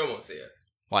 Sean won't see it.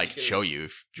 Well, I could show you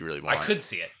if you really want. I could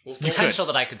see it. It's Well, potential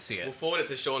that I could see We'll it. forward it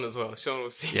to Sean as well. Sean will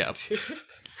see Yeah. it too.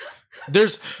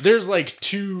 There's like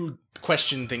 2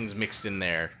 question things mixed in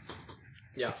there.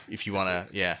 Yeah. If you wanna,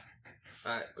 yeah.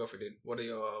 Alright, go for it, dude. What are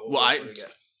your... Well, what do you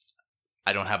get?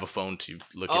 I don't have a phone to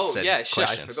look at Oh, said yeah, shit, I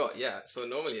questions. forgot. Yeah, so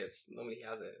normally he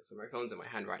has it. So my phone's in my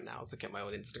hand right now. I was looking at my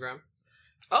own Instagram.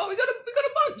 Oh, we got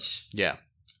a bunch! Yeah.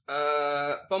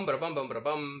 Bum bada bum bum bada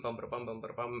bum bum bada bum bum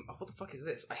bada bum. Oh, what the fuck is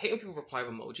this? I hate when people reply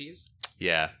with emojis.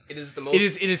 Yeah. It is the most...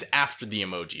 It is after the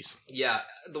emojis. Yeah,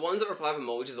 the ones that reply with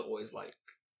emojis are always like...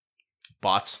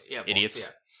 Bots. Yeah, bots, Idiots.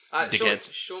 Yeah.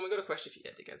 Dickheads. Sean, we got a question for you.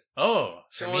 Yeah, dickheads. Oh,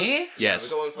 for Sean, me?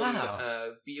 Yes. Yeah, we got one from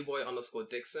Wow.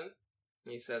 bboy_Dixon.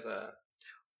 And he says,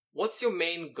 what's your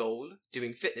main goal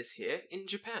doing fitness here in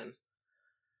Japan?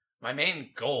 My main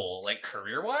goal, like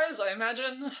career-wise, I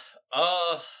imagine.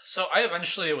 So I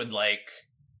eventually would like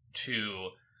to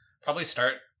probably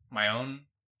start my own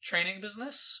training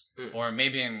business, or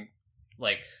maybe in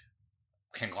like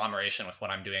conglomeration with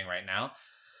what I'm doing right now.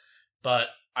 But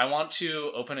I want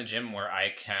to open a gym where I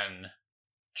can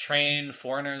train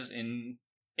foreigners in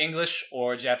English,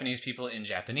 or Japanese people in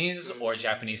Japanese, or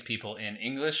Japanese people in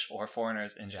English, or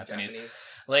foreigners in Japanese.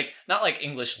 Like, not like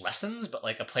English lessons, but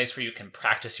like a place where you can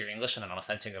practice your English in an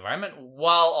authentic environment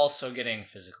while also getting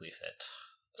physically fit.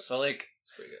 So, like,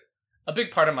 That's pretty good. a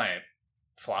big part of my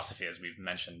philosophy, as we've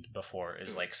mentioned before,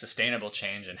 is like sustainable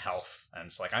change and health.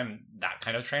 And so, like, I'm that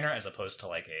kind of trainer as opposed to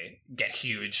like a get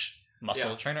huge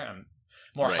muscle trainer. I'm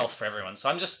more Right. health for everyone. So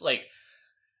I'm just like,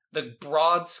 the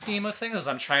broad scheme of things is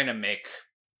I'm trying to make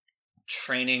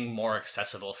training more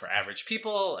accessible for average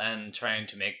people and trying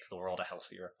to make the world a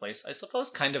healthier place, I suppose.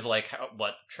 Kind of like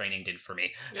what training did for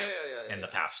me Yeah. in the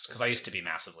past, because I used to be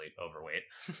massively overweight.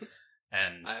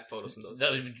 And I have photos from those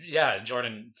days.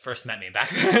 Jordan first met me back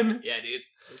then. Yeah, dude.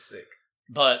 That's sick.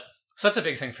 But so that's a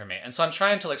big thing for me. And so I'm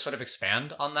trying to like sort of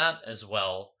expand on that as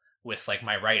well with like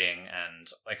my writing, and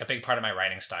like a big part of my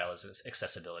writing style is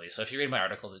accessibility. So if you read my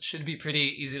articles, it should be pretty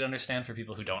easy to understand for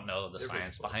people who don't know the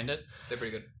science behind it. They're pretty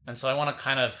good. And so I want to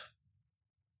kind of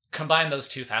combine those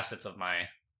 2 facets of my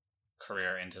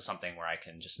career into something where I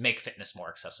can just make fitness more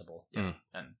accessible, and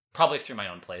probably through my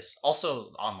own place.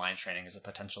 Also, online training is a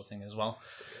potential thing as well.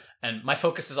 And my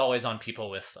focus is always on people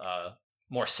with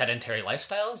more sedentary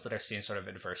lifestyles that are seeing sort of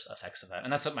adverse effects of that.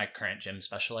 And that's what my current gym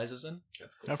specializes in.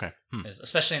 That's cool. Okay. Is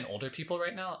especially in older people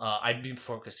right now. I'd be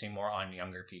focusing more on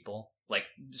younger people, like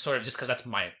sort of just because that's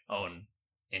my own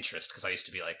interest. Because I used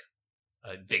to be like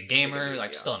a big gamer,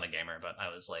 like still am a gamer, but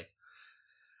I was like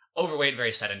overweight,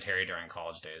 very sedentary during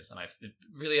college days, and it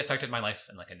really affected my life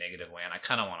in like a negative way. And I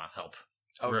kind of want to help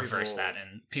reverse that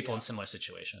in people in similar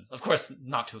situations. Of course,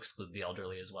 not to exclude the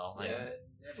elderly as well. Yeah,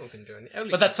 everyone can join.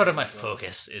 But that's sort of my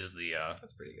focus, is the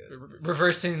that's pretty good.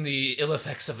 Reversing the ill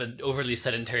effects of an overly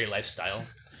sedentary lifestyle,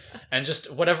 and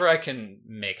just whatever I can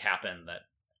make happen that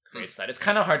creates that. It's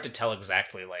kind of hard to tell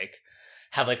exactly, like,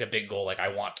 have like a big goal, like I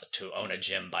want to own a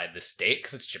gym by this date,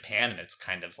 because it's Japan and it's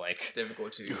kind of like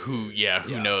difficult to Who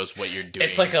knows what you're doing?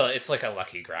 it's like a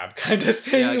lucky grab kind of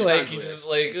thing. Yeah, like Japan's you weird. just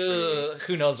like It's pretty-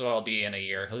 who knows what I'll be in a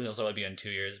year, who knows what I'll be in 2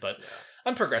 years, but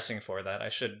I'm progressing for that. I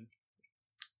should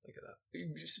Look at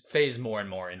that. phase more and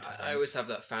more into things. I always have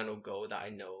that final goal that I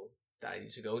know that I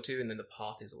need to go to, and then the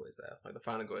path is always there. Like the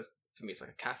final goal is, for me, it's like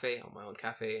a cafe, on my own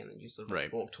cafe, and then you sort of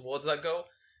Right. walk towards that goal.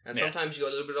 And Yeah. sometimes you go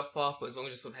a little bit off path, but as long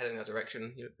as you're sort of heading that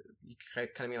direction, you kind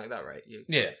of mean like that, right? You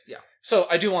Yeah. So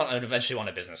I do eventually want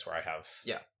a business where I have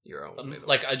your own.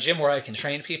 like a gym where I can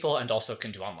train people and also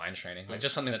can do online training, like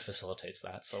just something that facilitates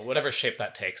that. So whatever shape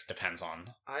that takes depends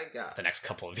on I got. the next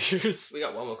couple of years. We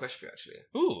got one more question for you, actually.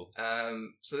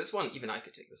 Ooh. So this one, even I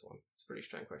could take this one. It's a pretty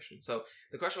strange question. So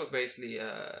the question was basically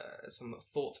some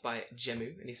thoughts by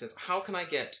Jemu, and he says, "How can I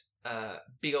get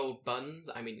big old guns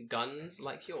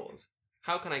like yours?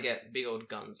 How can I get big old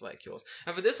guns like yours?"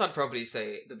 And for this, I'd probably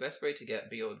say the best way to get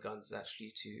big old guns is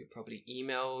actually to probably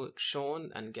email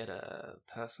Sean and get a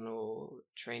personal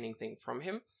training thing from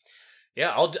him.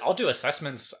 Yeah, I'll do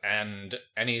assessments and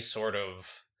any sort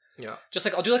of Yeah. just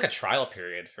like I'll do like a trial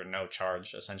period for no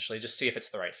charge, essentially, just see if it's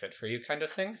the right fit for you kind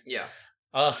of thing. Yeah.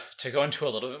 To go into a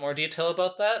little bit more detail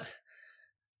about that,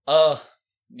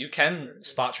 you can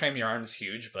spot trim your arms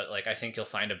huge, but like I think you'll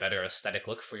find a better aesthetic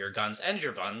look for your guns and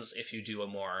your buns if you do a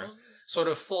more sort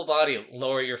of full body,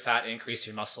 lower your fat, increase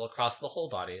your muscle across the whole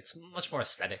body. It's much more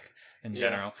aesthetic in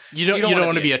general. You don't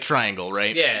want to be a triangle,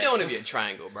 right? Yeah. You don't want to be a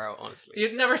triangle, bro, honestly.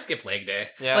 You'd never skip leg day.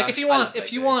 Yeah, Like if you I want love leg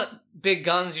day. want big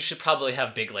guns, you should probably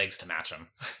have big legs to match them,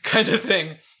 kind of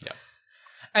thing. Yeah.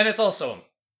 And it's also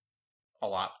a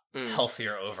lot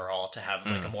healthier overall, to have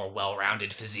like a more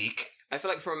well-rounded physique. I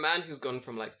feel like for a man who's gone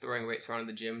from like throwing weights around in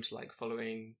the gym to like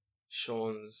following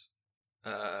Sean's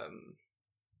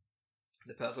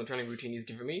the personal training routine he's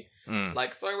given me,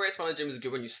 like throwing weights around the gym is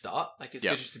good when you start. Like it's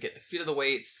good just to get the feel of the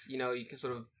weights. You know, you can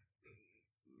sort of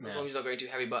as long as you're not going too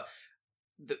heavy, but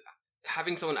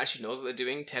having someone actually knows what they're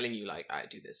doing, telling you like, "I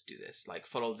do this, like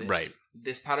follow this,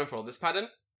 this pattern, follow this pattern."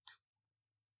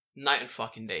 Night and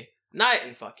fucking day.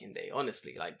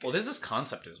 Honestly, like. Well, there's this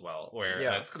concept as well where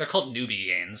they're called newbie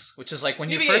gains, which is like when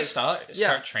you Newbie first gains.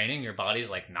 start training, your body's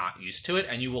like not used to it,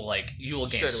 and you will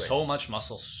gain so much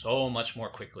muscle so much more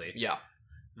quickly. Yeah.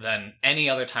 Than any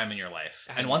other time in your life,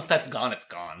 and once that's gone, it's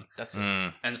gone. That's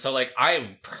it. And so, like,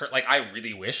 I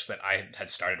really wish that I had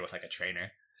started with like a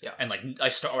trainer. Yeah. And like I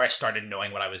started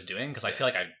knowing what I was doing, because I feel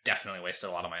like I definitely wasted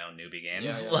a lot of my own newbie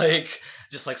gains. Yeah. Like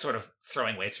just like sort of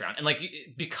throwing weights around, and like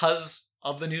because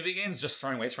of the newbie gains, just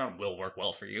throwing weights around will work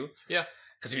well for you. Yeah.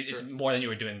 Because it's more than you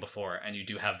were doing before, and you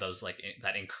do have those like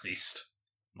that increased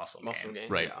muscle gain.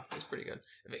 Right. Yeah, it's pretty good.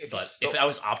 If I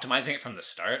was optimizing it from the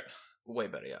start, way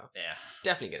better. Yeah.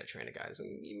 Definitely get a trainer, guys,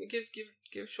 and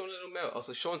give Sean a little mail.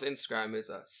 Also, Sean's Instagram is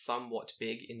somewhat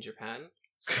big in Japan.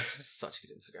 Such a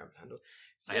good Instagram handle.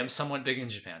 I am somewhat big in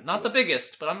Japan. Not the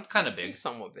biggest, but I'm kind of big. He's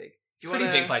somewhat big. If you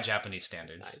Pretty big by Japanese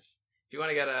standards. Nice. If you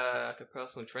want to get a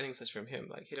personal training session from him,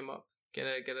 like hit him up. Get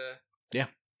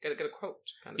a quote.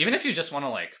 Kind of Even if you just want to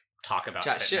like talk about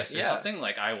chat fitness shit, or something,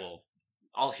 like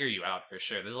I'll hear you out for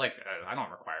sure. There's like I don't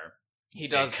require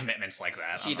big commitments like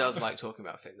that. He does like talking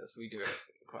about fitness. We do it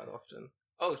quite often.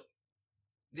 Oh,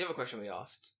 the other question we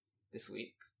asked this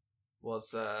week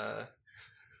was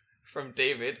from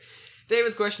David.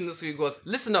 David's question this week was,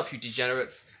 listen up, you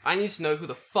degenerates. I need to know who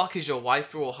the fuck is your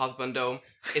waifu or husbando.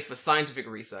 It's for scientific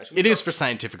research. It is for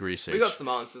scientific research. We got some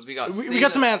answers. We got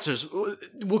some answers.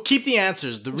 We'll keep the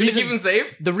answers. Keep them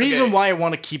safe? The reason why I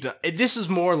want to keep them... This is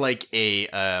more like a...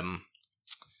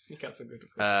 You got some good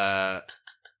questions.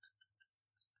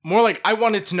 More like, I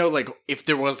wanted to know like if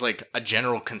there was like a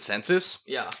general consensus.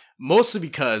 Yeah. Mostly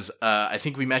because I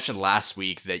think we mentioned last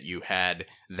week that you had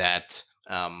that...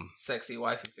 sexy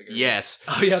waifu figure. Yes.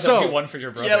 Oh yeah, that'd be one for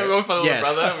your brother. Yeah, one for your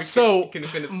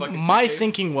brother. My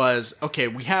thinking was, okay,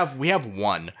 we have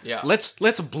one. Yeah.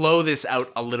 Let's blow this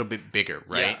out a little bit bigger,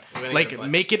 right? Yeah, like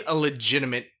make it a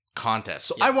legitimate contest.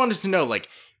 So I wanted to know, like,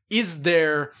 is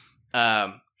there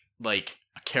like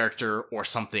a character or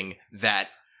something that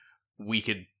we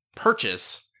could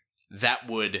purchase that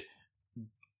would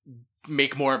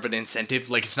make more of an incentive?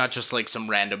 Like, it's not just like some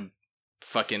random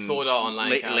fucking Sword Art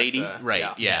Online lady,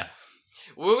 right? Yeah.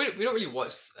 Well, we don't really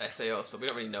watch SAO, so we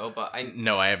don't really know. But I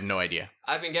have no idea.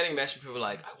 I've been getting messages from people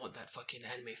like, I want that fucking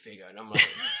anime figure, and I'm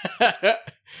like,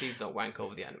 please don't wank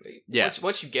over the anime. Yeah.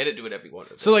 Once you get it, do whatever you want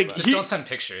with so it, like, just don't send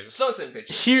pictures. Don't send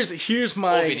pictures. Here's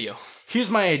my video. Here's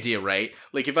my idea, right?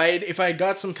 Like, if I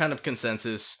got some kind of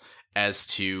consensus as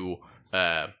to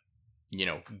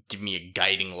give me a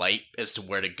guiding light as to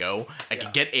where to go, I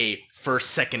could get a first,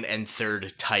 second, and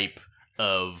third type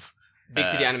of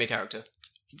big titty anime character.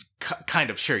 Kind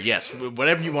of, sure, yes,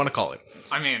 whatever you want to call it.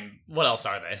 I mean, what else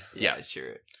are they? Yeah, it's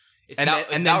true. And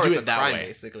then do it that way,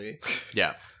 basically.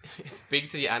 Yeah, it's big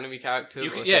titty anime characters. You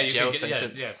can get,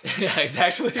 yeah,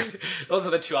 exactly. Those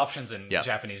are the two options in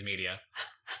Japanese media.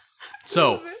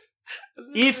 So,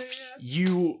 if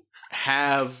you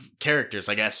have characters,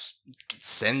 I guess,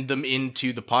 send them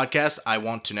into the podcast. I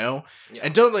want to know,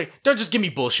 and don't just give me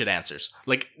bullshit answers.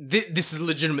 Like this is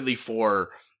legitimately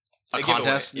for a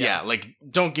contest. Yeah, like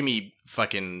don't give me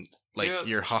fucking like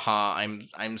your haha.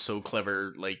 I'm so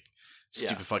clever. Like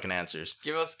stupid fucking answers.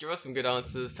 Give us some good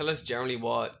answers. Tell us generally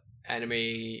what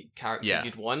anime character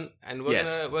you'd want, and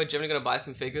we're generally gonna buy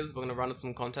some figures. We're gonna run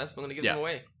some contests. We're gonna give them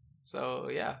away. So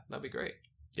yeah, that'd be great.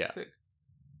 Yeah. Sick.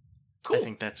 Cool. I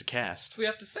think that's a cast. So we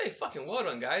have to say, fucking well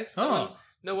done, guys. No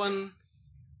one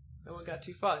got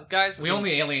too far, guys. We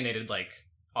only alienated like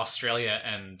Australia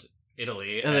and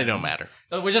Italy, and they don't matter.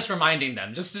 We're just reminding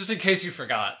them, just in case you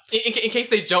forgot, in case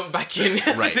they jump back in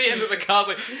right. at the end of the cast.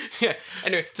 Like, yeah.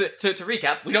 Anyway, to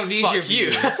recap, we don't need your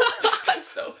views. That's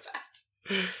so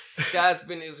bad. Guys,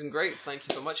 it was been great. Thank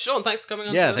you so much, Sean. Thanks for coming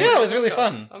on. Yeah, it was really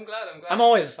fun. I'm glad. I'm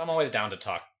always down to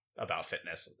talk about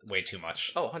fitness way too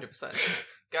much. Oh, 100%.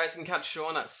 Guys, you can catch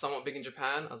Sean at Somewhat Big in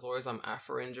Japan. As always, I'm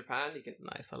Afro in Japan. You can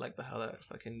nice. I like how that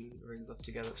fucking rings up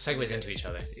together. Segues into each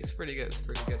other. It's pretty good.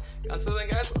 Until then,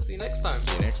 guys, I'll see you next time.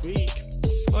 See you next week. Bye.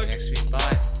 See you next week.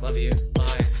 Bye. Love you.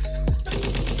 Bye.